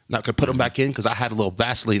shirt. Not going to put them back in because I had a little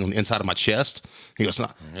Vaseline on the inside of my chest. He goes,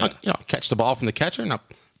 catch the ball from the catcher, and I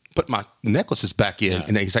put my necklaces back in,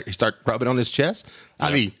 and then he start rubbing on his chest.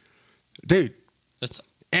 I mean, dude.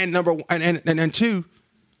 And number one, and 2,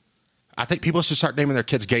 I think people should start naming their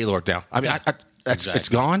kids Gaylord now. I mean, it's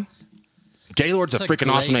gone. Gaylord's a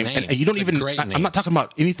freaking awesome name, and you don't even. I'm not talking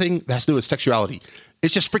about anything that has to do with sexuality.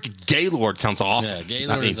 It's just freaking Gaylord sounds awesome. Yeah,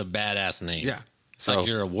 Gaylord is a badass name. Yeah, so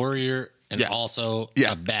you're a warrior. And also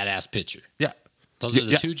a badass pitcher. Yeah. Those are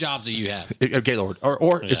the 2 jobs that you have. Gaylord.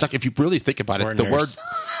 Or it's like if you really think about it, the word,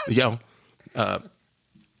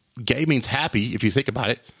 gay means happy if you think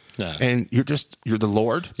about it. Yeah. And you're the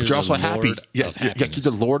Lord, but you're also happy. Yeah, you're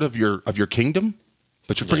the Lord of your kingdom,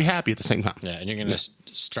 but you're pretty happy at the same time. Yeah, and you're going to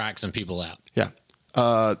strike some people out. Yeah.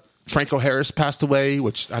 Franco Harris passed away,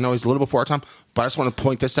 which I know is a little before our time, but I just want to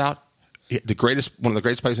point this out. One of the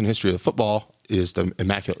greatest plays in the history of football is the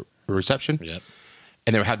Immaculate Reception. Yep.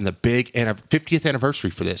 And they were having the big 50th anniversary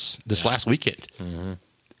for this last weekend. Mm-hmm.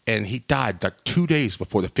 and he died like 2 days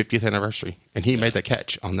before the 50th anniversary, and he made the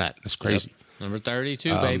catch on that. That's crazy. Yep. Number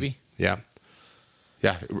 32, baby. Yeah.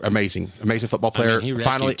 Yeah, amazing football player. I mean, he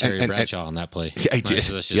rescued finally, Terry Bradshaw on that play. Yeah, he did.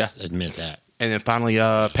 So let's just admit that. And then finally,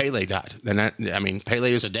 Pele died. And that, I mean,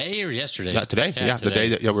 Pele is Today or yesterday? not today. Yeah, the day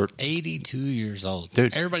that we're 82 years old.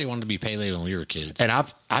 Dude. Everybody wanted to be Pele when we were kids. And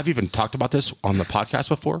I've even talked about this on the podcast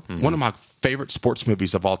before. Mm-hmm. One of my favorite sports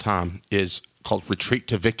movies of all time is called Retreat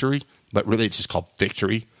to Victory, but really it's just called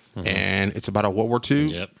Victory. Mm-hmm. And it's about a World War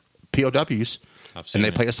II POWs, and they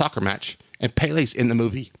play a soccer match. And Pele's in the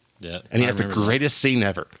movie. Yep. And he has the greatest scene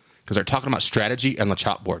ever because they're talking about strategy and the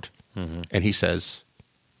chalkboard. Mm-hmm. And he says,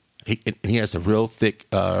 he has a real thick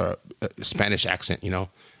Spanish accent, you know,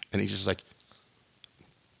 and he's just like,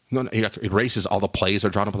 no, he erases all the plays that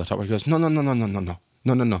are drawn up on the top. He goes, no.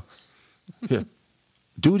 Here,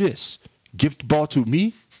 do this. Give the ball to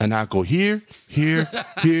me, and I go here. And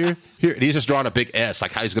he's just drawing a big S,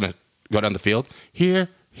 like how he's going to go down the field. Here,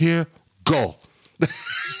 go.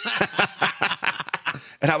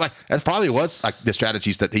 And I'm like, that probably was like the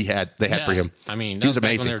strategies that they had for him. I mean, he was amazing.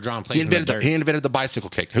 amazing. When they were drawing plays he invented the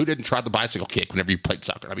bicycle kick. Who didn't try the bicycle kick whenever you played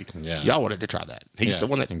soccer? I mean, y'all wanted to try that. He's the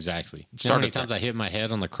one that exactly. started. You know how many times I hit my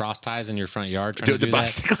head on the cross ties in your front yard trying to the do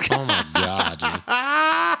bicycle that? Oh my god, dude!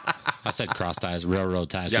 I said cross ties,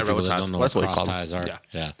 railroad ties. Yeah, for people railroad that ties. don't know Well, that's what what we cross call ties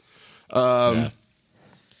them. are.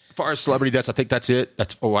 As far as celebrity deaths, I think that's it.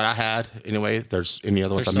 That's what I had. Anyway, there's any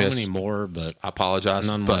other ones There's I so missed? many more, but I apologize.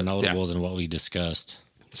 none but, more notable than what we discussed.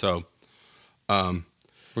 So, we're gonna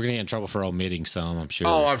get in trouble for omitting some, I'm sure.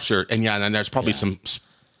 I'm sure. And and there's probably some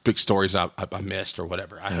big stories I missed or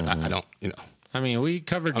whatever. I don't, you know. I mean, we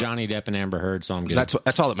covered Johnny Depp and Amber Heard, so I'm good.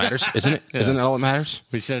 That's all that matters, isn't it? Isn't that all that matters?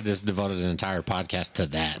 We should have just devoted an entire podcast to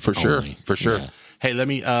that. For sure. only. For sure. Yeah. Hey, let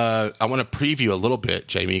me. I want to preview a little bit,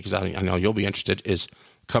 Jamie, because I know you'll be interested. Is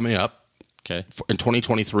coming up Okay. in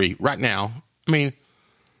 2023. Right now, I mean,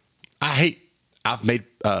 I've made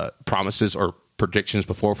promises or predictions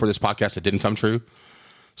before for this podcast that didn't come true,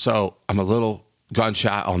 so I'm a little gun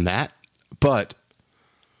shy on that. But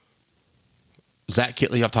Zach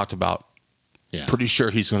Kitley, I've talked about. Yeah. Pretty sure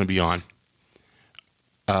he's going to be on.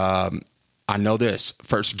 I know this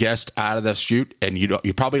first guest out of the chute, and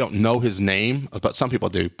you probably don't know his name, but some people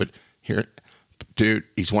do. But here, dude,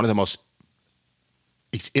 he's one of the most.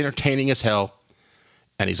 He's entertaining as hell,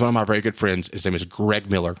 and he's one of my very good friends. His name is Greg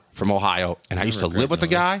Miller from Ohio, and I used to live with the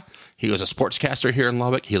guy. He was a sportscaster here in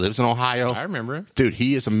Lubbock. He lives in Ohio. I remember him. Dude,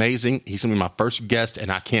 he is amazing. He's going to be my first guest,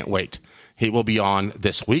 and I can't wait. He will be on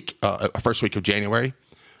this week, first week of January.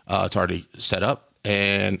 It's already set up,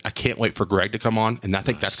 and I can't wait for Greg to come on. And I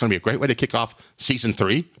think that's going to be a great way to kick off season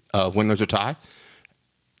 3, Win, Lose, or Tie.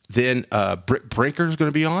 Then Britt Brinker is going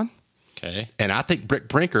to be on. Okay. And I think Britt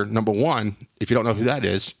Brinker, number one, if you don't know who that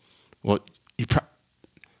is, well,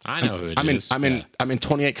 I know who it is. I'm in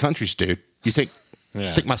 28 countries, dude. You think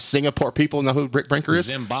my Singapore people know who Britt Brinker is?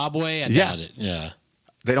 Zimbabwe? I doubt it. Yeah.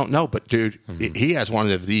 They don't know, but dude, he has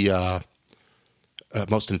one of the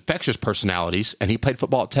most infectious personalities, and he played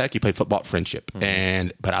football at Tech. He played football at Friendship,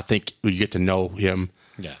 but I think you get to know him.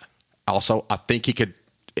 Yeah. Also, I think he could.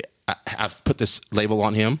 I've put this label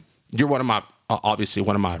on him. You're one of my obviously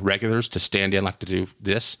one of my regulars to stand in, like to do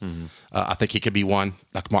this. I think he could be one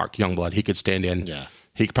like Mark Youngblood. He could stand in. Yeah.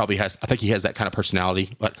 He probably has. I think he has that kind of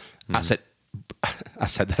personality. But I said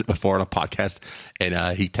that before on a podcast,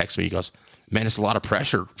 and he texted me. He goes, "Man, it's a lot of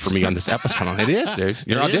pressure for me on this episode." It is, dude.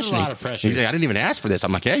 You're It auditioning. is a lot of pressure. He's like, I didn't even ask for this.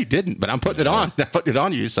 I'm like, yeah, you didn't, but I'm putting it on. I'm putting it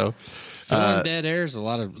on you. So Filling dead air is a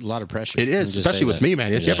lot of pressure. it is, especially with me,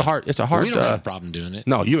 man. If you have a hard, it's a hard. We don't have a problem doing it.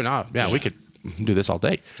 No, you and I, we could do this all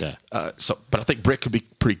day. Yeah. But I think Britt could be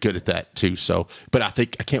pretty good at that too. So, but I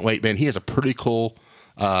can't wait, man. He has a pretty cool.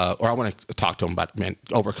 Or I want to talk to him about, man,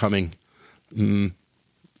 overcoming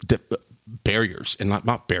barriers, and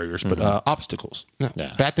not barriers, but obstacles,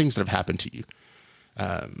 bad things that have happened to you.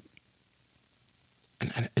 And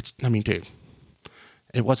it's, I mean, dude,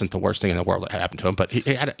 it wasn't the worst thing in the world that happened to him, but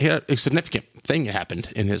he had a significant thing that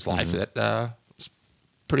happened in his life that was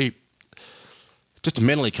pretty, just to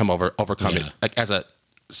mentally overcome it. Like as a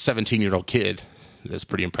 17-year-old kid, that's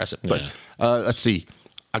pretty impressive. But let's see,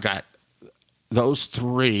 I got those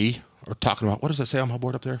three. We're talking about, what does that say on my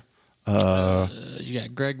board up there? You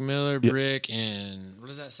got Greg Miller, Brick, and what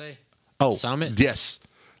does that say? Oh, Summit? Yes.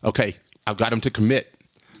 Okay. I've got him to commit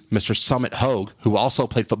Mr. Summit Hogue, who also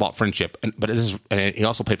played football at Friendship, and he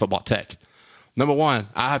also played football at Tech. Number one,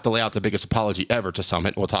 I have to lay out the biggest apology ever to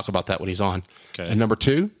Summit. We'll talk about that when he's on. Okay. And number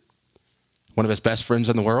two, one of his best friends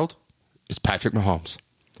in the world is Patrick Mahomes.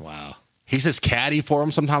 Wow. He's his caddy for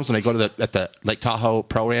him sometimes when they go to the Lake Tahoe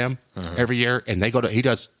Pro-Am every year, and he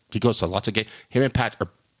goes to lots of games. Him and Pat are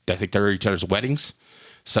I think they're at each other's weddings.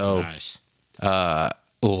 So Nice. a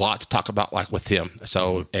lot to talk about like with him.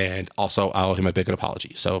 So, and also I owe him a big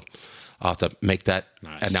apology. So I'll have to make that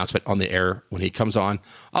announcement on the air when he comes on.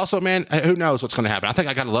 Also, man, who knows what's going to happen? I think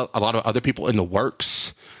I got a lot of other people in the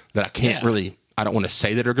works that I can't really, I don't want to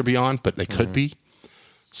say that are going to be on, but they could be.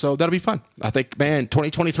 So that'll be fun. I think, man,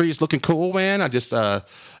 2023 is looking cool, man. I just, I'm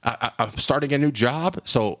starting a new job,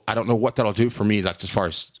 so I don't know what that'll do for me, like as far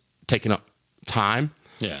as taking up time.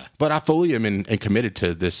 Yeah. But I fully am and committed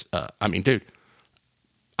to this. I mean, dude,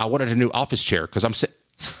 I wanted a new office chair because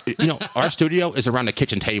our studio is around the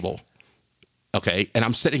kitchen table. Okay. And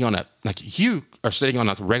I'm sitting on you are sitting on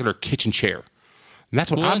a regular kitchen chair. And that's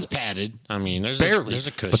what It's padded. I mean, there's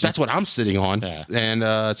a cushion. but that's what I'm sitting on. Yeah. And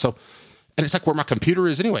and it's like where my computer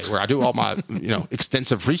is anyway, where I do all my,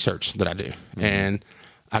 extensive research that I do. Mm-hmm. And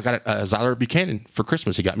I got Zyler Buchanan for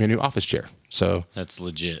Christmas. He got me a new office chair. So that's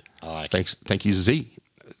legit. I like it. Thank you, Z.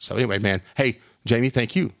 So anyway, man, hey, Jamie,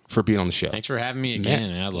 thank you for being on the show. Thanks for having me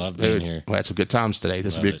again. Man, I love being here. We had some good times today.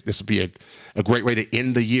 This will be a great way to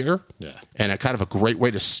end the year. Yeah. And a kind of a great way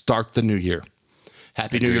to start the new year.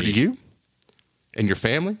 Happy New Year to you and your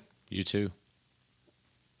family. You too.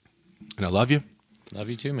 And I love you. Love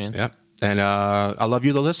you too, man. Yeah. And I love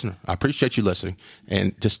you, the listener. I appreciate you listening.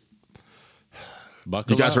 And just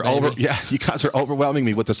Buckle you guys up, are baby. you guys are overwhelming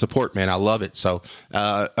me with the support, man. I love it. So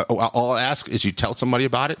all I ask is you tell somebody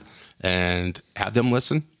about it and have them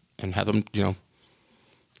listen and have them,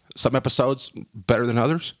 some episodes better than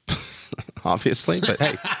others, obviously. But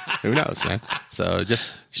hey, who knows, man? So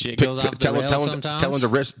just Shit goes off the rails sometimes.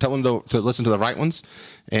 Tell them to listen to the right ones,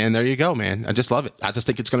 and there you go, man. I just love it. I just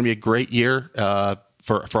think it's going to be a great year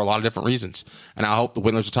for a lot of different reasons, and I hope the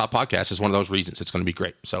Win Lose or Tie podcast is one of those reasons. It's going to be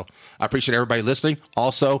great. So I appreciate everybody listening.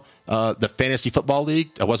 Also, the Fantasy Football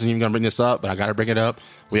League. I wasn't even going to bring this up, but I got to bring it up.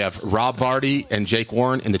 We have Rob Vardy and Jake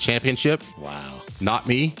Warren in the championship. Wow. Not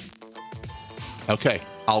me. Okay,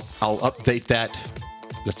 I'll update that.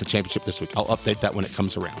 That's the championship this week. I'll update that when it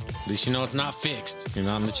comes around. At least you know it's not fixed. You're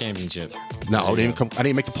not in the championship. No, I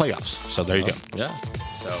didn't make the playoffs. So there you go. Yeah.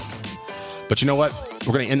 So, but you know what?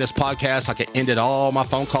 We're going to end this podcast like I ended all my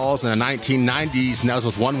phone calls in the 1990s, and that was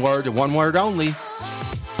with one word and one word only.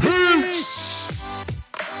 Peace.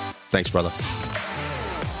 Thanks, brother.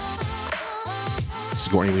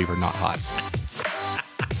 Sigourney Weaver, not hot.